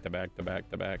to back to back to back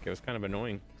to back. It was kind of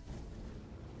annoying.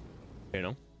 You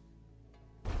know?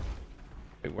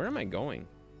 Wait, where am I going?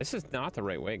 This is not the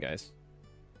right way, guys.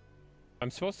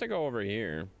 I'm supposed to go over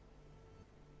here.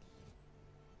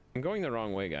 I'm going the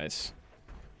wrong way, guys.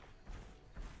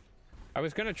 I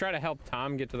was gonna try to help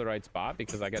Tom get to the right spot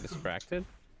because I got distracted.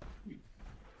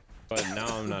 But now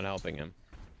I'm not helping him.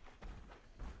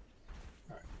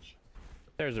 Alright.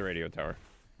 There's the radio tower.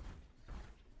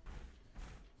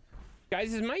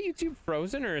 Guys, is my YouTube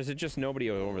frozen or is it just nobody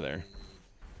over there?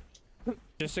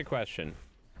 Just a question.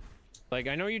 Like,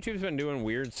 I know YouTube's been doing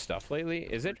weird stuff lately.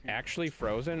 Is it actually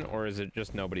frozen or is it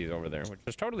just nobody's over there? Which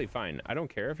is totally fine. I don't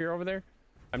care if you're over there.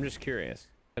 I'm just curious.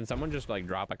 Can someone just like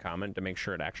drop a comment to make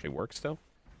sure it actually works still?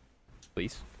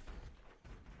 Please.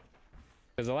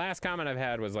 Because the last comment I've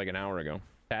had was like an hour ago.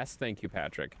 Test, thank you,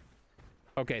 Patrick.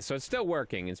 Okay, so it's still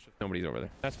working. It's just nobody's over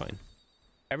there. That's fine.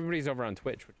 Everybody's over on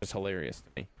Twitch, which is hilarious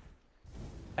to me.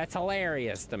 That's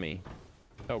hilarious to me.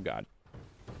 Oh, God.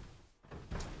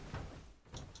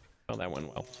 Oh, that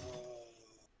went well.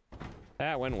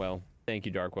 That went well. Thank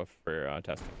you, Darkwolf, for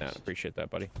testing that. Appreciate that,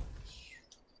 buddy.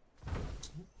 Oh,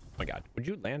 my God. Would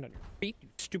you land on your feet, you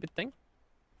stupid thing?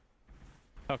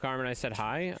 Oh, Carmen, I said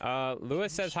hi.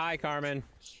 Lewis says hi, Carmen.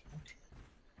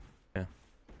 Yeah.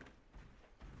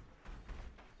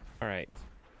 All right.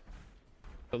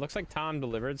 So it looks like Tom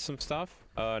delivered some stuff.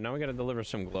 Now we got to deliver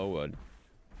some glow wood.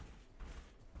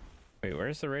 Wait,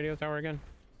 where's the radio tower again?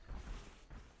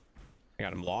 I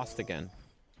got him lost again.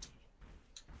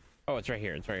 Oh, it's right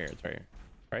here. It's right here. It's right here.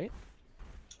 Right?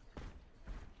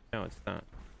 No, it's not.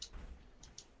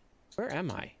 Where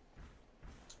am I?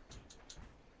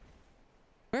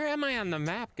 Where am I on the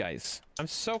map, guys? I'm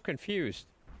so confused.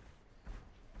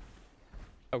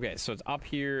 Okay, so it's up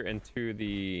here and to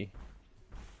the...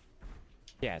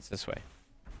 Yeah, it's this way.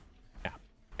 Yeah,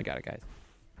 I got it, guys.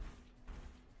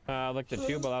 Look, the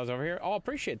tube while I was over here. Oh,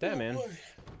 appreciate that, man.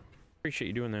 Appreciate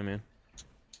you doing that, man.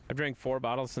 I drank 4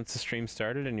 bottles since the stream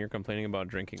started, and you're complaining about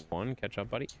drinking 1. Catch up,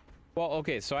 buddy. Well,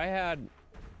 okay, so I had...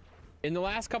 In the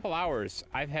last couple hours,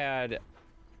 I've had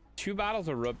 2 bottles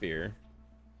of root beer,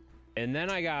 and then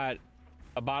I got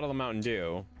a bottle of Mountain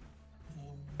Dew,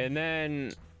 and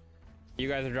then you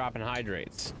guys are dropping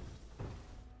hydrates.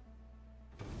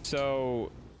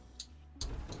 So,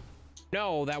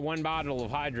 no, that 1 bottle of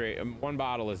hydrate, 1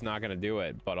 bottle is not going to do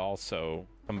it, but also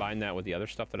combine that with the other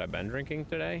stuff that I've been drinking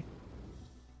today.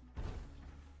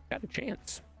 Got a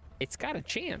chance. It's got a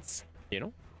chance, you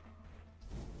know?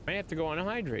 Might have to go on a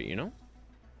hydrate, you know?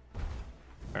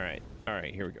 All right,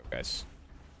 here we go, guys.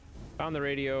 Found the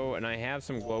radio, and I have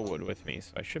some glowwood with me,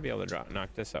 so I should be able to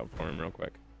knock this out for him real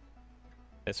quick.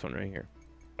 This one right here.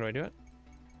 How do I do it?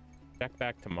 Check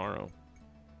back tomorrow.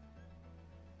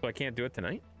 So I can't do it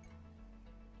tonight?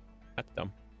 That's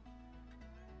dumb.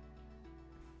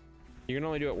 You can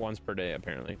only do it once per day,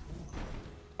 apparently.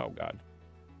 Oh, God.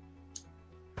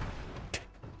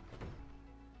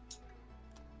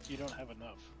 You don't have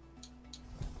enough.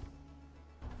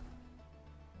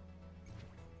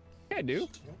 Yeah, I do.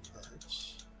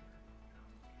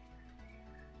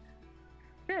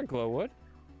 Yeah, glowwood.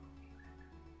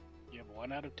 You have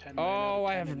 1 out of 10. Oh,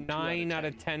 I have and 9 out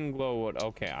of 10 glowwood.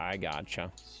 Okay, I gotcha.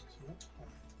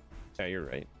 Yeah, you're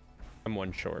right. I'm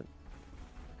 1 short.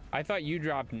 I thought you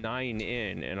dropped 9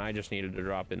 in, and I just needed to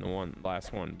drop in the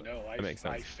last one. No, that makes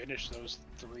sense. I finished those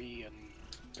 3 and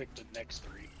picked the next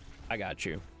 3. I got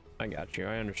you. I got you.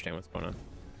 I understand what's going on.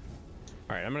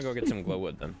 All right, I'm gonna go get some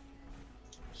glowwood then.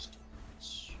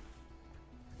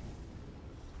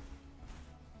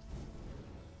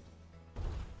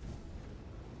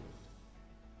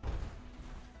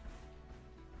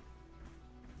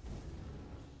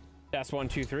 Test 1,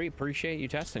 2, 3. Appreciate you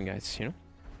testing, guys. You know,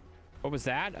 what was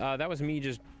that? That was me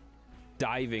just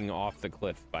diving off the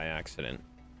cliff by accident.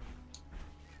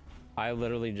 I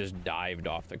literally just dived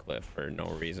off the cliff for no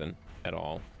reason at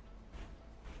all.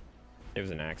 It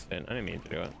was an accident. I didn't mean to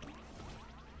do it.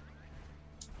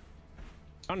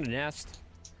 Found a nest.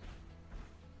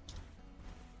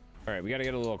 All right, we got to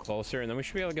get a little closer, and then we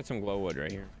should be able to get some glowwood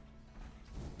right here.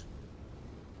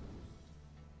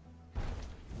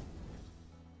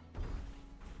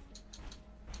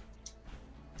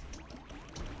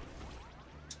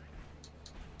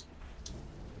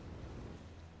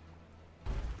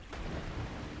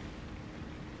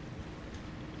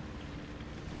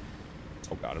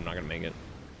 Oh God, I'm not gonna make it.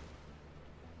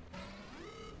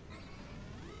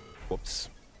 Whoops.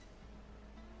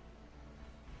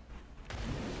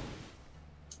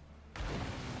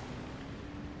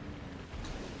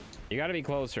 You gotta be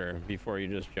closer before you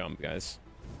just jump, guys.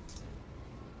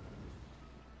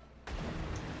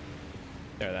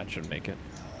 There, that should make it.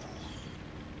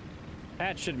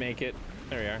 That should make it.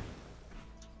 There we are.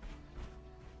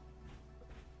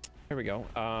 Here we go.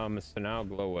 So now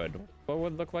glowwood. What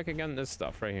would look like again? This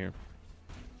stuff right here.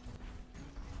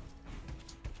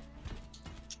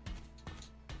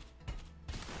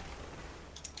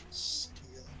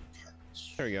 Steel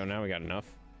parts. There we go. Now we got enough.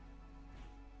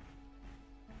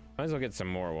 Might as well get some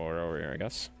more while we're over here, I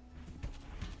guess.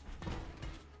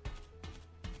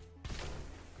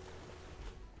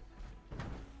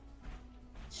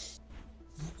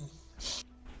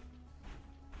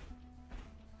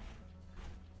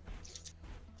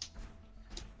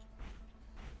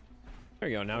 There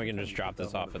we go. Now we can just drop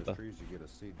this off at the trees. You get a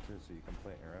seed too, so you can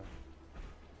plant your own.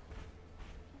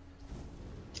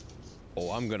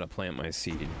 Oh, I'm gonna plant my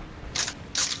seed.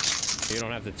 You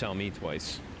don't have to tell me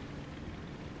twice.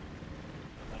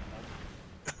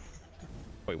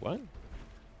 Wait, what?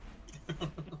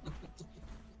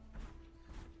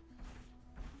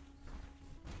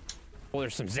 Oh,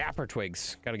 there's some zapper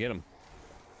twigs. Gotta get them.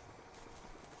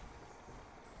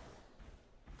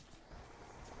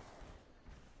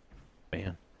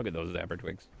 Man, look at those zapper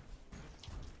twigs.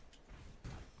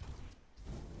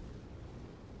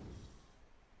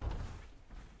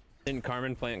 Didn't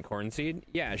Carmen plant corn seed?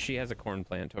 Yeah, she has a corn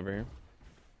plant over here.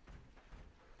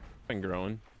 Been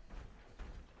growing.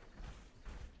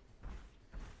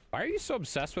 Why are you so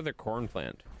obsessed with a corn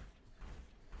plant?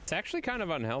 It's actually kind of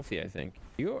unhealthy, I think.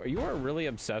 You are really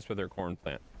obsessed with her corn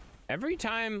plant. Every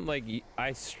time, like,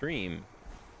 I stream,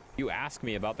 You ask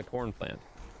me about the corn plant.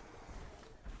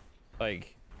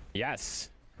 Like, yes,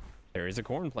 there is a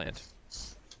corn plant.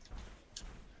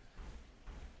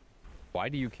 Why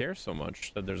do you care so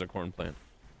much that there's a corn plant?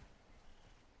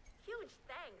 Huge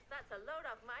thanks. That's a load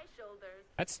off my shoulders.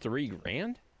 That's $3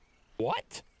 grand?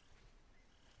 What?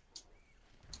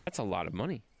 That's a lot of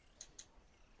money.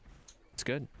 It's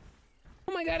good.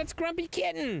 Oh my god, it's Grumpy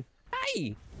Kitten!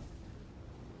 Hi!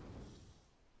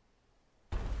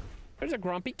 There's a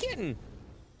Grumpy Kitten.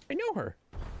 I know her.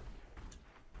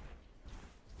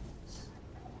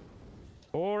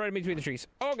 Oh, right in between the trees.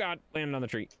 Oh god, landed on the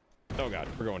tree. Oh god,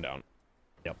 we're going down.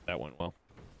 Yep, that went well.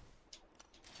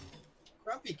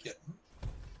 Grumpy Kitten.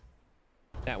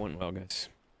 That went well, guys.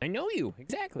 I know you,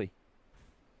 exactly.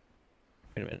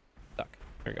 Wait a minute, stuck.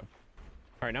 There we go.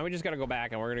 All right, now we just gotta go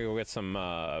back and we're gonna go get some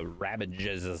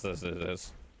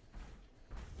rabbages.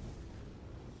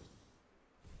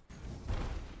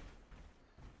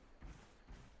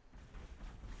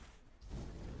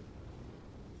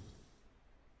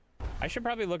 I should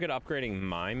probably look at upgrading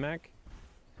my mech.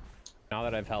 Now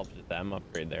that I've helped them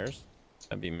upgrade theirs.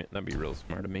 That'd be real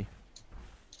smart of me.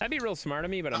 That'd be real smart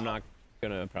of me, but I'm not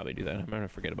gonna probably do that. I'm gonna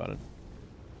forget about it.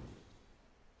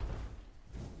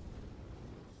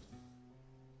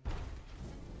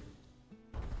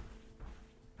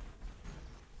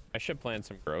 I should plant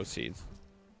some grow seeds. Is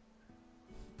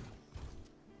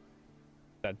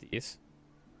that these?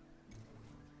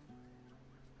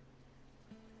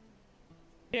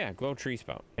 Yeah, glow tree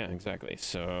spout. Yeah, exactly.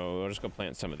 So we'll just go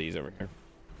plant some of these over here.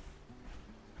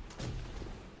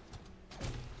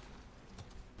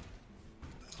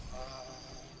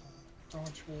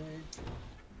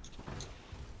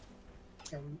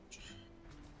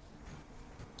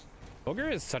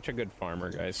 Booger is such a good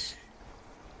farmer, guys.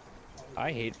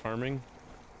 I hate farming.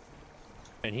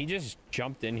 And he just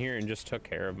jumped in here and just took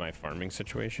care of my farming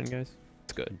situation, guys.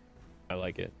 It's good. I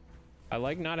like it. I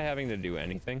like not having to do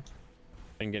anything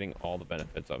and getting all the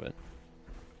benefits of it.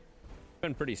 It's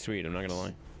been pretty sweet, I'm not gonna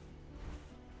lie.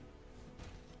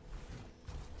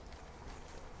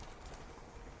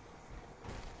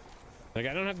 Like,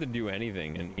 I don't have to do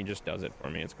anything and he just does it for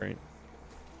me. It's great.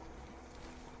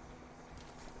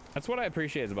 That's what I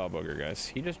appreciate about Booger, guys.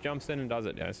 He just jumps in and does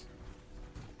it, guys.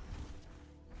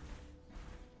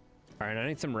 All right, I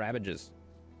need some rabbages.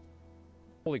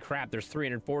 Holy crap, there's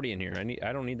 340 in here.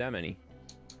 I don't need that many.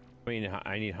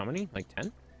 I need how many? Like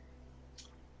 10?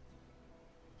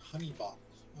 Honey box.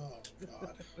 Oh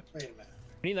god. Wait a minute.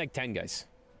 I need like 10, guys.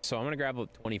 So I'm gonna grab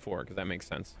 24 because that makes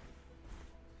sense.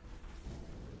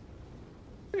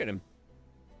 Look at him.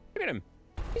 Look at him.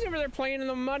 He's over there playing in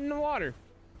the mud and the water.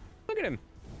 Look at him.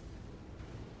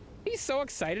 He's so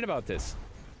excited about this.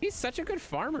 He's such a good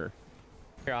farmer.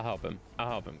 Here, I'll help him. I'll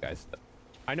help him, guys.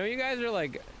 I know you guys are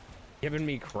like giving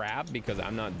me crap because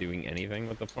I'm not doing anything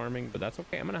with the farming, but that's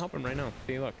okay. I'm gonna help him right now.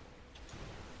 See, look.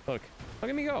 Look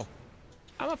at me go.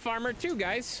 I'm a farmer too,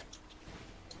 guys.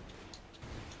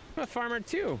 I'm a farmer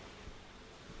too. I'm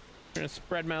gonna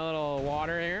spread my little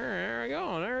water here. There we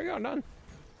go. There we go. Done.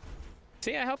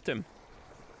 See, I helped him.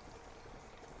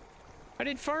 I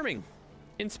did farming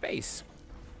in space.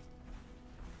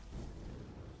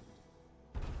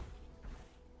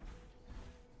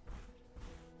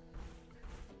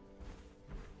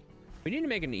 We need to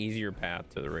make an easier path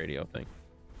to the radio thing.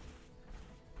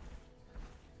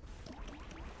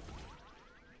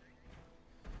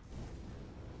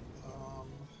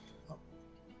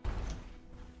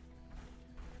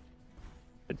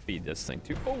 Should feed this thing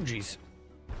too. Oh, jeez.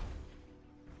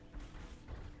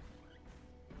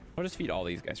 I'll just feed all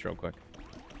these guys real quick.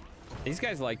 These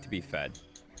guys like to be fed,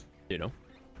 you know?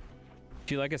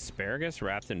 Do you like asparagus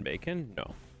wrapped in bacon?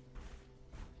 No.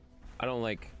 I don't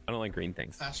like green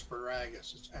things.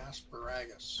 Asparagus. It's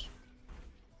asparagus.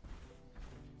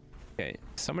 Okay,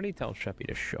 somebody tell Sheppy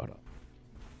to shut up.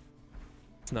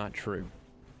 It's not true.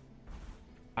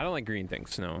 I don't like green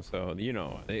things, no. So, you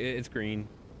know, it's green.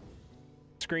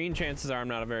 It's green. Chances are I'm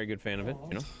not a very good fan of it,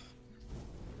 you know?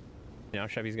 Now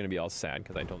Sheppy's gonna be all sad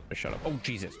because I told him to shut up. Oh,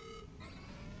 Jesus.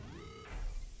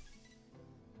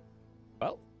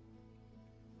 Well,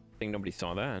 I think nobody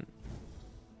saw that.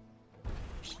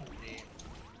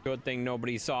 Good thing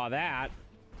nobody saw that.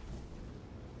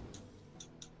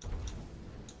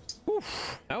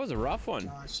 Oof, that was a rough one.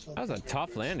 That was a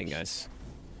tough landing, guys.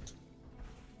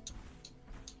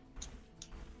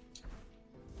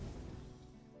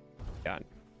 God.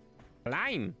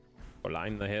 Climb!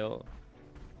 Climb the hill.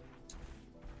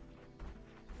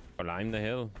 Climb the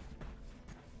hill.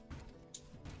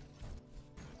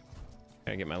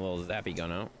 Gotta get my little zappy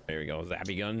gun out. There we go,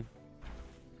 zappy gun.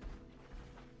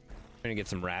 I'm gonna get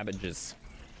some rabbages.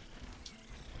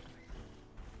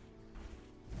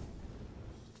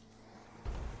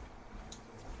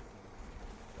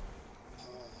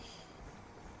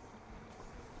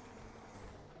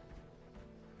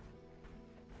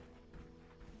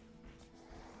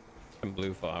 Some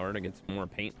blue flour to get some more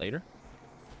paint later.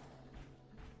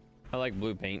 I like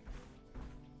blue paint.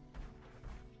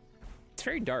 It's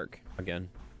very dark again.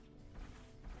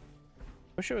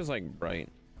 Wish it was like bright.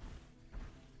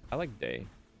 I like day.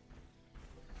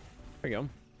 There you go.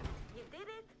 You did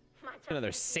it. Much Another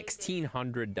appreciated.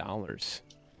 $1,600.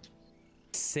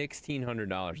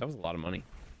 $1,600. That was a lot of money.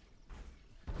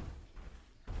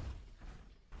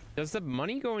 Does the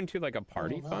money go into like a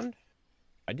party fund?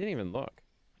 I didn't even look.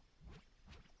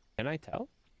 Can I tell?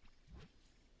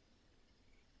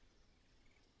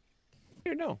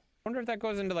 Here, no. I wonder if that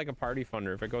goes into like a party fund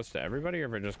or if it goes to everybody or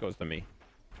if it just goes to me.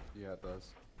 Yeah, it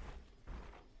does.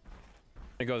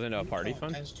 It goes into a party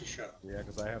fund? Tends to show. Yeah,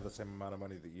 because I have the same amount of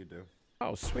money that you do.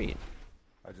 Oh, sweet.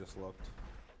 I just looked.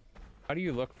 How do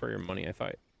you look for your money? I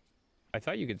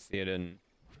thought you could see it in.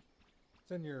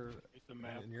 It's in your the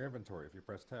map. in your inventory if you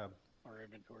press tab Or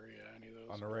inventory, yeah, any of those.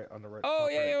 on the right. Oh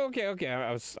top yeah, right. yeah, okay.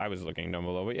 I was looking down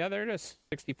below, but yeah, there it is.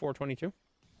 6422.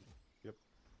 Yep.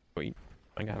 Sweet.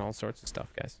 I got all sorts of stuff,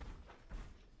 guys.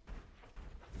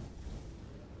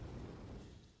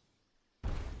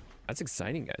 That's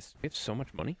exciting, guys. We have so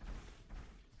much money.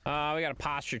 We got a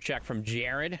posture check from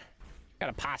Jared. Got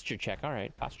a posture check. All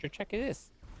right, posture check it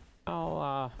is.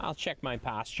 I'll check my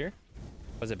posture.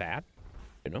 Was it bad?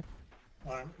 You know.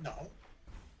 No.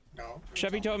 No.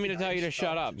 Chevy told me to tell you to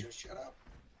shut up. Just shut up.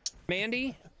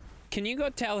 Mandy, can you go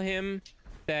tell him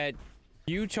that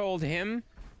you told him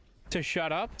to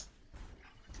shut up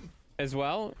as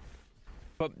well?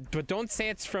 But don't say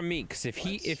it's from me, because if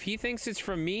he thinks it's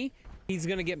from me, he's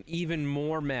gonna get even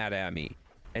more mad at me.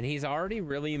 And he's already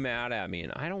really mad at me,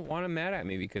 and I don't want him mad at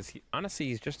me because honestly,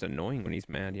 he's just annoying when he's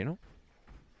mad, you know?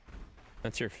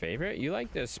 That's your favorite? You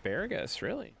like the asparagus,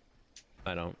 really?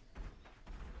 I don't.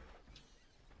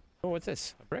 Oh, what's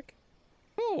this? A brick?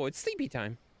 Oh, it's sleepy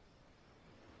time.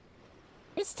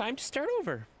 It's time to start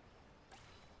over.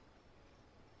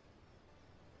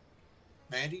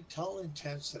 Mandy, tell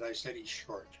Intense that I said he's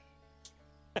short.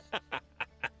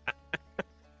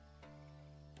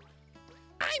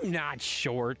 I'm not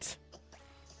short.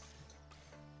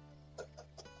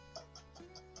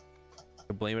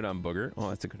 Blame it on Booger. Oh,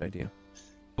 that's a good idea.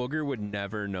 Booger would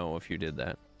never know if you did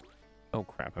that. Oh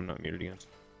crap, I'm not muted again.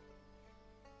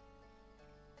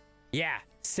 Yeah,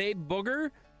 say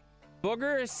Booger.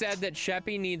 Booger said that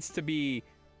Sheppy needs to be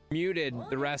muted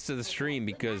the rest of the stream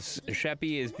because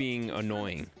Sheppy is being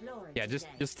annoying. Yeah, just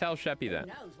tell Sheppy that.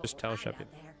 Just tell Sheppy.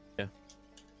 Yeah.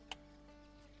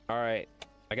 All right,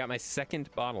 I got my second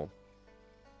bottle.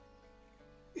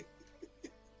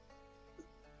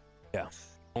 Yeah.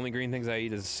 Only green things I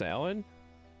eat is salad.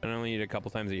 I only eat a couple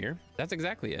times a year. That's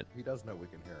exactly it. He does know we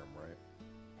can hear him, right?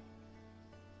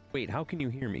 Wait, how can you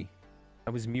hear me?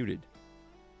 I was muted.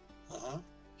 Uh-huh.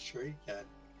 Sure you can.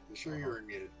 I'm sure you were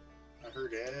muted. I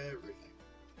heard everything.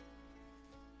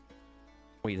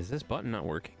 Wait, is this button not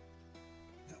working?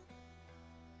 No.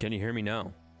 Can you hear me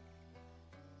now?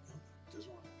 No, just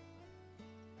one.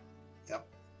 Yep.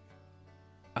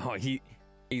 Oh,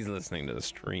 he's listening to the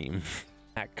stream.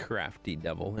 That crafty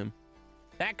devil, him.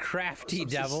 That crafty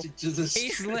devil.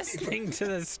 He's listening to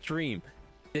the stream.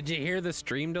 Did you hear the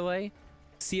stream delay?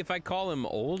 See, if I call him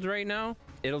old right now,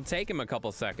 it'll take him a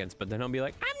couple seconds, but then he'll be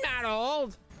like, I'm not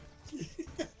old.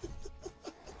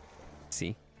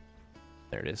 See?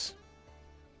 There it is.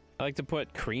 I like to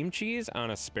put cream cheese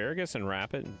on asparagus and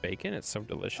wrap it in bacon. It's so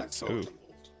delicious. Ooh.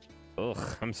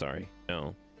 Ugh, I'm sorry.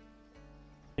 No.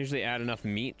 Usually add enough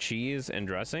meat, cheese, and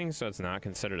dressing so it's not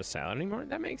considered a salad anymore.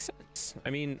 That makes sense. I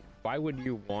mean, why would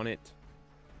you want it?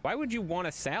 Why would you want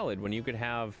a salad when you could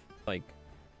have, like,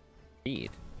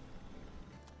 meat?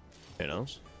 You know?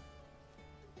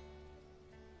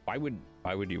 Why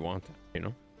would you want that, you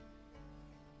know?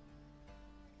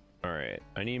 All right,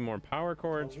 I need more power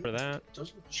cords for that.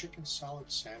 Doesn't chicken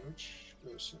salad sandwich,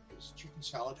 does chicken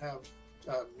salad have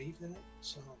meat in it?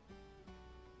 So.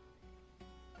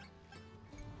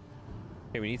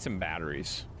 Okay, we need some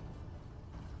batteries.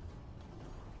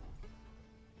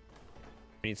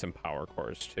 We need some power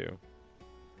cores too.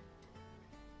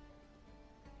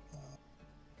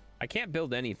 I can't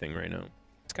build anything right now.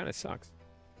 This kind of sucks.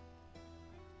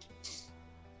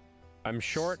 I'm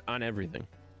short on everything.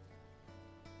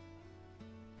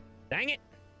 Dang it!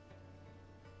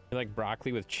 You like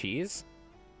broccoli with cheese?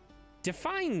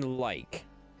 Define like.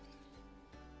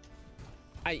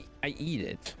 I eat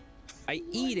it. I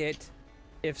eat it.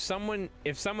 If someone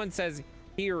says,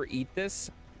 here, eat this,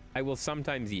 I will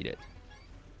sometimes eat it.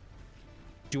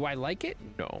 Do I like it?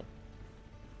 No.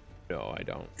 No, I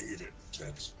don't. Eat it,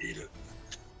 Tens, eat it.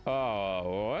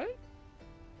 Oh, what?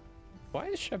 Why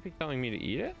is Sheppy telling me to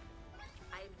eat it?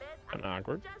 I bet Kinda I have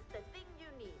awkward. just the thing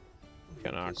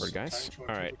Kind of awkward, guys.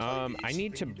 All right. I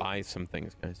need to buy some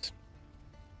things, guys.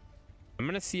 I'm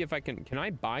gonna see if I can. Can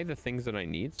I buy the things that I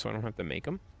need so I don't have to make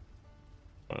them?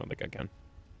 I don't think I can.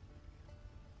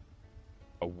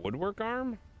 A woodwork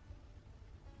arm?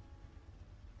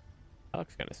 That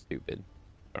looks kind of stupid.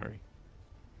 Sorry.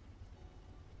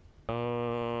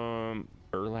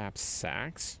 Burlap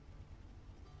sacks.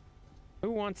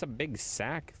 Who wants a big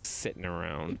sack sitting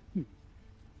around?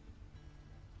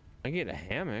 I get a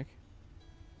hammock.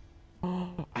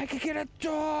 Oh, I could get a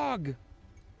dog.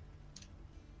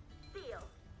 Deal.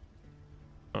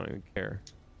 I don't even care.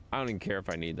 I don't even care if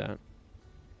I need that.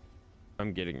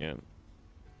 I'm getting it. What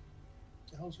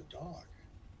the hell's a dog?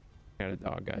 I got a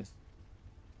dog, guys.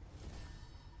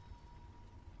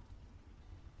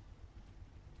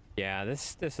 Yeah,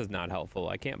 this is not helpful.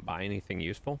 I can't buy anything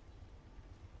useful.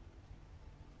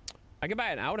 I could buy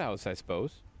an outhouse, I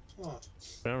suppose. Huh.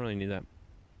 But I don't really need that.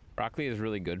 Broccoli is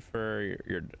really good for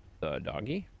your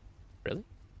doggy. Really?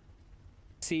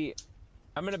 See,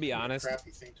 I'm gonna be honest.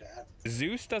 Crappy thing to add.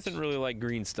 Zeus doesn't really like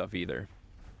green stuff either.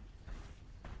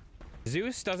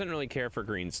 Zeus doesn't really care for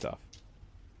green stuff.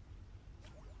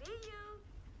 See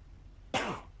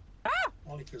you.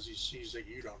 Only because he sees that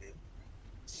you don't eat.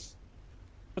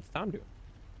 What's Tom doing?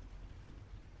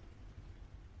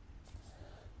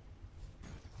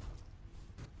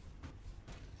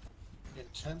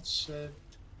 Intense said,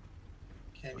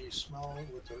 "Can you smell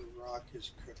what the rock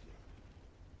is cooking?"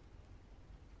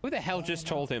 Who the hell just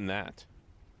told him that?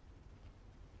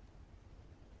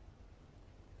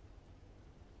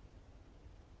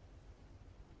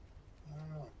 I don't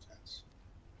know, Intense.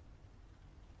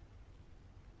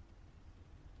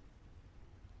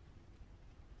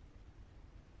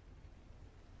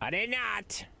 I did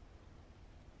not.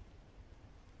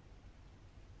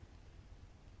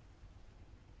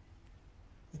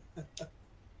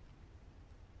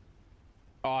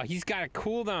 Oh, he's got a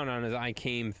cooldown on his I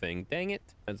came thing. Dang it.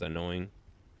 That's annoying.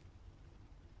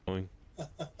 Annoying.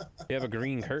 You have a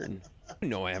green curtain. You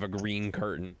know I have a green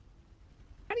curtain.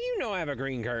 How do you know I have a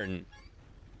green curtain?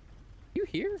 You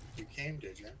here? You came,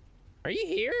 did you? Are you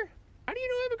here? How do you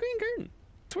know I have a green curtain?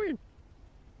 It's weird.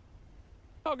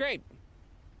 Oh, great.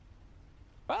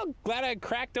 Well, glad I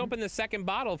cracked open the second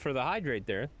bottle for the hydrate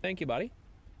there. Thank you, buddy.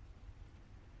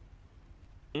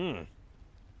 Mmm.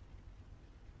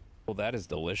 Well, that is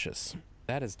delicious.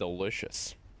 That is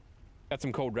delicious. Got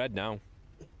some code red now.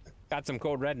 Got some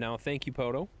code red now. Thank you,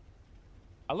 Poto.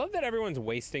 I love that everyone's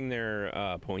wasting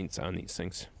their points on these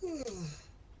things.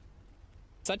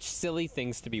 Such silly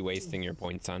things to be wasting your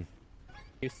points on.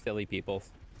 You silly people.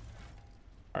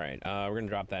 All right, we're gonna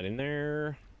drop that in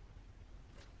there.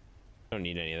 Don't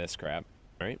need any of this crap,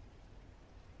 right?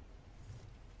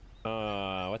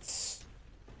 What's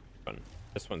fun?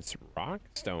 This one's rock,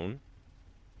 stone.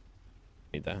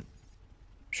 Need that.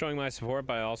 Showing my support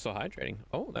by also hydrating.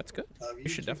 Oh, that's good. You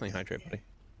should definitely hydrate, buddy.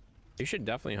 You should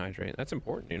definitely hydrate. That's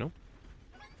important, you know?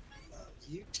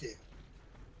 You too.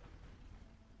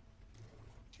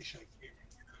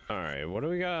 All right, what do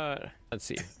we got? Let's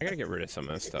see. I gotta get rid of some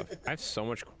of this stuff. I have so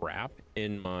much crap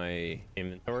in my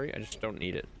inventory. I just don't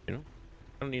need it, you know?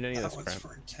 I don't need any of this crap. That one's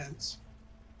for Intense.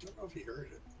 Don't know if you heard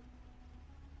it.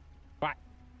 What?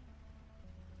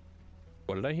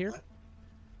 What did I hear?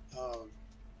 What?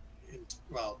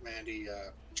 Well, Mandy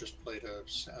just played a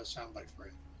soundbite for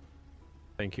you.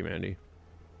 Thank you, Mandy.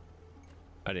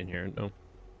 I didn't hear it, no.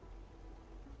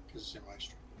 Because it's in my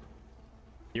stream.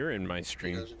 You're in my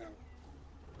stream. He doesn't know.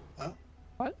 Huh?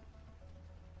 What?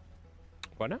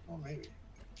 What now? Well, maybe.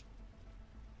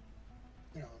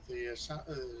 You know, the sound,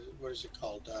 what is it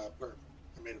called? Blurb.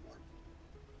 I made a blurb.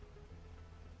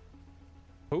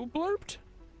 Who blurped?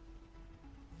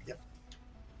 Yep.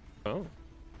 Oh.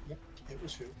 Yep, it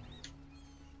was who.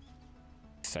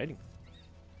 Exciting.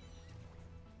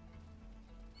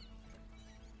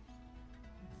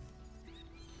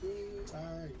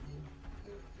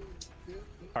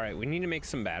 All right, we need to make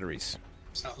some batteries.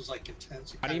 Sounds like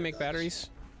Intense. How do you make batteries?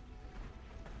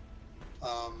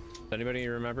 Does anybody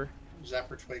remember?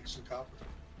 Zapper twigs and copper.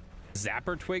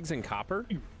 Zapper twigs and copper?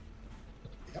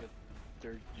 Yep.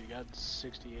 You got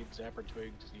 68 zapper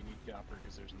twigs. You need copper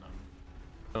because there's none.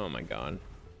 Oh my god.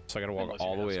 So I gotta walk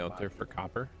all the way out there for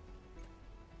copper?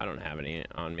 I don't have any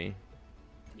on me.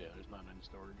 Yeah, there's none in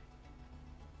storage.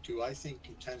 Do I think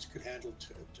Intense could handle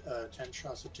 10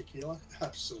 shots of tequila?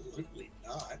 Absolutely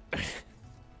not.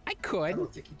 I could. I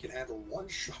don't think he can handle one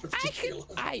shot of tequila.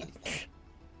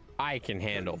 I can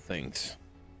handle things.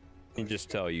 Let me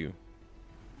just tell you.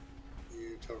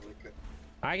 You totally could.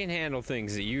 I can handle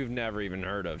things that you've never even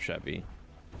heard of, Sheppy.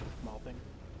 Small thing.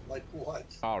 Like what?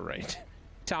 All right.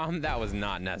 Tom, that was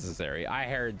not necessary. I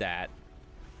heard that.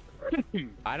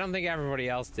 I don't think everybody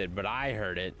else did, but I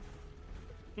heard it.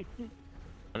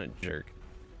 I'm a jerk.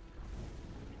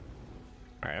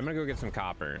 All right, I'm gonna go get some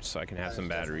copper so I can have some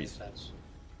batteries.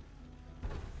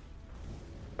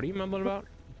 What are you mumbling about?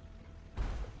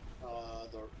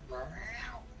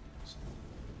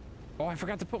 Oh, I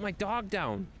forgot to put my dog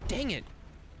down. Dang it.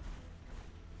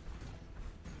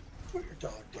 Put your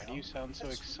dog down. Why do you sound so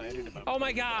excited about Oh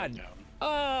my putting the dog God. down?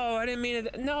 Oh, I didn't mean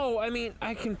it. No, I mean,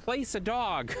 I can place a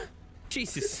dog.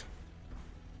 Jesus.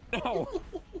 No,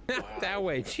 not that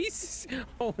way. Jesus.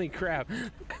 Holy crap.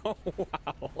 Oh,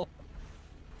 wow.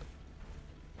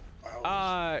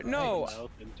 No. Mouth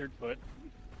and third foot.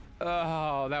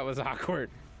 Oh, that was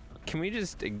awkward. Can we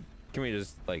just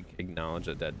like acknowledge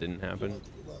that that didn't happen?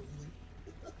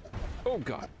 Oh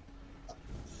God.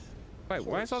 Wait,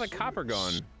 why is all the copper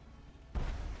gone?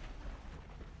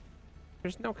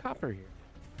 There's no copper here.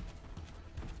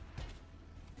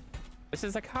 This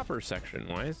is a copper section.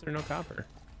 Why is there no copper?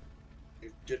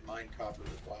 You did mine copper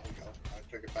a while ago. I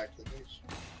took it back to the base.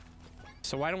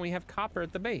 So why don't we have copper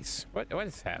at the base? What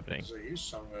is happening? So I used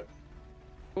some of it.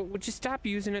 Well, would you stop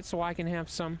using it so I can have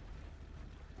some?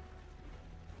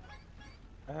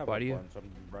 I have Why a do you- bunch.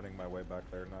 I'm running my way back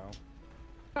there now.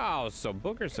 Oh, so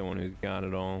Booker's the one who got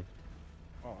it all.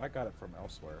 Oh, I got it from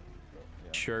elsewhere. So,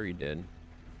 yeah. Sure you did.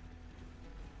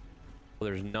 Well,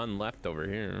 there's none left over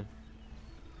here.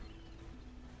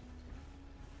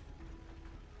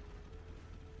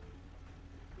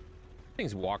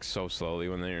 Things walk so slowly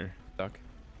when they're stuck.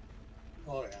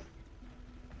 Oh yeah.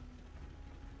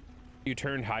 You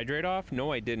turned hydrate off?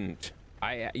 No, I didn't.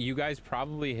 You guys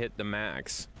probably hit the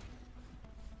max.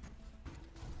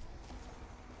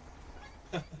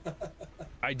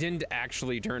 I didn't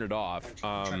actually turn it off.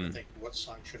 I'm trying to think, what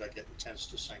song should I get Intense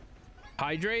to sing?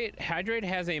 Hydrate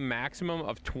has a maximum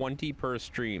of 20 per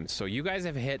stream. So you guys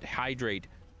have hit hydrate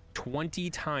 20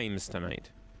 times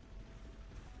tonight.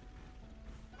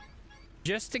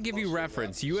 Just to give you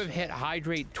reference, you have hit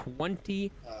hydrate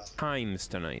 20 times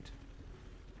tonight.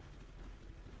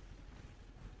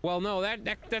 Well, no,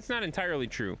 that's not entirely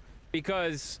true,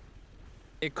 because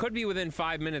it could be within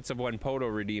 5 minutes of when Poto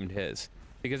redeemed his,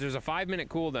 because there's a 5-minute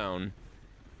cooldown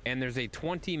and there's a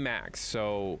 20 max.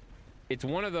 So it's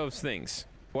one of those things.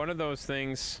 One of those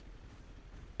things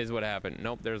is what happened.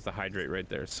 Nope, there's the hydrate right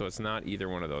there. So it's not either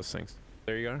one of those things.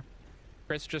 There you go.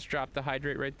 Chris just dropped the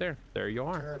hydrate right there. There you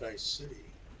are. Paradise City.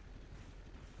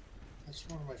 That's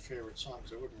one of my favorite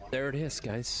songs. I wouldn't want There it is,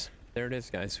 guys. There it is,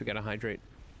 guys. We got to hydrate.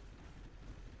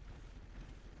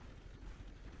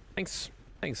 Thanks.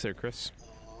 Thanks there, Chris.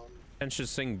 And should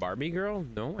sing Barbie Girl?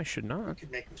 No, I should You not.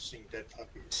 could make him sing Dead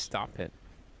Puppies. Stop it.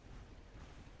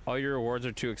 All your rewards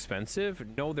are too expensive?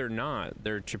 No, they're not.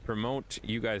 They're to promote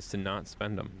you guys to not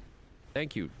spend them.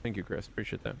 Thank you. Thank you, Chris.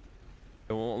 Appreciate that.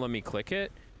 It won't let me click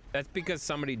it. That's because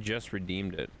somebody just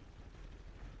redeemed it.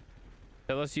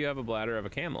 Unless you have a bladder of a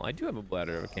camel. I do have a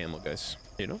bladder of a camel, guys.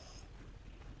 You know?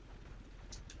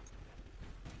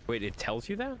 Wait, it tells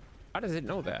you that? How does it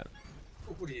know that?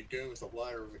 What are you doing with the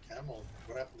bladder of a camel?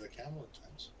 What happened to the camel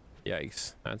Intense?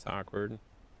 Yikes. That's awkward.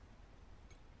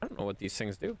 I don't know what these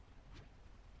things do.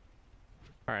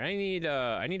 Alright,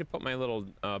 I need to put my little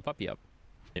puppy up.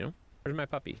 You know? Where's my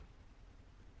puppy?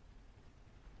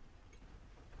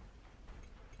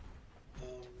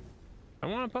 I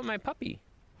want to put my puppy.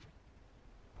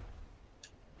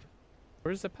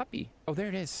 Where's the puppy? Oh, there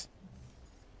it is.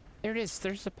 There it is.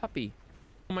 There's the puppy.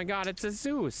 Oh my God, it's a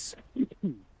Zeus.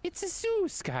 It's a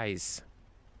Zeus, guys.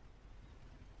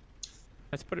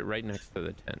 Let's put it right next to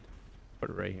the tent. Put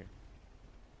it right here.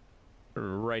 Put it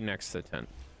right next to the tent.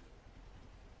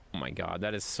 Oh my God,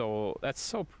 that's so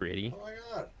pretty. Oh my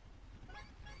God.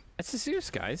 That's a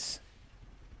Zeus, guys.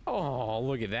 Oh,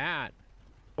 look at that.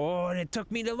 Oh, and it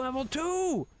took me to level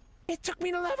 2. It took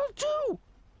me to level 2.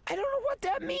 I don't know what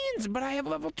that means, but I have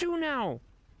level 2 now.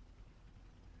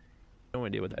 No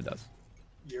idea what that does.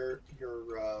 Your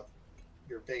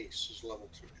base is level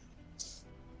 2.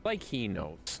 Like he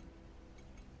knows.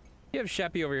 You have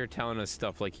Sheppy over here telling us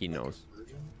stuff like he knows.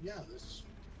 Yeah, this.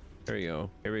 There you go.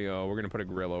 Here we go. We're gonna put a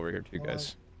grill over here too,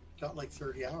 guys. Got like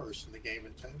 30 hours in the game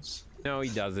Intense. No, he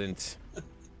doesn't.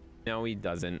 No, he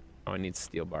doesn't. Oh, I need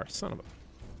steel bar. Son of a.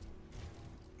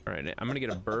 All right, I'm gonna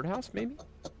get a birdhouse, maybe.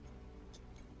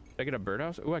 Should I get a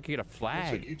birdhouse? Oh, I could get a flag.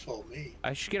 That's what you told me.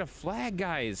 I should get a flag,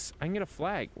 guys. I can get a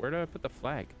flag. Where do I put the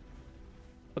flag?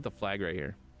 Put the flag right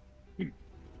here. Be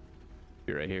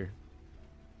right here.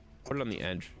 Put it on the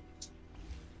edge.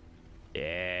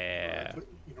 Yeah.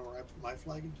 You know where I put my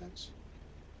flag Intense?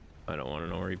 I don't want to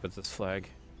know where he puts his flag.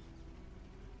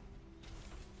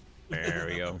 There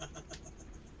we go.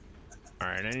 All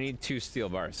right, I need 2 steel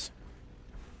bars.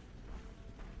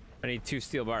 I need 2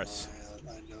 steel bars.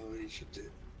 I know you should do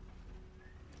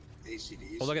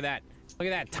ACDs. Oh, look at that. Look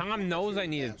at that. Tom knows I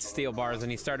needed steel bars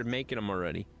and he started making them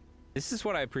already. This is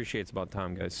what I appreciate about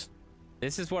Tom, guys.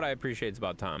 This is what I appreciate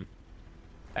about Tom.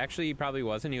 Actually, he probably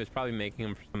wasn't. He was probably making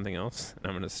them for something else, and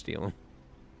I'm going to steal them.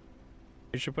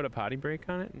 You should put a potty break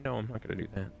on it? No, I'm not going to do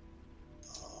that.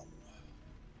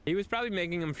 He was probably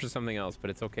making them for something else, but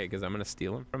it's okay, because I'm going to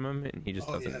steal them from him, and he just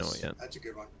doesn't know it yet. That's a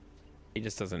good one. He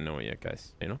just doesn't know it yet,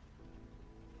 guys. You know?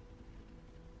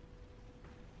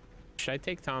 Should I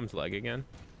take Tom's leg again?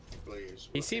 Please.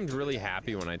 He seemed really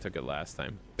happy when I took it last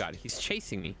time. God, he's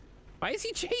chasing me. Why is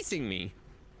he chasing me?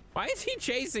 Why is he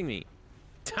chasing me?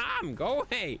 Tom, go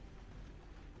away.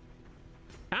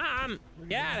 Tom,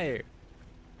 get out of here.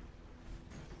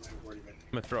 I'm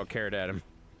gonna throw a carrot at him.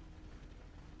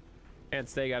 Can't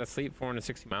stay, gotta sleep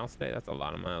 460 miles today. That's a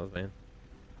lot of miles, man.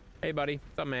 Hey, buddy.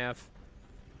 What's up, Mav?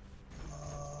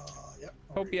 Yep.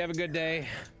 Hope you have a good day.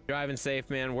 Driving safe,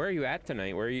 man. Where are you at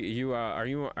tonight? Where are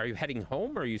you heading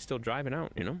home, or are you still driving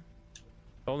out? You know.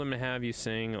 Told him to have you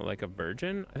sing like a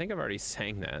virgin. I think I've already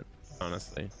sang that,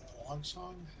 honestly. One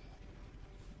song.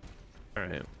 All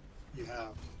right. You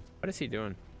have. What is he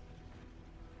doing?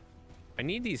 I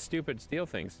need these stupid steel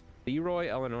things. Leroy,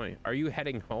 Illinois. Are you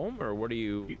heading home, or what are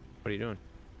you doing?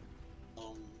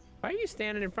 Why are you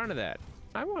standing in front of that?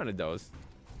 I wanted those.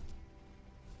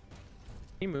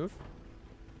 Can you move?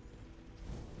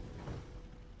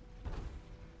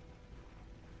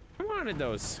 I wanted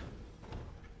those.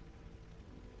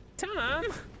 Tom.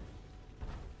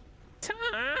 Tom.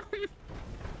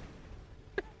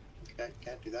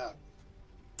 Can't do that.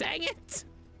 Dang it.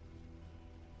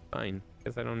 Fine.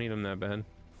 Guess I don't need them that bad.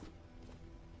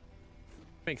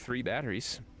 Make 3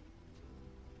 batteries.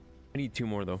 I need 2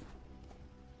 more though.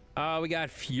 We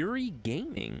got Fury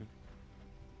Gaming.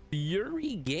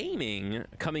 Fury Gaming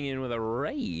coming in with a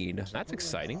raid. That's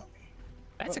exciting.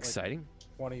 That's exciting.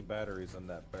 20 batteries in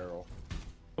that barrel.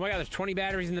 Oh my god, there's 20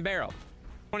 batteries in the barrel.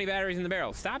 20 batteries in the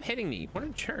barrel. Stop hitting me. What a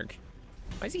jerk.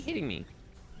 Why is he hitting me?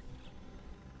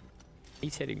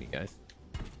 He's hitting me, guys.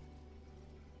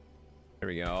 There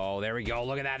we go. There we go.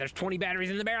 Look at that. There's 20 batteries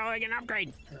in the barrel. I can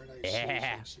upgrade.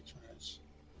 Yeah.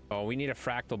 Oh, we need a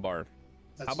fractal bar.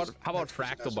 How about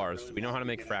fractal bars? Do we know how to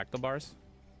make fractal bars?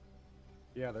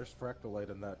 Yeah, there's fractalite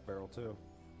in that barrel too.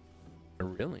 Oh,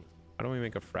 really? How do we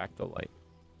make a fractal light?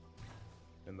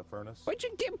 In the furnace. Why'd you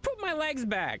put my legs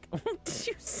back?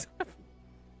 You son of...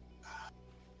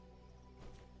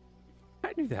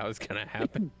 I knew that was gonna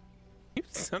happen. You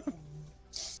son of...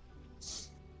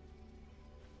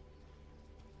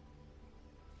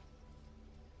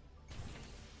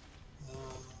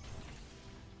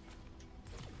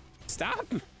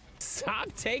 Stop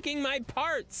taking my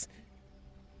parts.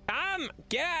 Tom,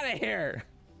 get out of here.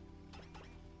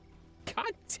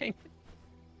 God dang it.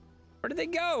 Where did they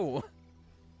go?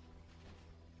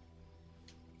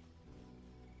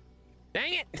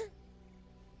 Dang it.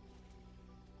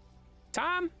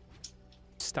 Tom,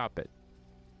 stop it.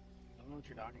 I don't know what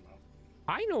you're talking about.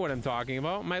 I know what I'm talking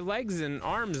about. My legs and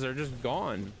arms are just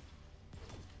gone.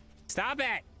 Stop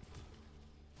it.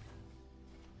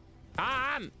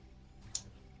 Tom.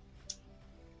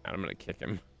 I'm gonna kick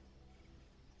him.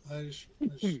 I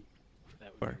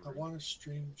want to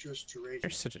stream just to rage. You're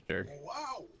such a jerk.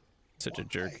 Wow. Such a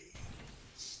jerk.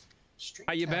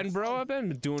 How you been, bro? I've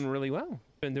been doing really well.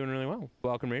 Been doing really well.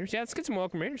 Welcome Raiders. Yeah, let's get some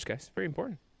welcome Raiders, guys. Very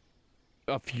important.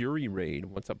 A Fury raid.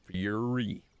 What's up,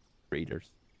 Fury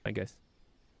Raiders? I guess.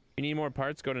 If you need more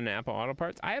parts, go to Napa Auto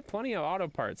Parts. I have plenty of auto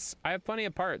parts. I have plenty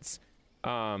of parts.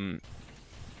 Tom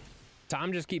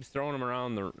just keeps throwing them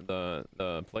around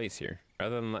the place here,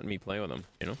 rather than letting me play with them,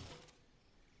 you know?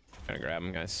 Gotta grab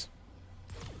them, guys.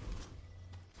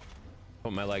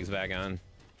 Put my legs back on.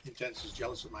 Intense is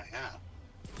jealous of my hat.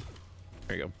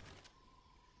 There you go.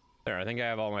 There, I think I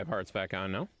have all my parts back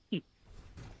on now.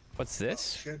 What's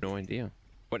this? Oh, no idea.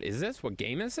 What is this? What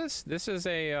game is this? This is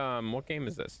a, what game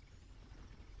is this?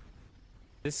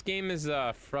 This game is,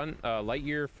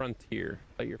 Lightyear Frontier.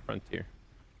 Lightyear Frontier.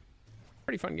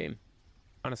 Pretty fun game,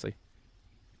 honestly.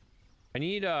 I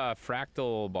need,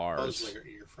 fractal bars.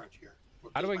 Lightyear Frontier.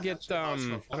 How do I get, how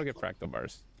do I get fractal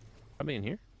bars? Probably in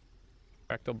here?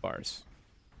 Fractal bars.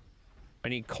 I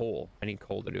need coal. I need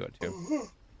coal to do it, too.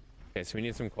 Okay, so we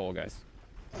need some coal, guys.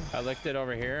 I looked it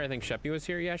over here. I think Sheppy was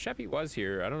here. Yeah, Sheppy was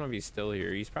here. I don't know if he's still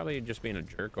here. He's probably just being a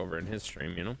jerk over in his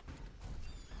stream, you know?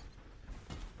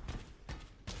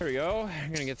 There we go.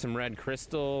 I'm gonna get some red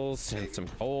crystals and some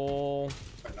coal.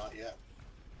 But not yet.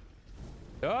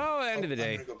 Oh, end of the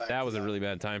day. That was a really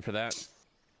bad time for that.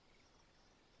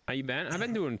 How you been? I've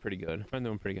been doing pretty good. How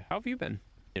have you been?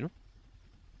 You know?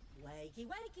 Wakey,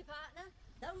 wakey, partner.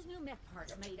 Those new mech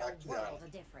parts made a world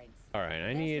of difference. All right,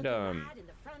 I need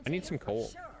some coal.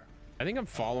 Sure. I think I'm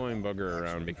following Booger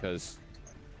around because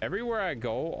everywhere I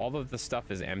go, all of the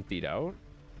stuff is emptied out.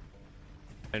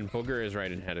 And Booger is right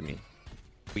ahead of me.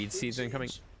 Weed seeds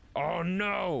incoming. Oh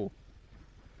no!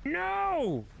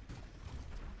 No!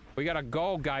 We gotta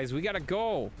go, guys. We gotta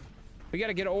go. We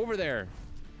gotta get over there.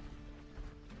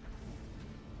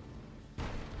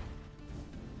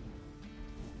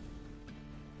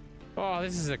 Oh,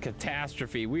 this is a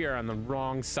catastrophe. We are on the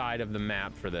wrong side of the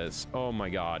map for this. Oh my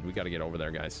god. We gotta get over there,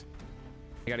 guys.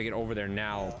 We gotta get over there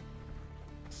now.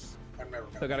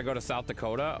 Still gotta go to South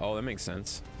Dakota? Oh, that makes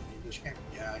sense.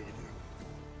 Yeah, you do.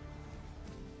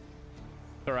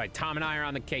 All right, Tom and I are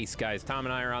on the case, guys. Tom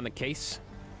and I are on the case.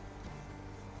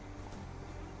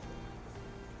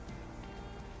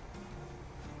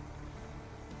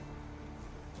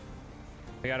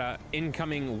 We got a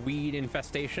incoming weed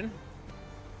infestation.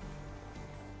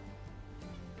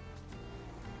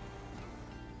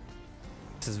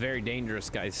 This is very dangerous,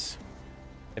 guys.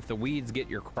 If the weeds get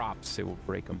your crops, they will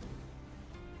break them.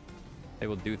 They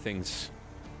will do things.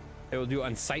 They will do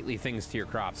unsightly things to your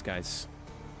crops, guys.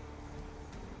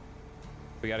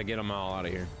 We got to get them all out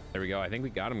of here. There we go. I think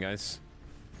we got them, guys.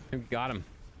 I think we got them.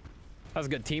 That was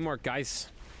good teamwork,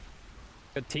 guys.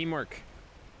 Good teamwork.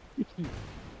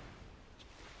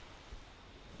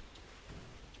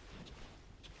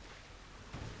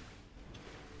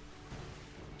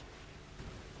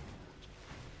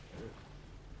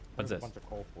 What's There's this? a bunch of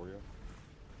coal for you.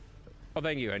 Oh,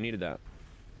 thank you. I needed that.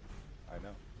 I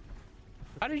know.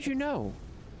 How did you know?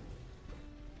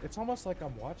 It's almost like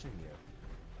I'm watching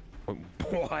you.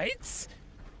 What?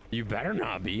 You better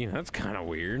not be. That's kind of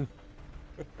weird.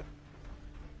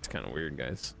 It's kind of weird,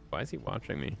 guys. Why is he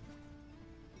watching me?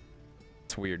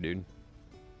 It's weird, dude.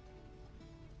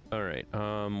 All right.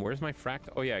 Where's my fractal?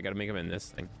 Oh yeah, I gotta make them in this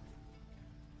thing.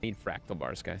 Need fractal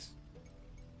bars, guys.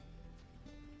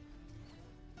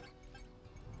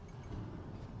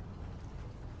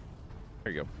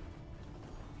 There you go.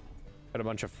 Got a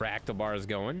bunch of fractal bars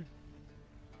going.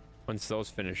 Once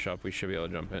those finish up, we should be able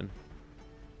to jump in.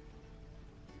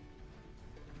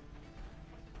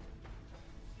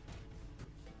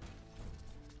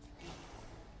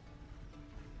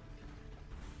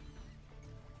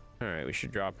 All right, we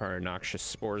should drop our noxious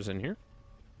spores in here.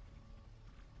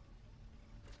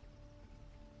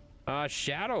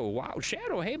 Shadow. Wow,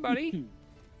 Shadow. Hey, buddy.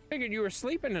 Figured you were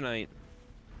sleeping tonight.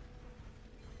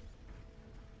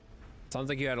 Sounds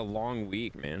like you had a long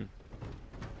week, man.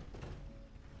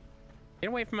 Get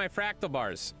away from my fractal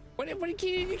bars. What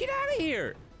you get out of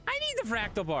here? I need the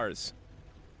fractal bars.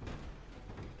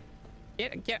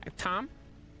 Get Tom.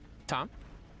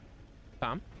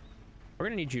 We're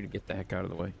gonna need you to get the heck out of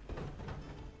the way.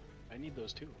 I need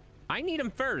those too. I need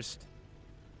them first.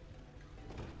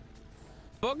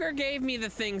 Booger gave me the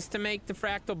things to make the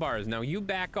fractal bars. Now you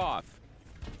back off.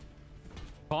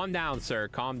 Calm down, sir.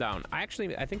 Calm down. I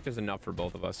think there's enough for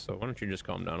both of us, so why don't you just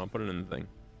calm down? I'll put it in the thing.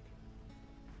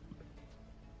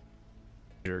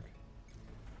 Jerk.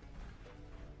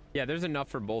 Yeah, there's enough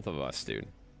for both of us, dude.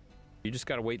 You just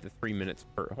gotta wait the 3 minutes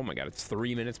per. Oh my god, it's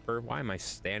 3 minutes per. Why am I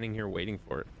standing here waiting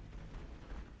for it?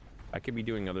 I could be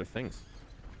doing other things.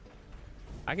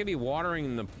 I could be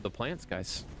watering the plants,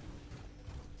 guys.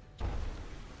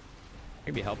 I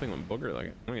could be helping with Booger.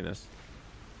 Look at this.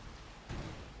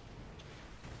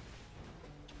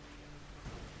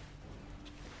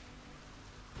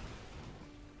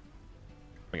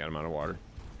 I got him out of water.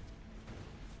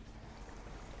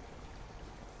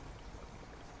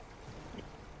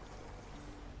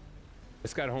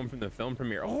 Just got home from the film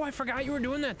premiere. Oh, I forgot you were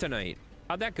doing that tonight.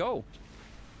 How'd that go?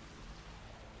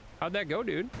 How'd that go,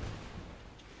 dude?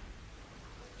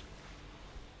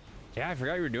 Yeah, I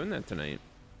forgot you were doing that tonight.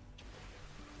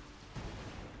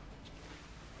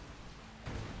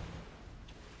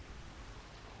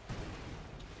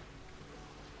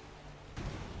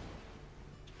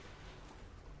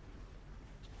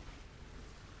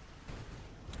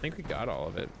 I think we got all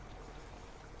of it.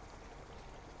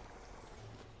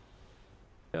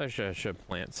 I should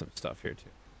plant some stuff here too.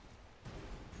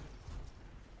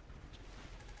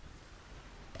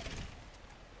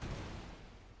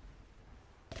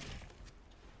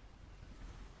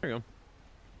 There you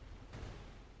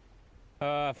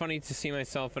go. Funny to see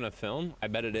myself in a film. I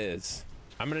bet it is.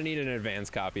 I'm gonna need an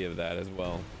advanced copy of that as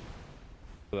well,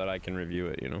 so that I can review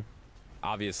it. You know,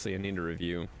 obviously I need to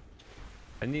review.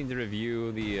 I need to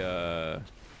review the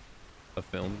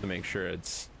film to make sure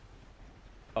it's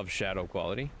of shadow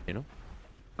quality, you know?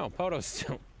 Oh, Poto's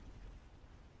still...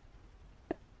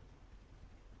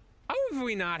 have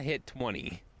we not hit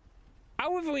 20?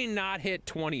 How have we not hit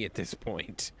 20 at this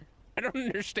point? I don't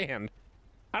understand.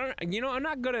 You know, I'm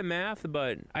not good at math,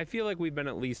 but I feel like we've been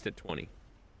at least at 20.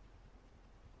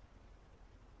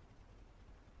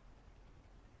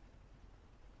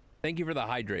 Thank you for the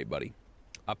hydrate, buddy.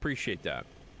 I appreciate that.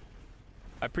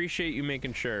 I appreciate you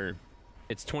making sure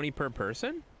it's 20 per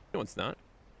person. No, it's not.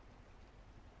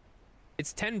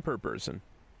 It's 10 per person.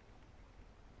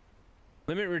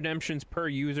 Limit redemptions per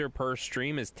user per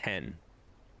stream is 10.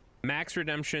 Max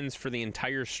redemptions for the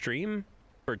entire stream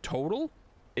for total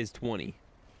is 20.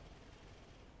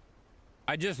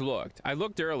 I just looked. I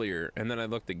looked earlier and then I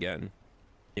looked again.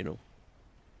 You know.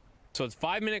 So it's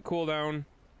 5-minute cooldown,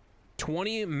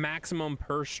 20 maximum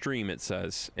per stream, it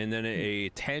says, and then a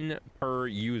 10 per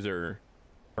user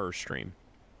per stream.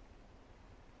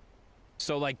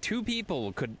 So like 2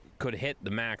 people could hit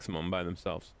the maximum by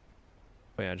themselves.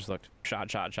 Oh yeah, I just looked. Shot,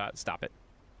 shot, shot. Stop it.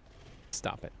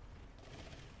 Stop it.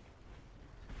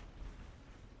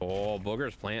 Oh,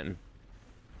 Booger's planting.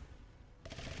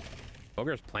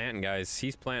 Booger's planting, guys.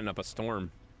 He's planting up a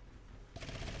storm.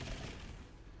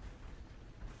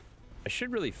 I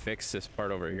should really fix this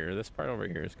part over here. This part over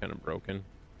here is kind of broken.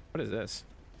 What is this?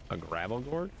 A gravel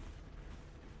gourd?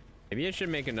 Maybe I should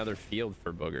make another field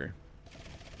for Booger.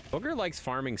 Booger likes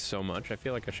farming so much. I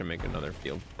feel like I should make another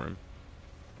field for him.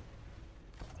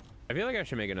 I feel like I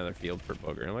should make another field for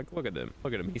Booger. Like, look at him.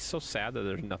 Look at him. He's so sad that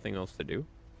there's nothing else to do.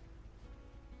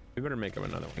 We better make him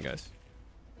another one, guys.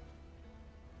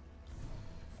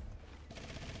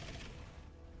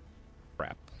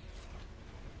 Crap.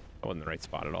 That wasn't the right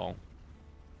spot at all.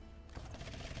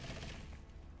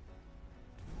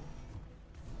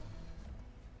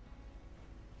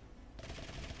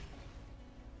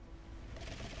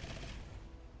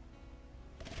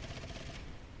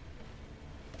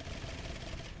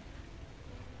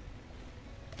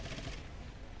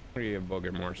 Give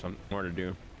Booger more to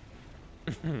do.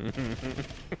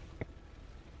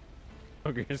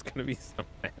 Booger's gonna be so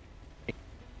mad.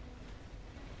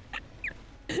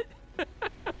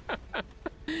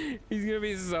 He's gonna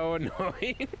be so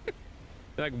annoying.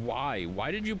 Like, why?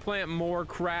 Why did you plant more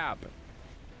crap?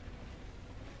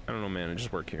 I don't know, man. I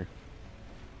just work here.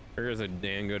 Booger's a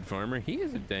dang good farmer. He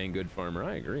is a dang good farmer.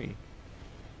 I agree.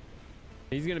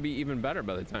 He's gonna be even better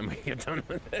by the time we get done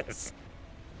with this.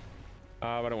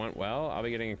 But it went well. I'll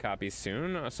be getting a copy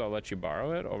soon, so I'll let you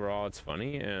borrow it. Overall, it's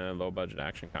funny and low budget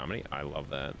action comedy. I love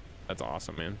that. That's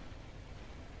awesome, man.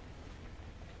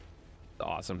 It's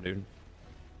awesome, dude.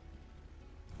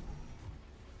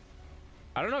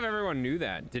 I don't know if everyone knew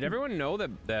that. Did everyone know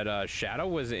that Shadow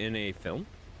was in a film?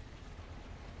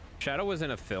 Shadow was in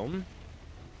a film.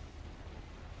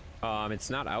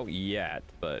 It's not out yet,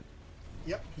 but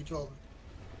Yep, he told me.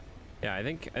 yeah, I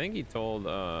think he told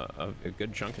a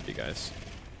good chunk of you guys.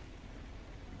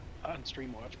 On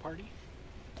stream watch party?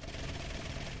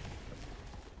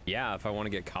 Yeah, if I want to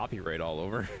get copyright all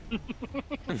over.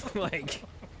 Like,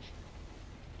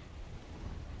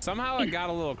 somehow it got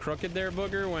a little crooked there,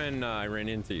 Booger, when I ran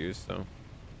into you, so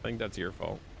I think that's your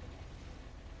fault.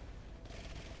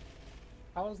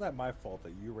 How is that my fault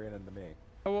that you ran into me?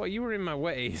 Oh, well, you were in my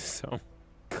way, so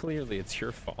clearly it's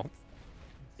your fault.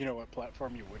 You know what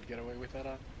platform you would get away with that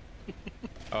on?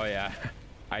 Oh yeah,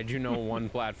 I do know one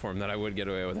platform that I would get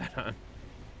away with that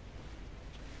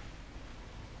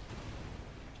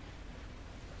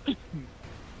on.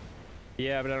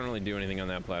 Yeah, but I don't really do anything on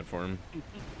that platform. You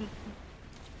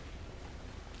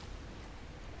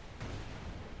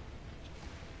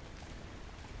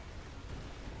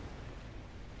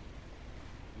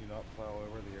not plow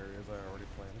over the areas I already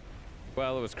planted?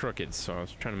 Well, it was crooked, so I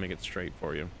was trying to make it straight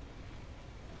for you.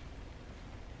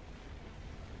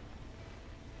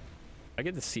 I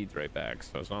get the seeds right back,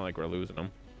 so it's not like we're losing them.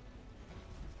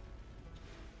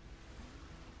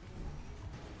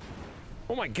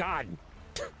 Oh my god!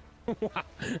 Wow,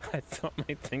 I thought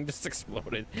my thing just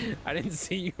exploded. I didn't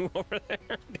see you over there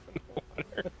in the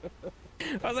water.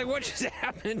 I was like, what just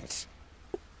happened?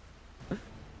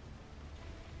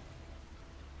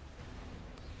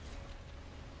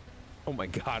 Oh my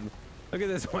god. Look at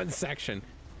this one section.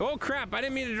 Oh crap, I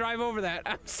didn't mean to drive over that.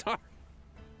 I'm sorry.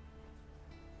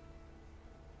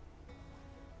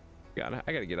 God,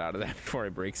 I gotta get out of that before I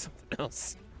break something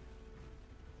else.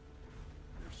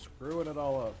 You're screwing it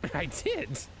all up. I did.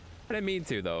 I didn't mean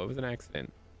to, though. It was an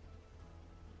accident.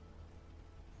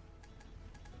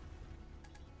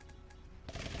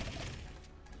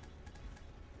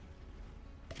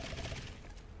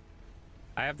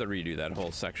 I have to redo that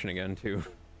whole section again, too.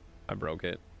 I broke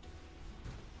it.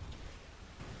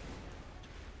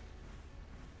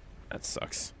 That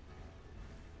sucks.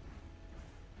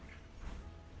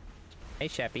 Hey,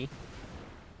 Sheppy.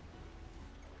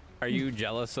 Are you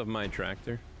jealous of my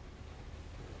tractor?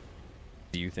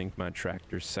 Do you think my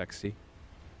tractor's sexy?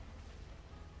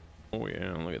 Oh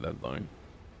yeah, look at that thing.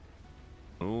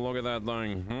 Look at that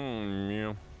thing.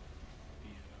 Yeah.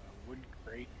 The wood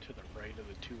crate to the right of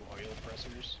the 2 oil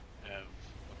pressers have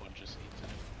a bunch of seeds in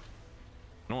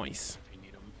it. Nice. If you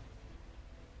need them.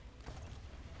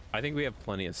 I think we have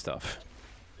plenty of stuff.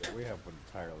 Yeah, we have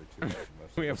entirely too much. of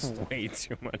most We of have this stuff. way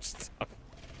too much stuff.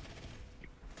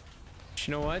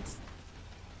 You know what?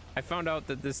 I found out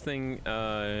that this thing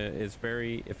is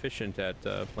very efficient at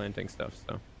planting stuff,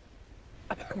 so.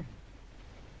 I'm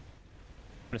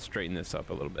gonna straighten this up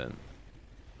a little bit.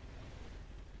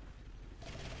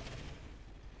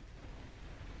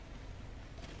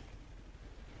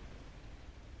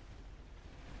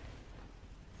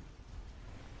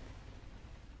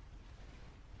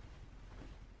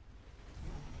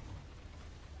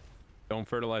 Don't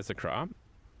fertilize the crop?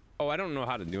 Oh, I don't know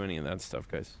how to do any of that stuff,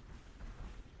 guys.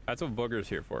 That's what Booger's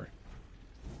here for.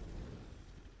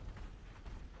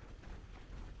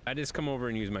 I just come over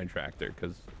and use my tractor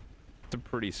because it's a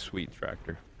pretty sweet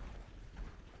tractor.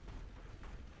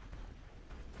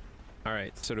 All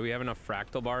right, so do we have enough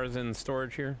fractal bars in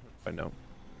storage here? I know.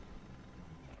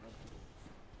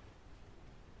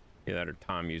 Yeah, that or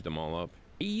Tom used them all up.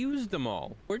 He used them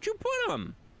all. Where'd you put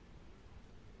them?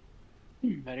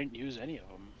 I didn't use any of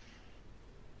them.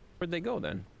 Where'd they go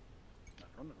then? I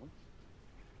don't know.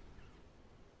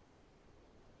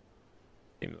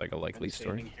 Seems like a likely I'm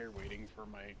standing story. here waiting for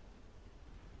my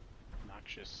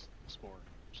noxious spore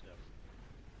stuff.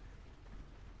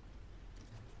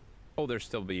 Oh, they're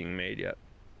still being made yet.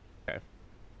 Okay.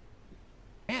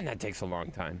 Man, that takes a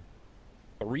long time.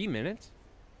 3 minutes?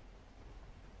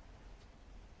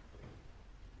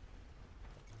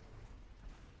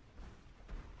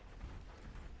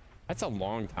 That's a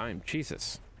long time.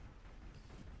 Jesus.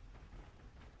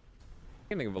 I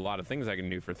can think of a lot of things I can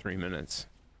do for 3 minutes.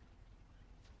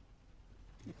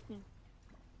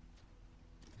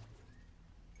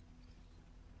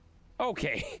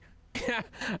 Okay.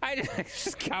 I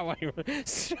just got one.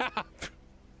 Stop.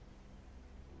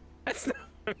 That's not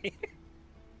me.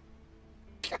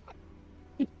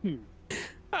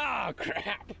 Oh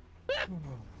crap.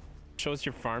 Shows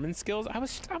your farming skills. I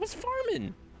was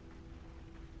farming.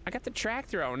 I got the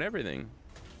tractor out and everything.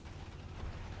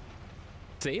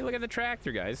 See, look at the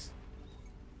tractor, guys.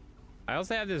 I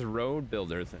also have this road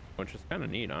builder thing, which is kind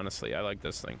of neat, honestly. I like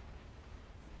this thing.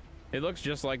 It looks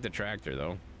just like the tractor,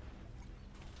 though.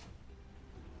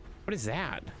 What is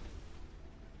that?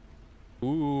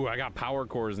 Ooh, I got power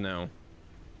cores now.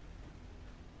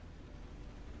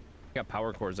 I got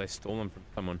power cores. I stole them from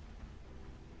someone.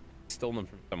 Stole them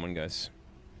from someone, guys.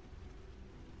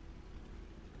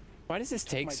 Why does this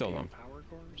take so long? Power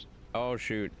cores? Oh,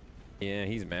 shoot. Yeah,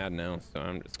 he's mad now, so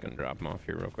I'm just gonna drop him off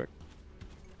here real quick.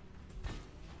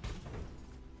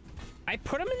 I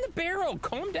put him in the barrel.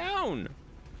 Calm down.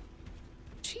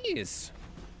 Jeez. He's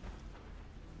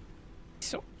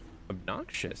so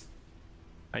obnoxious.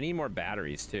 I need more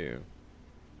batteries, too.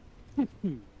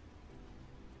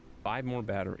 5 more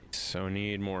batteries. So I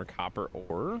need more copper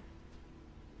ore.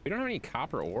 We don't have any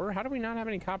copper ore? How do we not have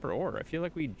any copper ore? I feel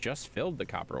like we just filled the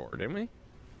copper ore, didn't we?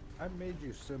 I made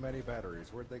you so many batteries.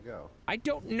 Where'd they go? I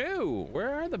don't know.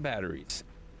 Where are the batteries?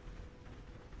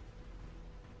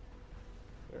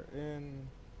 They're in...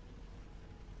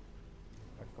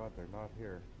 My God, they're not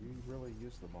here. You really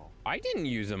used them all. I didn't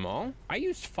use them all. I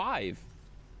used 5.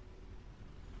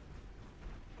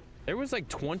 There was like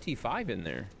 25 in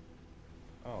there.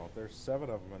 Oh, there's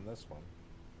 7 of them in this one.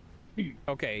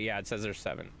 Okay, yeah, it says there's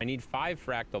 7. I need 5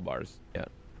 fractal bars. Yeah.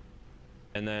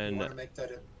 And then... You want to make that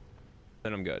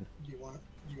then I'm good. you want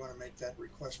to make that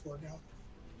request for it now?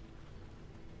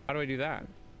 How do I do that?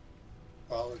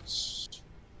 Well, it's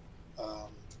Oh,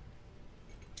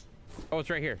 it's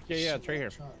right here. Yeah, it's right here.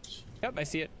 electronics. Yep, I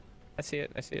see it. I see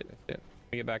it. I see it. I see it.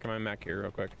 Let me get back on my Mac here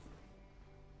real quick.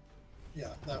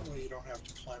 Yeah, that way you don't have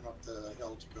to climb up the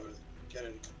hill to go to get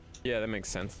it. Yeah, that makes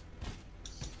sense.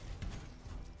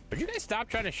 Would you guys stop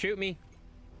trying to shoot me?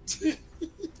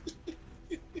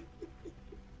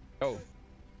 Oh.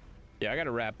 Yeah, I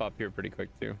gotta wrap up here pretty quick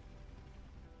too.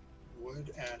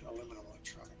 Wood and aluminum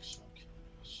electronics. Okay.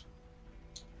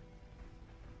 So,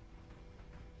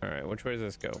 Alright, which way does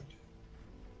this go? wood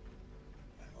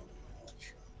and aluminum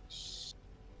electronics.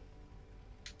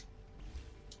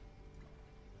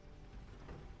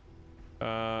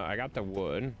 I got the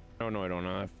wood. Oh no, I don't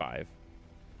know. I have 5.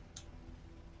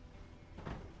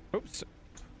 Oops.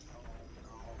 Oh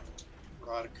no.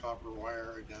 Rod of copper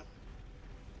wire again.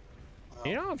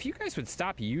 You know, if you guys would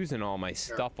stop using all my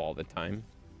stuff all the time.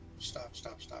 Stop.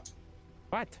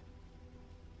 What?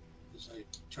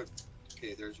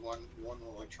 Okay, there's one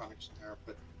electronics in there,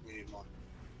 but we need more.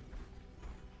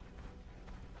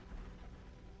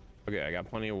 Okay, I got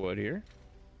plenty of wood here.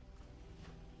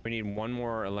 We need one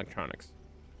more electronics.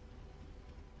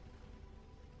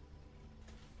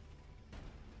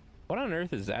 What on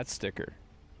earth is that sticker?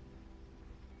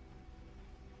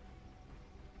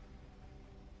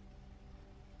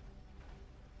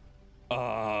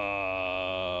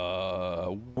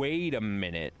 Wait a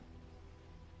minute.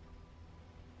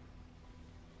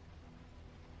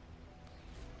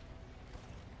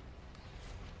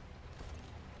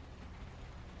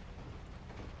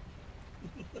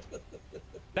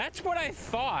 That's what I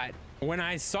thought when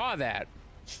I saw that.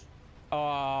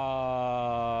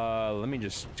 Let me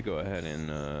just go ahead and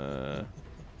is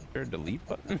there a delete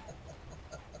button?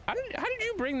 How did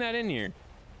you bring that in here?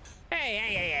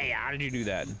 Hey, how did you do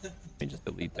that? Let me just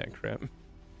delete that crap. Let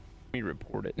me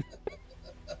report it.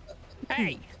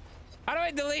 Hey, how do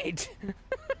I delete?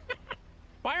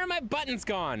 Why are my buttons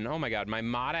gone? Oh my god, my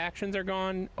mod actions are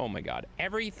gone. Oh my god,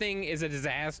 everything is a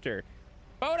disaster.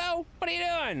 Photo, what are you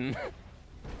doing?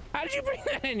 How did you bring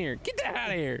that in here? Get that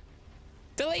out of here.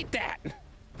 Delete that.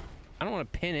 I don't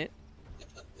want to pin it.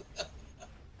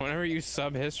 Whenever you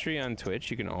sub history on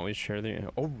Twitch, you can always share the...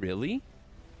 Oh, really?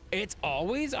 It's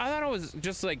always? I thought it was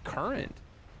just like current.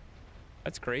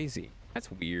 That's crazy. That's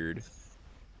weird.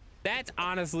 That's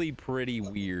honestly pretty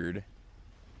weird.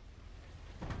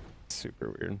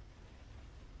 Super weird.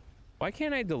 Why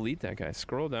can't I delete that guy?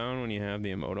 Scroll down when you have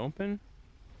the emote open.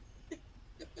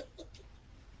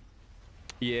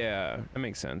 Yeah, that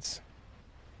makes sense.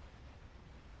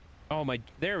 Oh my,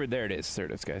 there it is. There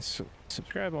it is, guys. So,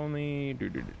 subscribe only.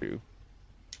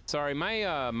 Sorry,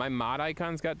 my my mod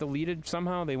icons got deleted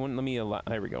somehow. They wouldn't let me allow.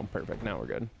 There we go. Perfect. Now we're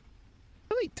good.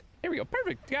 Delete. There we go.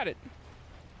 Perfect. Got it.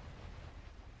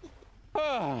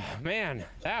 Oh man,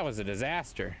 that was a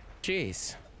disaster.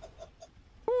 Jeez.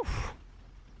 Whew.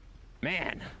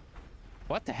 Man,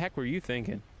 what the heck were you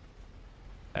thinking?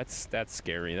 That's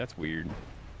scary. That's weird.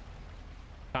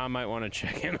 Tom might want to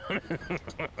check in on it.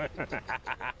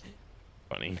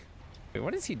 Funny. Wait,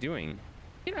 what is he doing?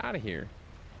 Get out of here.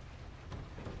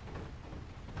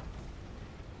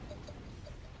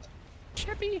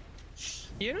 Cheppy,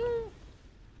 you know?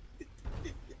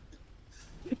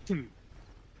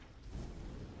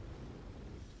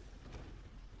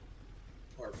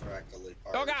 Or fractally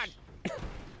parts. Oh god!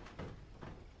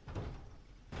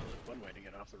 One way to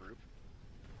get off the roof.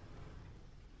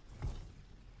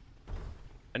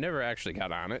 I never actually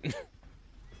got on it.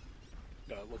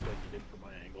 No, it looked like you did from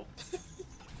my angle.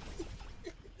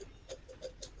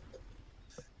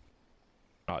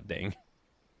 Oh dang.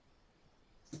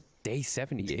 Day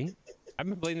 78? I've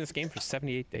been playing this game for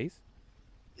 78 days.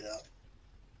 Yeah.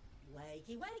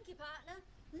 Wakey, wakey, partner.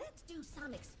 Let's do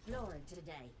some exploring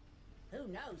today. Who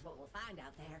knows what we'll find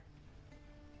out there?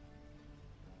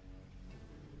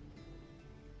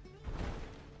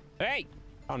 Hey!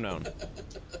 Oh no.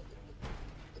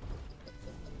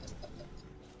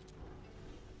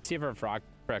 See if our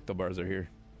fractal bars are here.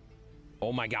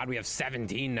 Oh my god, we have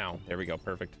 17 now. There we go,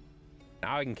 perfect.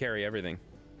 Now I can carry everything.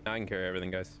 Now I can carry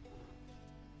everything, guys.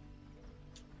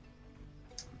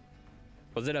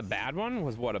 Was it a bad one?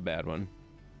 Was what a bad one?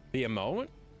 The emote?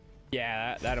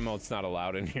 Yeah, that emote's not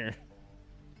allowed in here.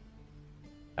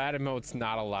 That emote's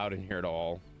not allowed in here at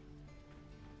all.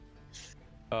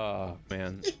 Oh,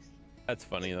 man. That's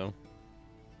funny, though.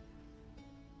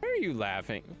 Why are you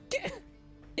laughing?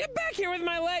 Get back here with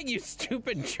my leg, you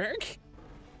stupid jerk!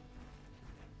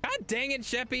 God dang it,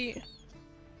 Sheppy!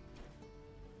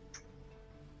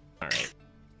 Alright.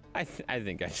 I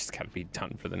think I just gotta be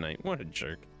done for the night. What a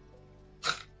jerk.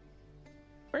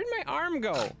 Where'd my arm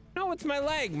go? No, it's my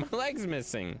leg. My leg's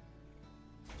missing.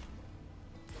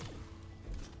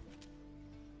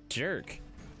 Jerk.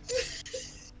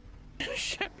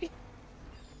 Sheppy.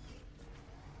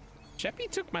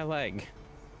 Sheppy took my leg.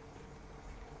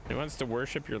 He wants to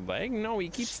worship your leg? No, he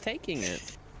keeps taking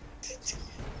it.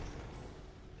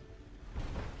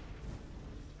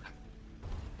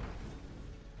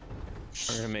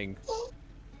 We're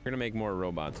gonna make more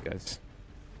robots, guys.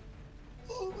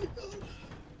 Oh my god.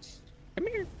 Come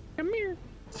here. Come here.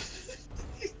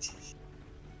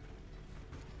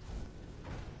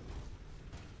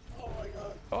 Oh my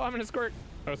god. Oh, I'm gonna squirt.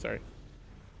 Oh, sorry.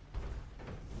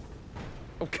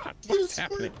 Oh god, what's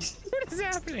happening? What is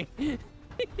happening?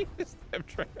 I'm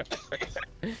trying to...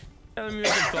 Let me make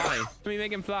him fly. Let me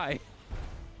make him fly.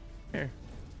 Here.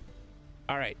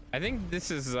 All right, I think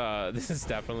this is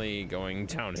definitely going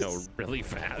downhill really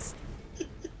fast.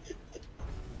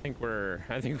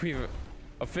 I think we've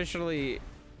officially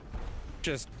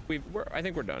just I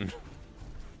think we're done.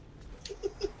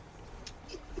 Oh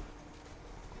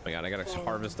my god, I gotta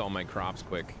harvest all my crops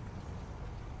quick.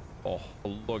 Oh,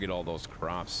 look at all those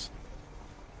crops.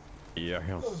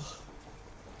 Yeah.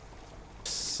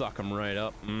 Suck them right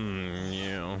up.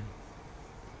 Yeah.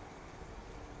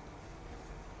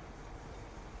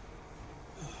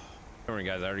 Don't worry,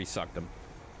 guys. I already sucked them.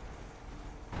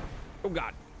 Oh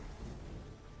god.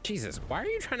 Jesus, why are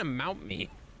you trying to mount me?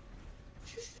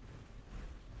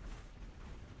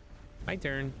 My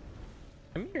turn.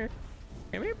 Come here.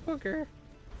 Come here, Booker.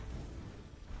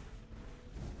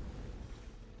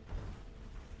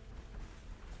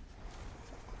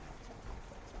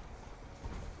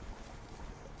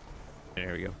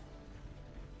 There we go.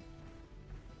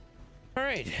 All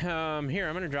right, here,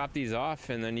 I'm gonna drop these off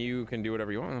and then you can do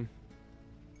whatever you want.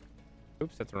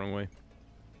 Oops, that's the wrong way.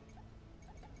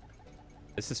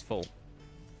 This is full.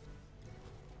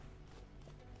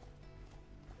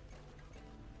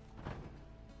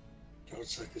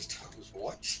 It's like this time was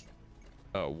what?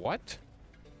 What?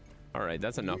 All right,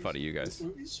 that's enough out of you guys.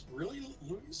 Louis? Really?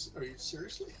 Louis? Are you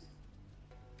seriously?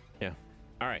 Yeah.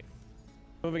 All right.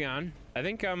 Moving on. I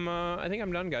think I'm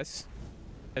done, guys.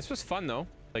 This was fun though.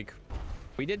 Like,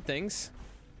 we did things.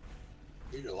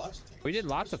 We did lots of things. We did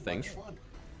lots of things. Fun.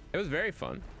 It was very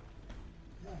fun.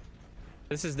 Yeah.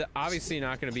 This is obviously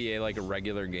not going to be a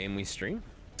regular game we stream.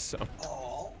 So.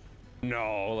 Oh.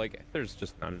 No, like there's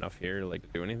just not enough here like to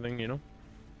do anything, you know.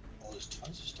 Oh, there's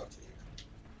tons of stuff to do.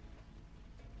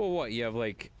 Well, what you have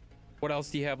what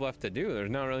else do you have left to do? There's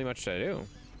not really much to do.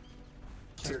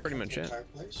 That's pretty much it.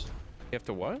 Place? You have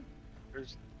to what?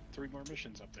 There's 3 more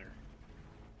missions up there.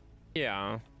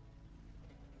 Yeah.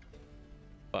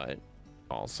 But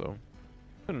also,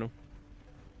 I don't know.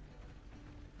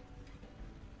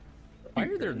 Why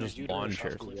are there just lawn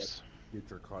chairs?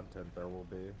 Future content there will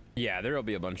be. Yeah, there will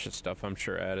be a bunch of stuff I'm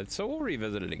sure added, so we'll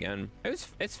revisit it again. It's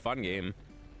a fun game.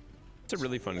 It's a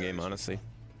really fun game, honestly.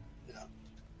 Yeah.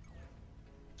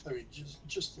 I mean,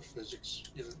 just the physics.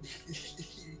 You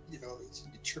know,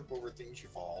 you trip over things, you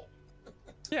fall.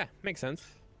 Yeah, makes sense.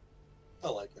 I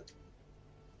like it.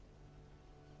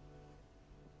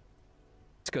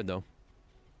 It's good though.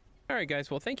 All right, guys.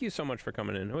 Well, thank you so much for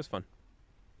coming in. It was fun.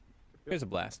 It was a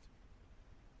blast.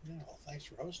 Yeah. Well, thanks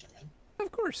for hosting, man.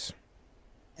 Of course.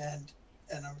 And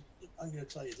I'm going to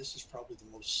tell you, this is probably the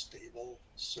most stable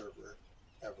server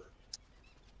ever.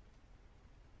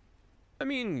 I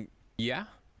mean, yeah.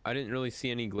 I didn't really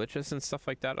see any glitches and stuff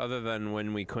like that, other than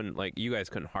when we couldn't, you guys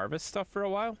couldn't harvest stuff for a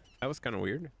while. That was kind of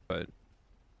weird, but.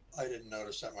 I didn't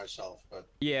notice that myself, but.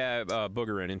 Yeah,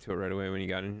 Booger ran into it right away when he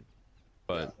got in,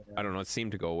 but yeah. I don't know. It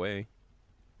seemed to go away.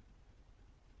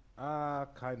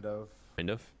 Kind of.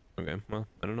 Kind of. Okay. Well,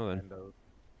 I don't know then. Kind of.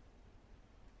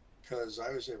 Because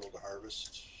I was able to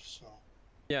harvest, so.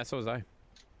 Yeah, so was I.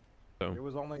 So. It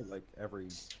was only every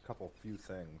few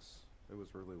things. It was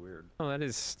really weird. Oh,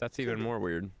 that's even more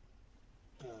weird.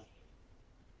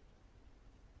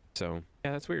 So,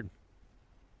 yeah, that's weird.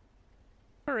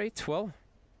 All right, well,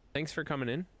 thanks for coming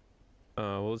in.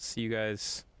 We'll see you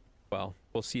guys, well,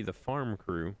 we'll see the farm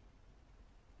crew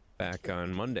back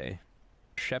on Monday.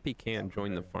 Sheppy can't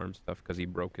join the farm stuff because he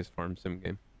broke his farm sim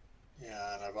game.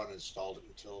 Yeah, and I've uninstalled it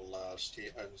until,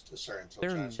 until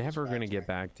They're never going to get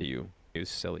back to you, you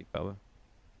silly fella.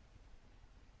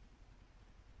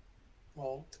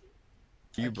 Well,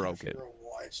 you broke it.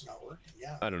 Why it's not working?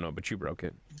 Yeah. I don't know, but you broke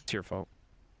it. It's your fault.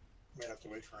 Might have to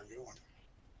wait for a new one.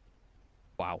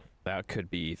 Wow, that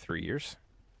could be 3 years.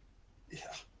 Yeah.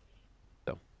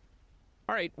 So,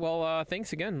 all right. Well,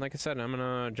 thanks again. Like I said, I'm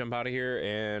gonna jump out of here,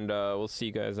 and we'll see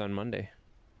you guys on Monday.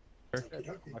 Sure.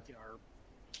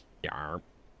 Yarp.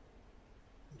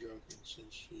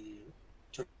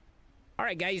 All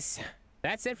right, guys.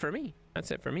 That's it for me.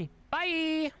 That's it for me.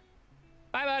 Bye.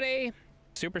 Bye, buddy.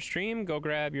 Super stream, go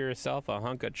grab yourself a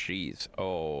hunk of cheese.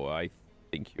 Oh, I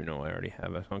think you know I already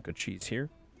have a hunk of cheese here.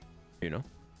 You know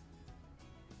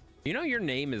your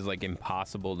name is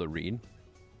impossible to read.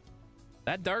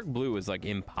 That dark blue is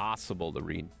impossible to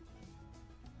read.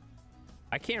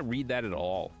 I can't read that at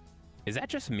all. Is that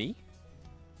just me?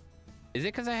 Is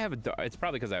it because I have it's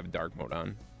probably because I have dark mode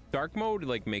on. Dark mode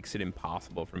makes it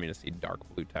impossible for me to see dark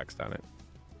blue text on it.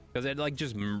 Because it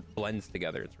just blends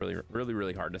together. It's really, really,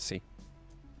 really hard to see.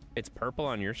 It's purple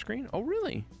on your screen? Oh,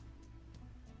 really?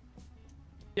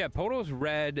 Yeah, Poto's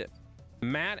red.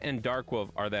 Matte and Dark Wolf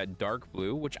are that dark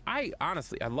blue, which I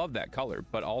love that color,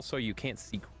 but also you can't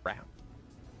see crap.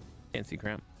 Can't see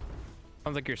crap.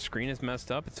 Sounds like your screen is messed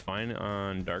up. It's fine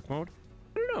on dark mode.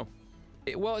 I don't know.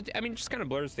 I mean, it just kind of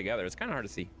blurs together. It's kind of hard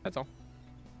to see. That's all.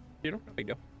 You know, no big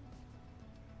deal.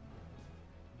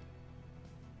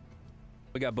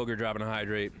 We got Booger dropping a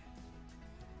hydrate.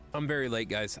 I'm very late,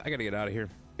 guys. I gotta get out of here.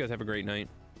 You guys have a great night.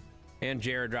 And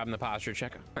Jared dropping the posture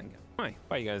check.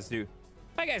 Why you guys do?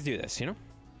 Why you guys do this? You know?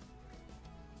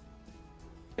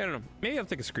 I don't know. Maybe I'll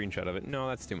take a screenshot of it. No,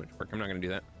 that's too much work. I'm not gonna do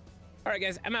that. All right,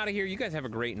 guys. I'm out of here. You guys have a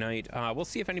great night. We'll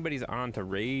see if anybody's on to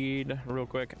raid real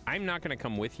quick. I'm not gonna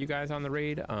come with you guys on the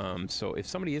raid. So if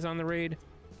somebody is on the raid,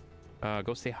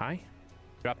 go say hi.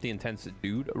 Drop the intense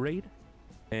dude raid.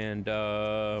 And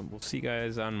we'll see you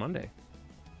guys on Monday.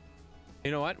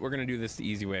 You know what? We're going to do this the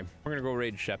easy way. We're going to go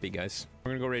raid Sheppy, guys.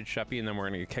 We're going to go raid Sheppy, and then we're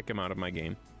going to kick him out of my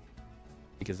game.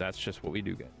 Because that's just what we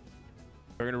do, guys.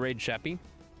 We're going to raid Sheppy.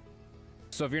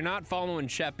 So if you're not following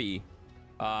Sheppy,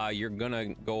 you're going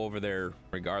to go over there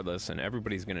regardless, and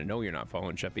everybody's going to know you're not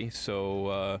following Sheppy.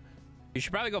 So you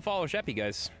should probably go follow Sheppy,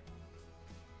 guys.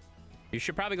 You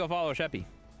should probably go follow Sheppy,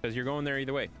 because you're going there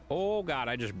either way. Oh, God,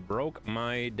 I just broke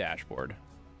my dashboard.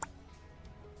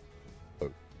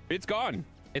 It's gone.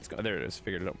 It's gone. There it is.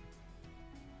 Figured it out.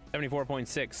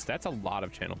 74.6. That's a lot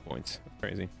of channel points. That's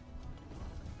crazy.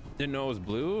 Didn't know it was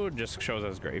blue. It just shows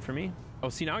us gray for me. Oh,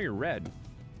 see, now you're red.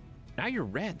 Now you're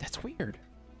red. That's weird.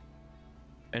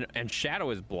 And shadow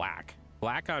is black.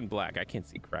 Black on black. I can't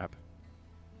see crap.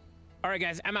 All right,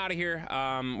 guys. I'm out of here.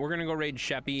 We're going to go raid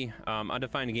Sheppy.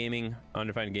 Undefined Gaming.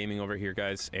 Undefined Gaming over here,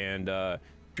 guys. And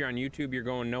if you're on YouTube, you're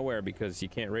going nowhere because you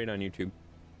can't raid on YouTube.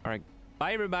 All right.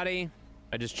 Bye, everybody.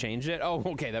 I just changed it. Oh,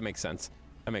 okay, that makes sense.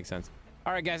 That makes sense.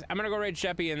 All right, guys, I'm gonna go raid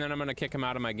Sheppy, and then I'm gonna kick him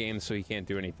out of my game so he can't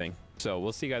do anything. So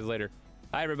we'll see you guys later.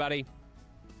 Bye, everybody.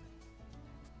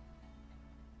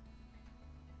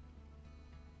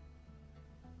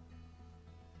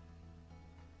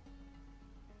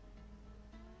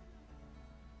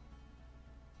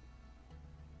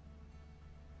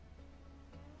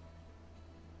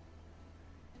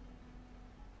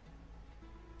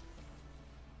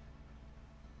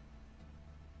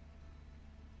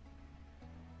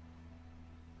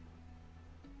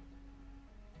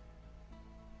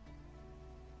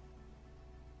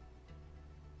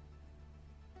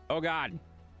 Oh God,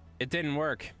 it didn't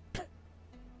work.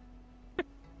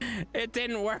 It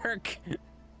didn't work.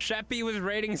 Sheppy was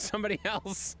raiding somebody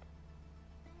else.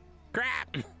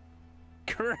 Crap.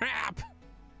 Crap.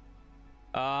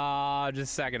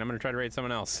 Just a second. I'm gonna try to raid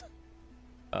someone else.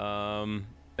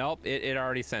 Nope, it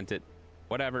already sent it.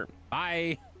 Whatever.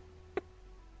 Bye.